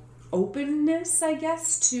openness, I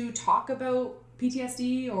guess, to talk about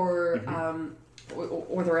PTSD or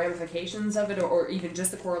the ramifications of it, or even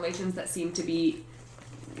just the correlations that seem to be,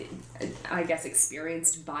 I guess,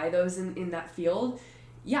 experienced by those in that field.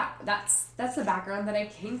 Yeah, that's the background that I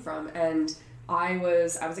came from, and I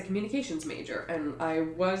was a communications major, and I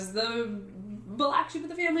was the black sheep of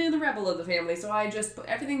the family and the rebel of the family. So I just put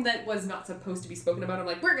everything that was not supposed to be spoken about, I'm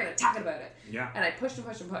like, we're gonna talk about it. Yeah. And I pushed and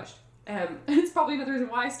pushed and pushed. And it's probably another reason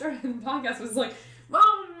why I started the podcast, was like,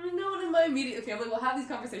 well, no one in my immediate family will have these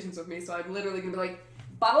conversations with me, so I'm literally gonna be like,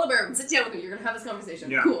 bottle of bourbon, sit down with me, you're gonna have this conversation.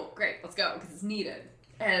 Yeah. Cool, great, let's go, because it's needed.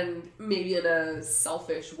 And maybe in a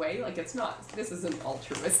selfish way, like, this isn't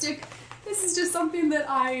altruistic, this is just something that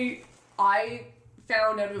I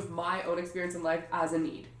found out of my own experience in life as a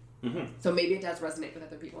need. So maybe it does resonate with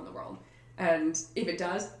other people in the world. And if it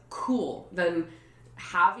does, cool. Then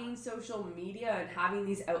having social media and having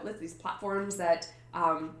these outlets, these platforms that,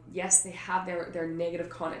 yes, they have their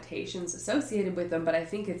negative connotations associated with them, but I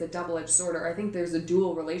think it's a double-edged sword, or I think there's a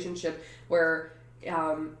dual relationship where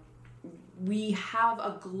we have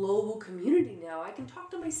a global community now. I can talk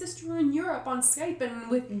to my sister in Europe on Skype and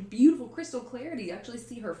with beautiful crystal clarity actually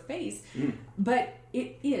see her face. But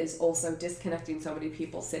it is also disconnecting so many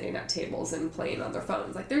people sitting at tables and playing on their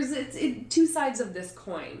phones. Like there's two sides of this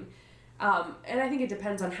coin. And I think it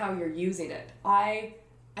depends on how you're using it. I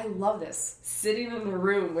love this. Sitting in the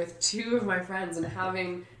room with two of my friends and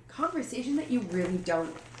having conversation that you really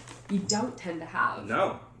don't tend to have.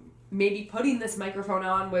 No. Maybe putting this microphone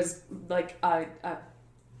on was like a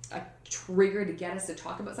trigger to get us to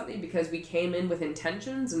talk about something because we came in with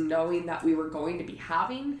intentions and knowing that we were going to be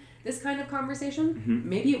having this kind of conversation. Mm-hmm.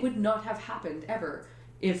 Maybe it would not have happened ever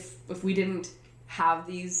if we didn't have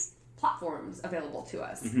these platforms available to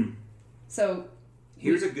us. Mm-hmm. So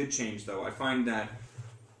here's a good change, though. I find that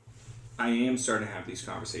I am starting to have these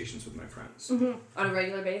conversations with my friends. Mm-hmm. On a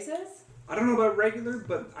regular basis? I don't know about regular,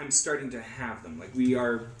 but I'm starting to have them. Like, we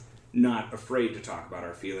are not afraid to talk about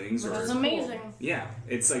our feelings. That's amazing. Yeah,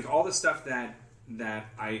 it's like all the stuff that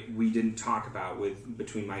we didn't talk about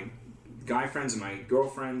between my guy friends and my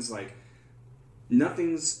girlfriends. Like,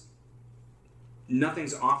 nothing's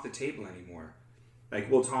off the table anymore. Like,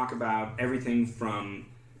 we'll talk about everything from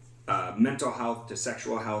mental health to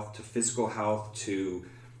sexual health to physical health to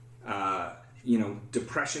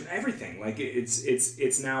depression, everything. Like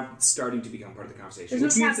it's now starting to become part of the conversation.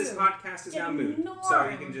 There's Which no means taboo. this podcast is now moot. Ignore. So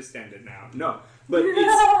you can just end it now. No. But it's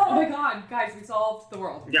Oh my god, guys, we solved the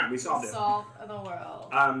world. yeah, we solved it. Solve the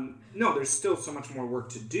world. No, there's still so much more work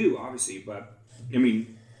to do, obviously, but I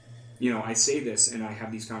mean, I say this and I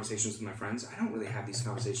have these conversations with my friends. I don't really have these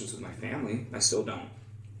conversations with my family. I still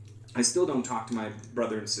don't talk to my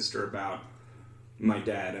brother and sister about my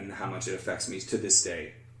dad and how much it affects me to this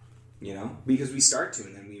day. Because we start to,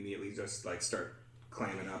 and then we immediately just like start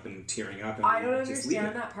clamming up and tearing up. And I don't just leave understand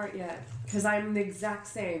it. that part yet because I'm the exact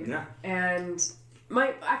same. Yeah. And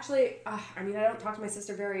I don't talk to my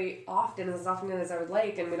sister very often, as often as I would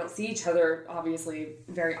like, and we don't see each other obviously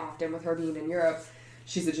very often with her being in Europe.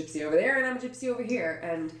 She's a gypsy over there, and I'm a gypsy over here,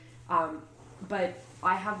 and but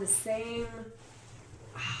I have the same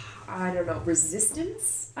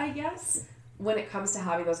resistance, I guess, when it comes to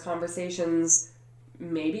having those conversations.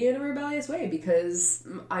 Maybe in a rebellious way because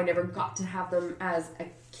I never got to have them as a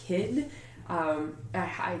kid.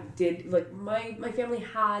 I did, like, my family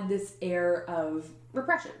had this air of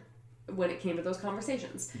repression when it came to those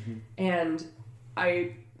conversations. Mm-hmm. And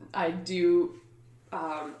I do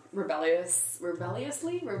rebel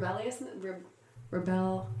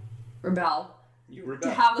to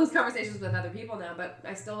have those conversations with other people now, but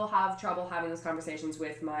I still have trouble having those conversations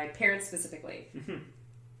with my parents specifically. Mm-hmm.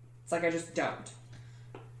 It's like I just don't.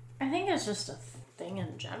 I think it's just a thing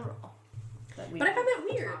in general. But I find that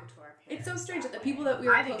weird. It's so strange that the people that we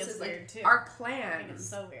were closest, like too. Our clans, I think it's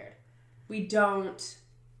so weird. We don't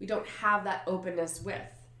have that openness with.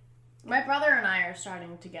 My brother and I are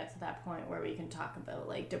starting to get to that point where we can talk about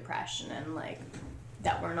like depression and like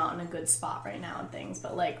that we're not in a good spot right now and things.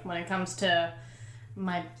 But like when it comes to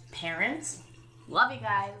my parents, love you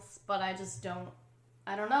guys, but I just don't.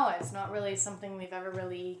 I don't know. It's not really something we've ever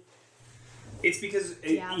really. It's because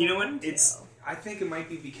you know what? I think it might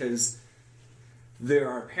be because they're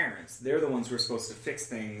our parents. They're the ones who are supposed to fix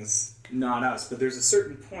things, not us. But there's a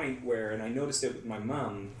certain point where, and I noticed it with my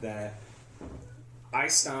mom, that I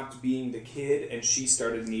stopped being the kid and she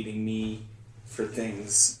started needing me for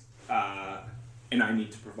things, and I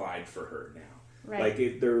need to provide for her now. Right.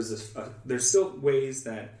 Like there's still ways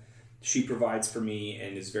that she provides for me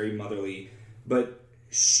and is very motherly, but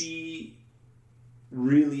she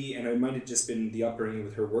really, and it might have just been the upbringing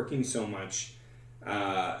with her working so much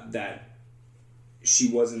that she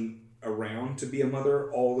wasn't around to be a mother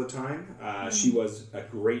all the time. She was a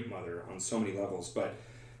great mother on so many levels,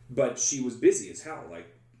 but she was busy as hell, like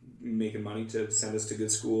making money to send us to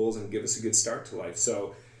good schools and give us a good start to life.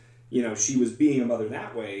 So, she was being a mother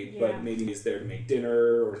that way, but maybe is there to make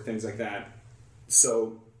dinner or things like that.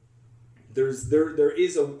 So there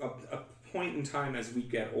is a point in time as we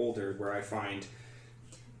get older where I find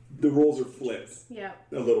the roles are flipped a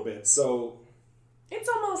little bit. So it's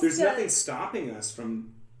almost there's nothing stopping us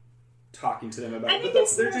from talking to them about it. But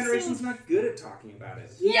their generation's not good at talking about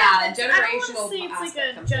it. Yeah, generational. I don't want to say it's like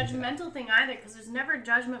a judgmental thing either, because there's never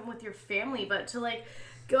judgment with your family, but to like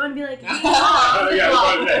go and be like, hey, oh, yeah,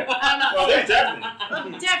 I don't know. Well, they're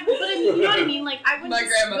definitely. Definitely, but you know what I mean? Like, I wouldn't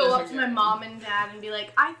just go up to my good. mom and dad and be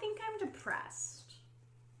like, I think I'm depressed.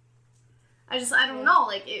 I don't know.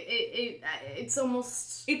 Like, it's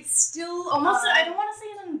almost. It's still almost. I don't want to say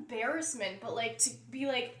an embarrassment, but like to be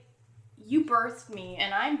like, you birthed me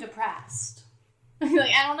and I'm depressed.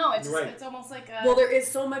 Like, I don't know. It's just, Right. it's almost like a... Well, there is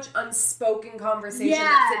so much unspoken conversation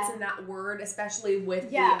that sits in that word, especially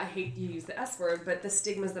with the, I hate to use the S word, but the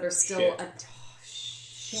stigmas that are still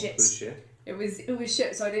shit. Was it shit? It was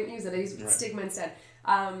shit, so I didn't use it. I used stigma instead.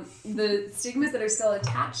 The stigmas that are still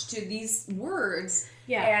attached to these words,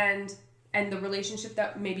 and the relationship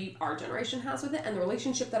that maybe our generation has with it, and the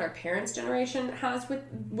relationship that our parents' generation has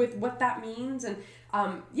with what that means, and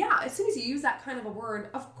as soon as you use that kind of a word,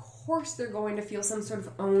 of course they're going to feel some sort of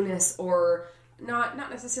onus, or not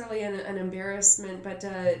necessarily an embarrassment, but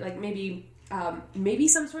like maybe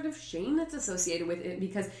some sort of shame that's associated with it,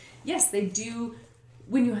 because yes, they do.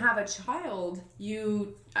 When you have a child,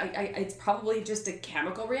 it's probably just a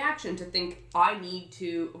chemical reaction to think, I need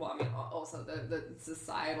to, well, I mean, also the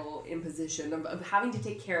societal imposition of having to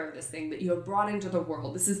take care of this thing that you have brought into the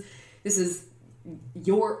world. This is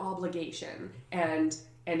your obligation. And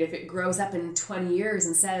if it grows up in 20 years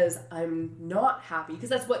and says, I'm not happy, because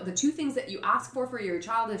that's what the two things that you ask for your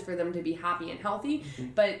child is for them to be happy and healthy. Mm-hmm.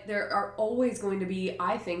 But there are always going to be,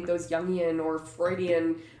 I think, those Jungian or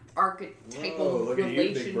Freudian archetypal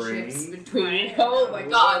relationships between. Oh my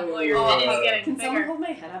God! Well, your head is getting Can bigger. someone hold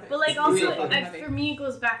my head up? But like, also, for me, it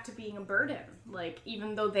goes back to being a burden. Like,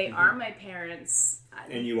 even though they are my parents,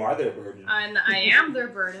 and you are their burden, and I am their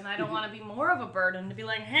burden, I don't want to be more of a burden to be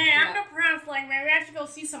like, hey, I'm depressed. Like, maybe I should go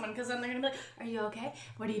see someone, because then they're gonna be like, are you okay?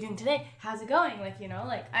 What are you doing today? How's it going? Like,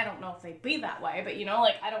 like, I don't know if they'd be that way, but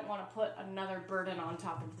like, I don't want to put another burden on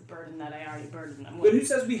top of the burden that I already burdened them with. But who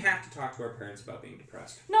says we have to talk to our parents about being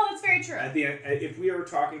depressed? No, that's very true. If we are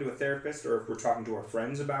talking to a therapist, or if we're talking to our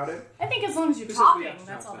friends about it, I think as long as you're talking,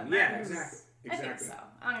 that's all that matters. Yeah, exactly. I think so.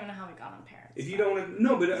 I don't even know how we got on parents. If you don't want to,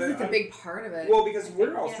 no, but it's a big part of it. Well, because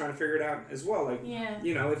we're all trying to figure it out as well. Like, yeah.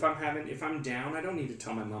 If I'm down, I don't need to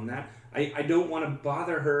tell my mom that. I don't want to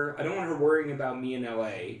bother her. I don't want her worrying about me in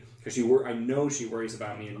LA, because I know she worries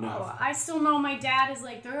about me enough. Oh, I still know my dad is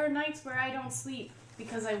like, there are nights where I don't sleep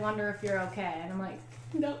because I wonder if you're okay, and I'm like,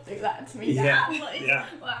 don't do that to me, Dad.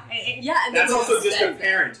 Why? Yeah, and that's also just a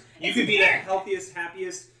parent. You could be the healthiest,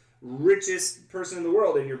 happiest, richest person in the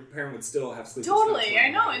world, and your parent would still have sleep. Totally, I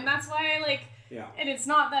know, and that's why I like. Yeah. And it's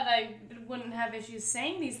not that I wouldn't have issues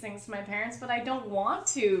saying these things to my parents, but I don't want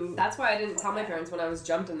to. That's why I didn't tell my parents when I was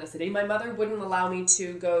jumped in the city. My mother wouldn't allow me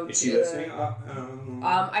to go Is she listening?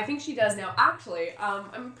 I think she does now. Actually,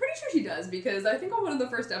 I'm pretty sure she does, because I think on one of the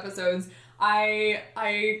first episodes,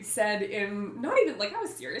 I said not even, like, I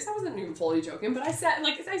was serious. I wasn't even fully joking, but I said,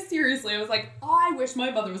 like, seriously, I was like, I wish my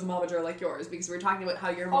mother was a momager like yours, because we were talking about how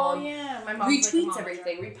your mom my mom retweets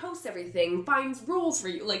everything, reposts everything, finds rules for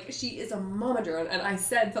you. Like, she is a momager, and I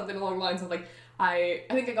said something along the lines of, like, I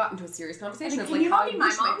think I got into a serious conversation of, like, how I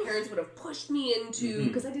wish my parents would have pushed me into,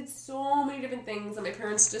 because I did so many different things, and my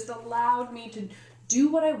parents just allowed me to do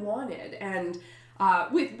what I wanted, and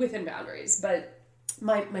within boundaries, but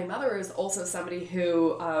my mother is also somebody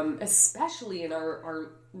who, especially in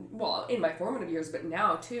in my formative years, but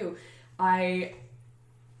now too, when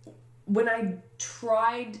I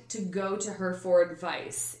tried to go to her for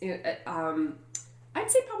advice, I'd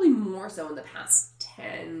say probably more so in the past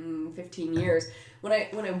 10, 15 years, when I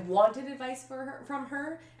wanted advice from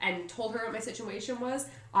her and told her what my situation was,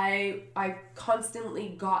 I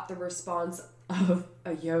constantly got the response of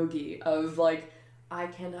a yogi, of like, I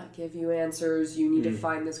cannot give you answers. You need to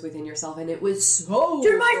find this within yourself. And it was so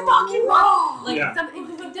you're my fucking mom! Like, and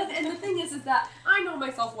the thing is that I know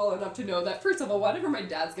myself well enough to know that, first of all, whatever my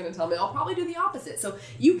dad's going to tell me, I'll probably do the opposite. So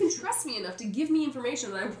you can trust me enough to give me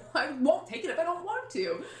information, and I won't take it if I don't want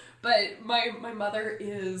to. But my mother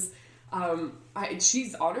is,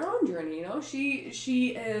 she's on her own journey,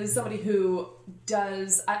 She is somebody who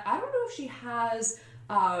does, I don't know if she has,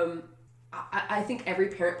 I think every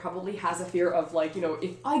parent probably has a fear of, like,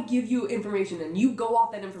 if I give you information and you go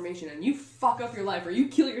off that information and you fuck up your life or you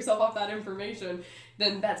kill yourself off that information,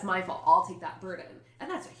 then that's my fault. I'll take that burden. And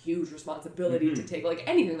that's a huge responsibility to take. Like,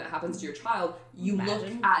 anything that happens to your child, you look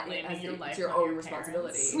at it as it's your own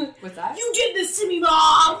responsibility. What's that? You did this to me, Mom!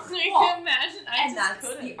 I can imagine. And that's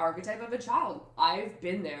the archetype of a child. I've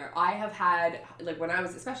been there. I have had, like,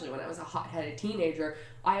 especially when I was a hot-headed teenager,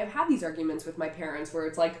 I have had these arguments with my parents where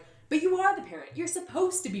it's like, but you are the parent. You're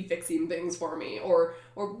supposed to be fixing things for me, or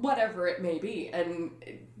whatever it may be. And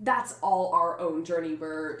that's all our own journey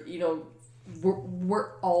where,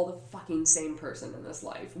 we're all the fucking same person in this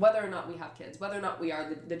life. Whether or not we have kids, whether or not we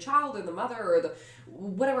are the child or the mother or the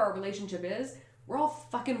whatever our relationship is, we're all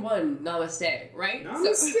fucking one. Namaste, right?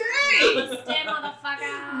 Namaste! Namaste,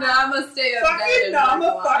 motherfucker! Namaste. Fucking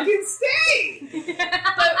namaste!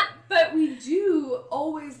 But we do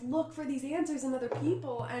always look for for these answers in other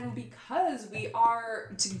people, and because we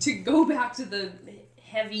are, to go back to the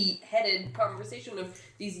heavy-headed conversation of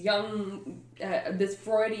these young, this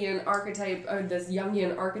Freudian archetype, or this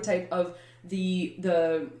Jungian archetype of the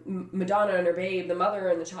Madonna and her babe, the mother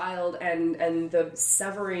and the child, and the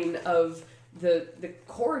severing of the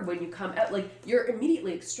cord when you come out, like, you're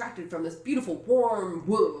immediately extracted from this beautiful warm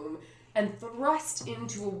womb and thrust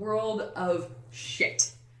into a world of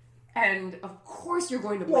shit. And of course you're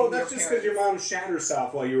going to blame your parents. Well, that's just because your mom shat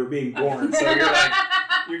herself while you were being born, so you're like,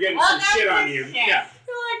 you're getting some shit on you. Shit. Yeah.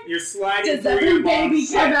 You're sliding Does through every your mom's baby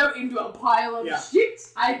shit. come out into a pile of shit?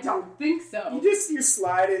 I don't think so. You're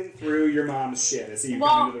sliding through your mom's shit as you Well,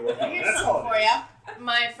 come into the world. here's That's something all for it is. you.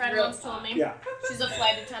 My friend Real once told me. Yeah. She's a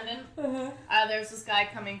flight attendant. There's this guy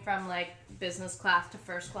coming from like business class to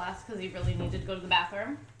first class because he really needed to go to the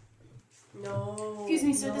bathroom. No. Excuse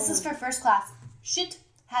me, sir. This is for first class. Shit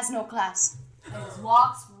has no class. And just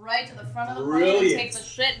walks right to the front of the plane and Brilliant. takes a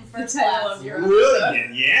shit in first title class. of your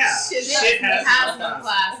Brilliant, yeah. Shit has no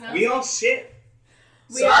class. No. We all shit.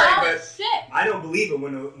 We Sorry, all but shit. I don't believe it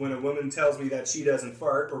when a woman tells me that she doesn't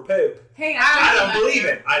fart or poop. Hey, I don't believe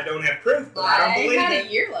it. I don't have proof, but I don't believe had it. a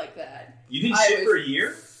year like that. You didn't I shit was- for a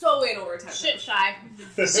year? So anal retention. Shit shy.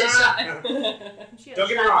 Shit shot. She had Don't get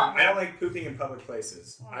me shy wrong. mom. I don't like pooping in public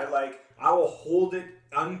places. I will hold it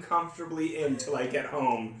uncomfortably in till I get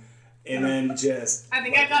home, and then just. I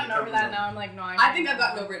think I've gotten over that now. I'm like, no, I think I've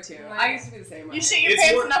gotten over it too. I used to be the same way. You shit your It's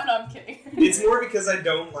pants more- enough? No, I'm kidding. It's more because I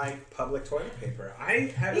don't like public toilet paper.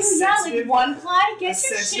 I have a Yeah, sensitive, like one ply. a Get your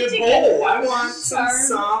sensitive shit together. bowl. I want some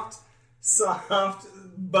Charm. soft,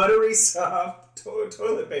 buttery soft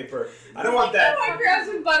toilet paper. I don't want that. I grab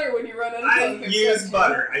some butter when you run out of I toilet paper. use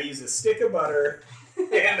butter. I use a stick of butter,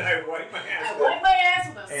 and I wipe my ass I with wipe my ass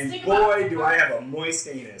with a it. stick And of boy, do I have a moist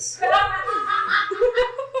anus.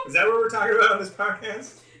 Is that what we're talking about on this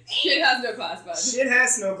podcast? Shit has no class, bud. Shit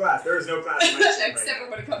has no class. There is no class in my shit Except right for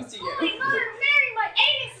when it comes to you. Holy mother, Mary, my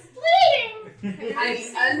anus is bleeding. I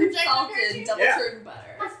unsalted double Yeah. churned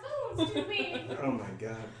butter. My spoon's too big. now. Oh my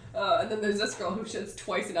god. And then there's this girl who shits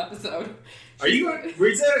twice an episode. Were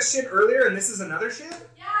you said a shit earlier and this is another shit?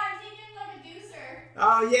 Yeah, I'm taking like a deucer.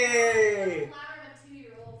 Oh, yay! Ladder of a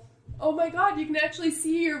 2-year-old. Oh my god, you can actually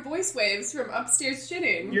see your voice waves from upstairs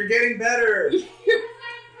shitting. You're getting better. I'm projecting.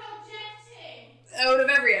 Out of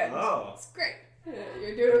every end. Oh. It's great.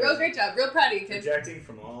 You're doing a real great job. Real proud of you, kid. Projecting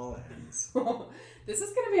from all ends. This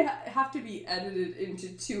is going to have to be edited into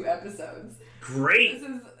 2 episodes. Great. This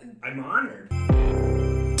is... I'm honored.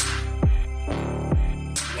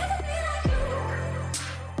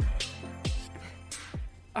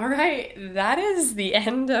 All right, that is the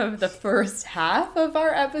end of the first half of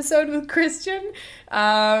our episode with Christian.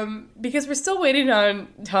 Because we're still waiting on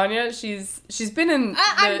Tanya. She's been in.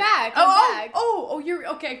 I'm back. I'm back. Oh, you're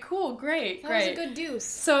okay. Cool, great. That was a good deuce.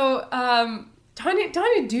 So, Tanya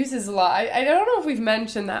deuces a lot. I don't know if we've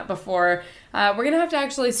mentioned that before. We're gonna have to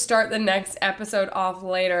actually start the next episode off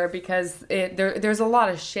later because there's a lot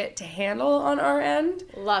of shit to handle on our end.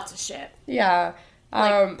 Lots of shit. Yeah.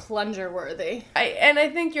 Like plunger worthy. I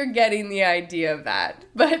think you're getting the idea of that.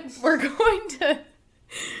 But we're gonna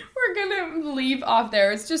leave off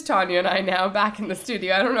there. It's just Tanya and I now back in the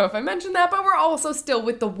studio. I don't know if I mentioned that, but we're also still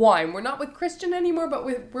with the wine. We're not with Christian anymore, but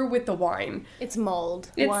we're with the wine. It's mulled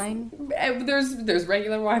Wine. There's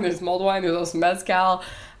regular wine, there's mulled wine, there's also mezcal.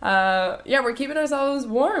 Yeah, we're keeping ourselves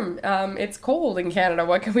warm. It's cold in Canada.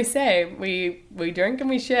 What can we say? We drink and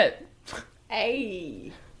we shit.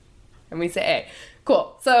 Hey. And we say, hey.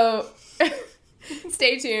 Cool. So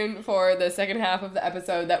stay tuned for the second half of the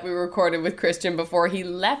episode that we recorded with Christian before he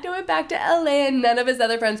left and went back to LA and none of his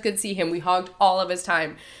other friends could see him. We hogged all of his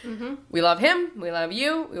time. Mm-hmm. We love him. We love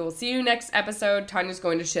you. We will see you next episode. Tanya's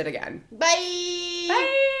going to shit again. Bye.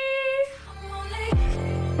 Bye.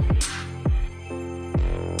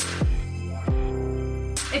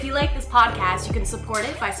 If you like this podcast, you can support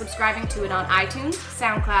it by subscribing to it on iTunes,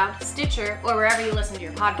 SoundCloud, Stitcher, or wherever you listen to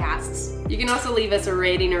your podcasts. You can also leave us a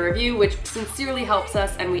rating or review, which sincerely helps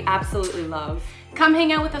us and we absolutely love. Come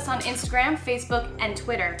hang out with us on Instagram, Facebook, and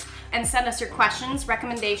Twitter. And send us your questions,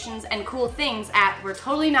 recommendations, and cool things at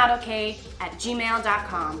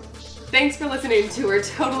we'retotallynotok@gmail.com. Thanks for listening to We're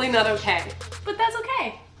Totally Not Okay. But that's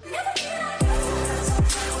okay.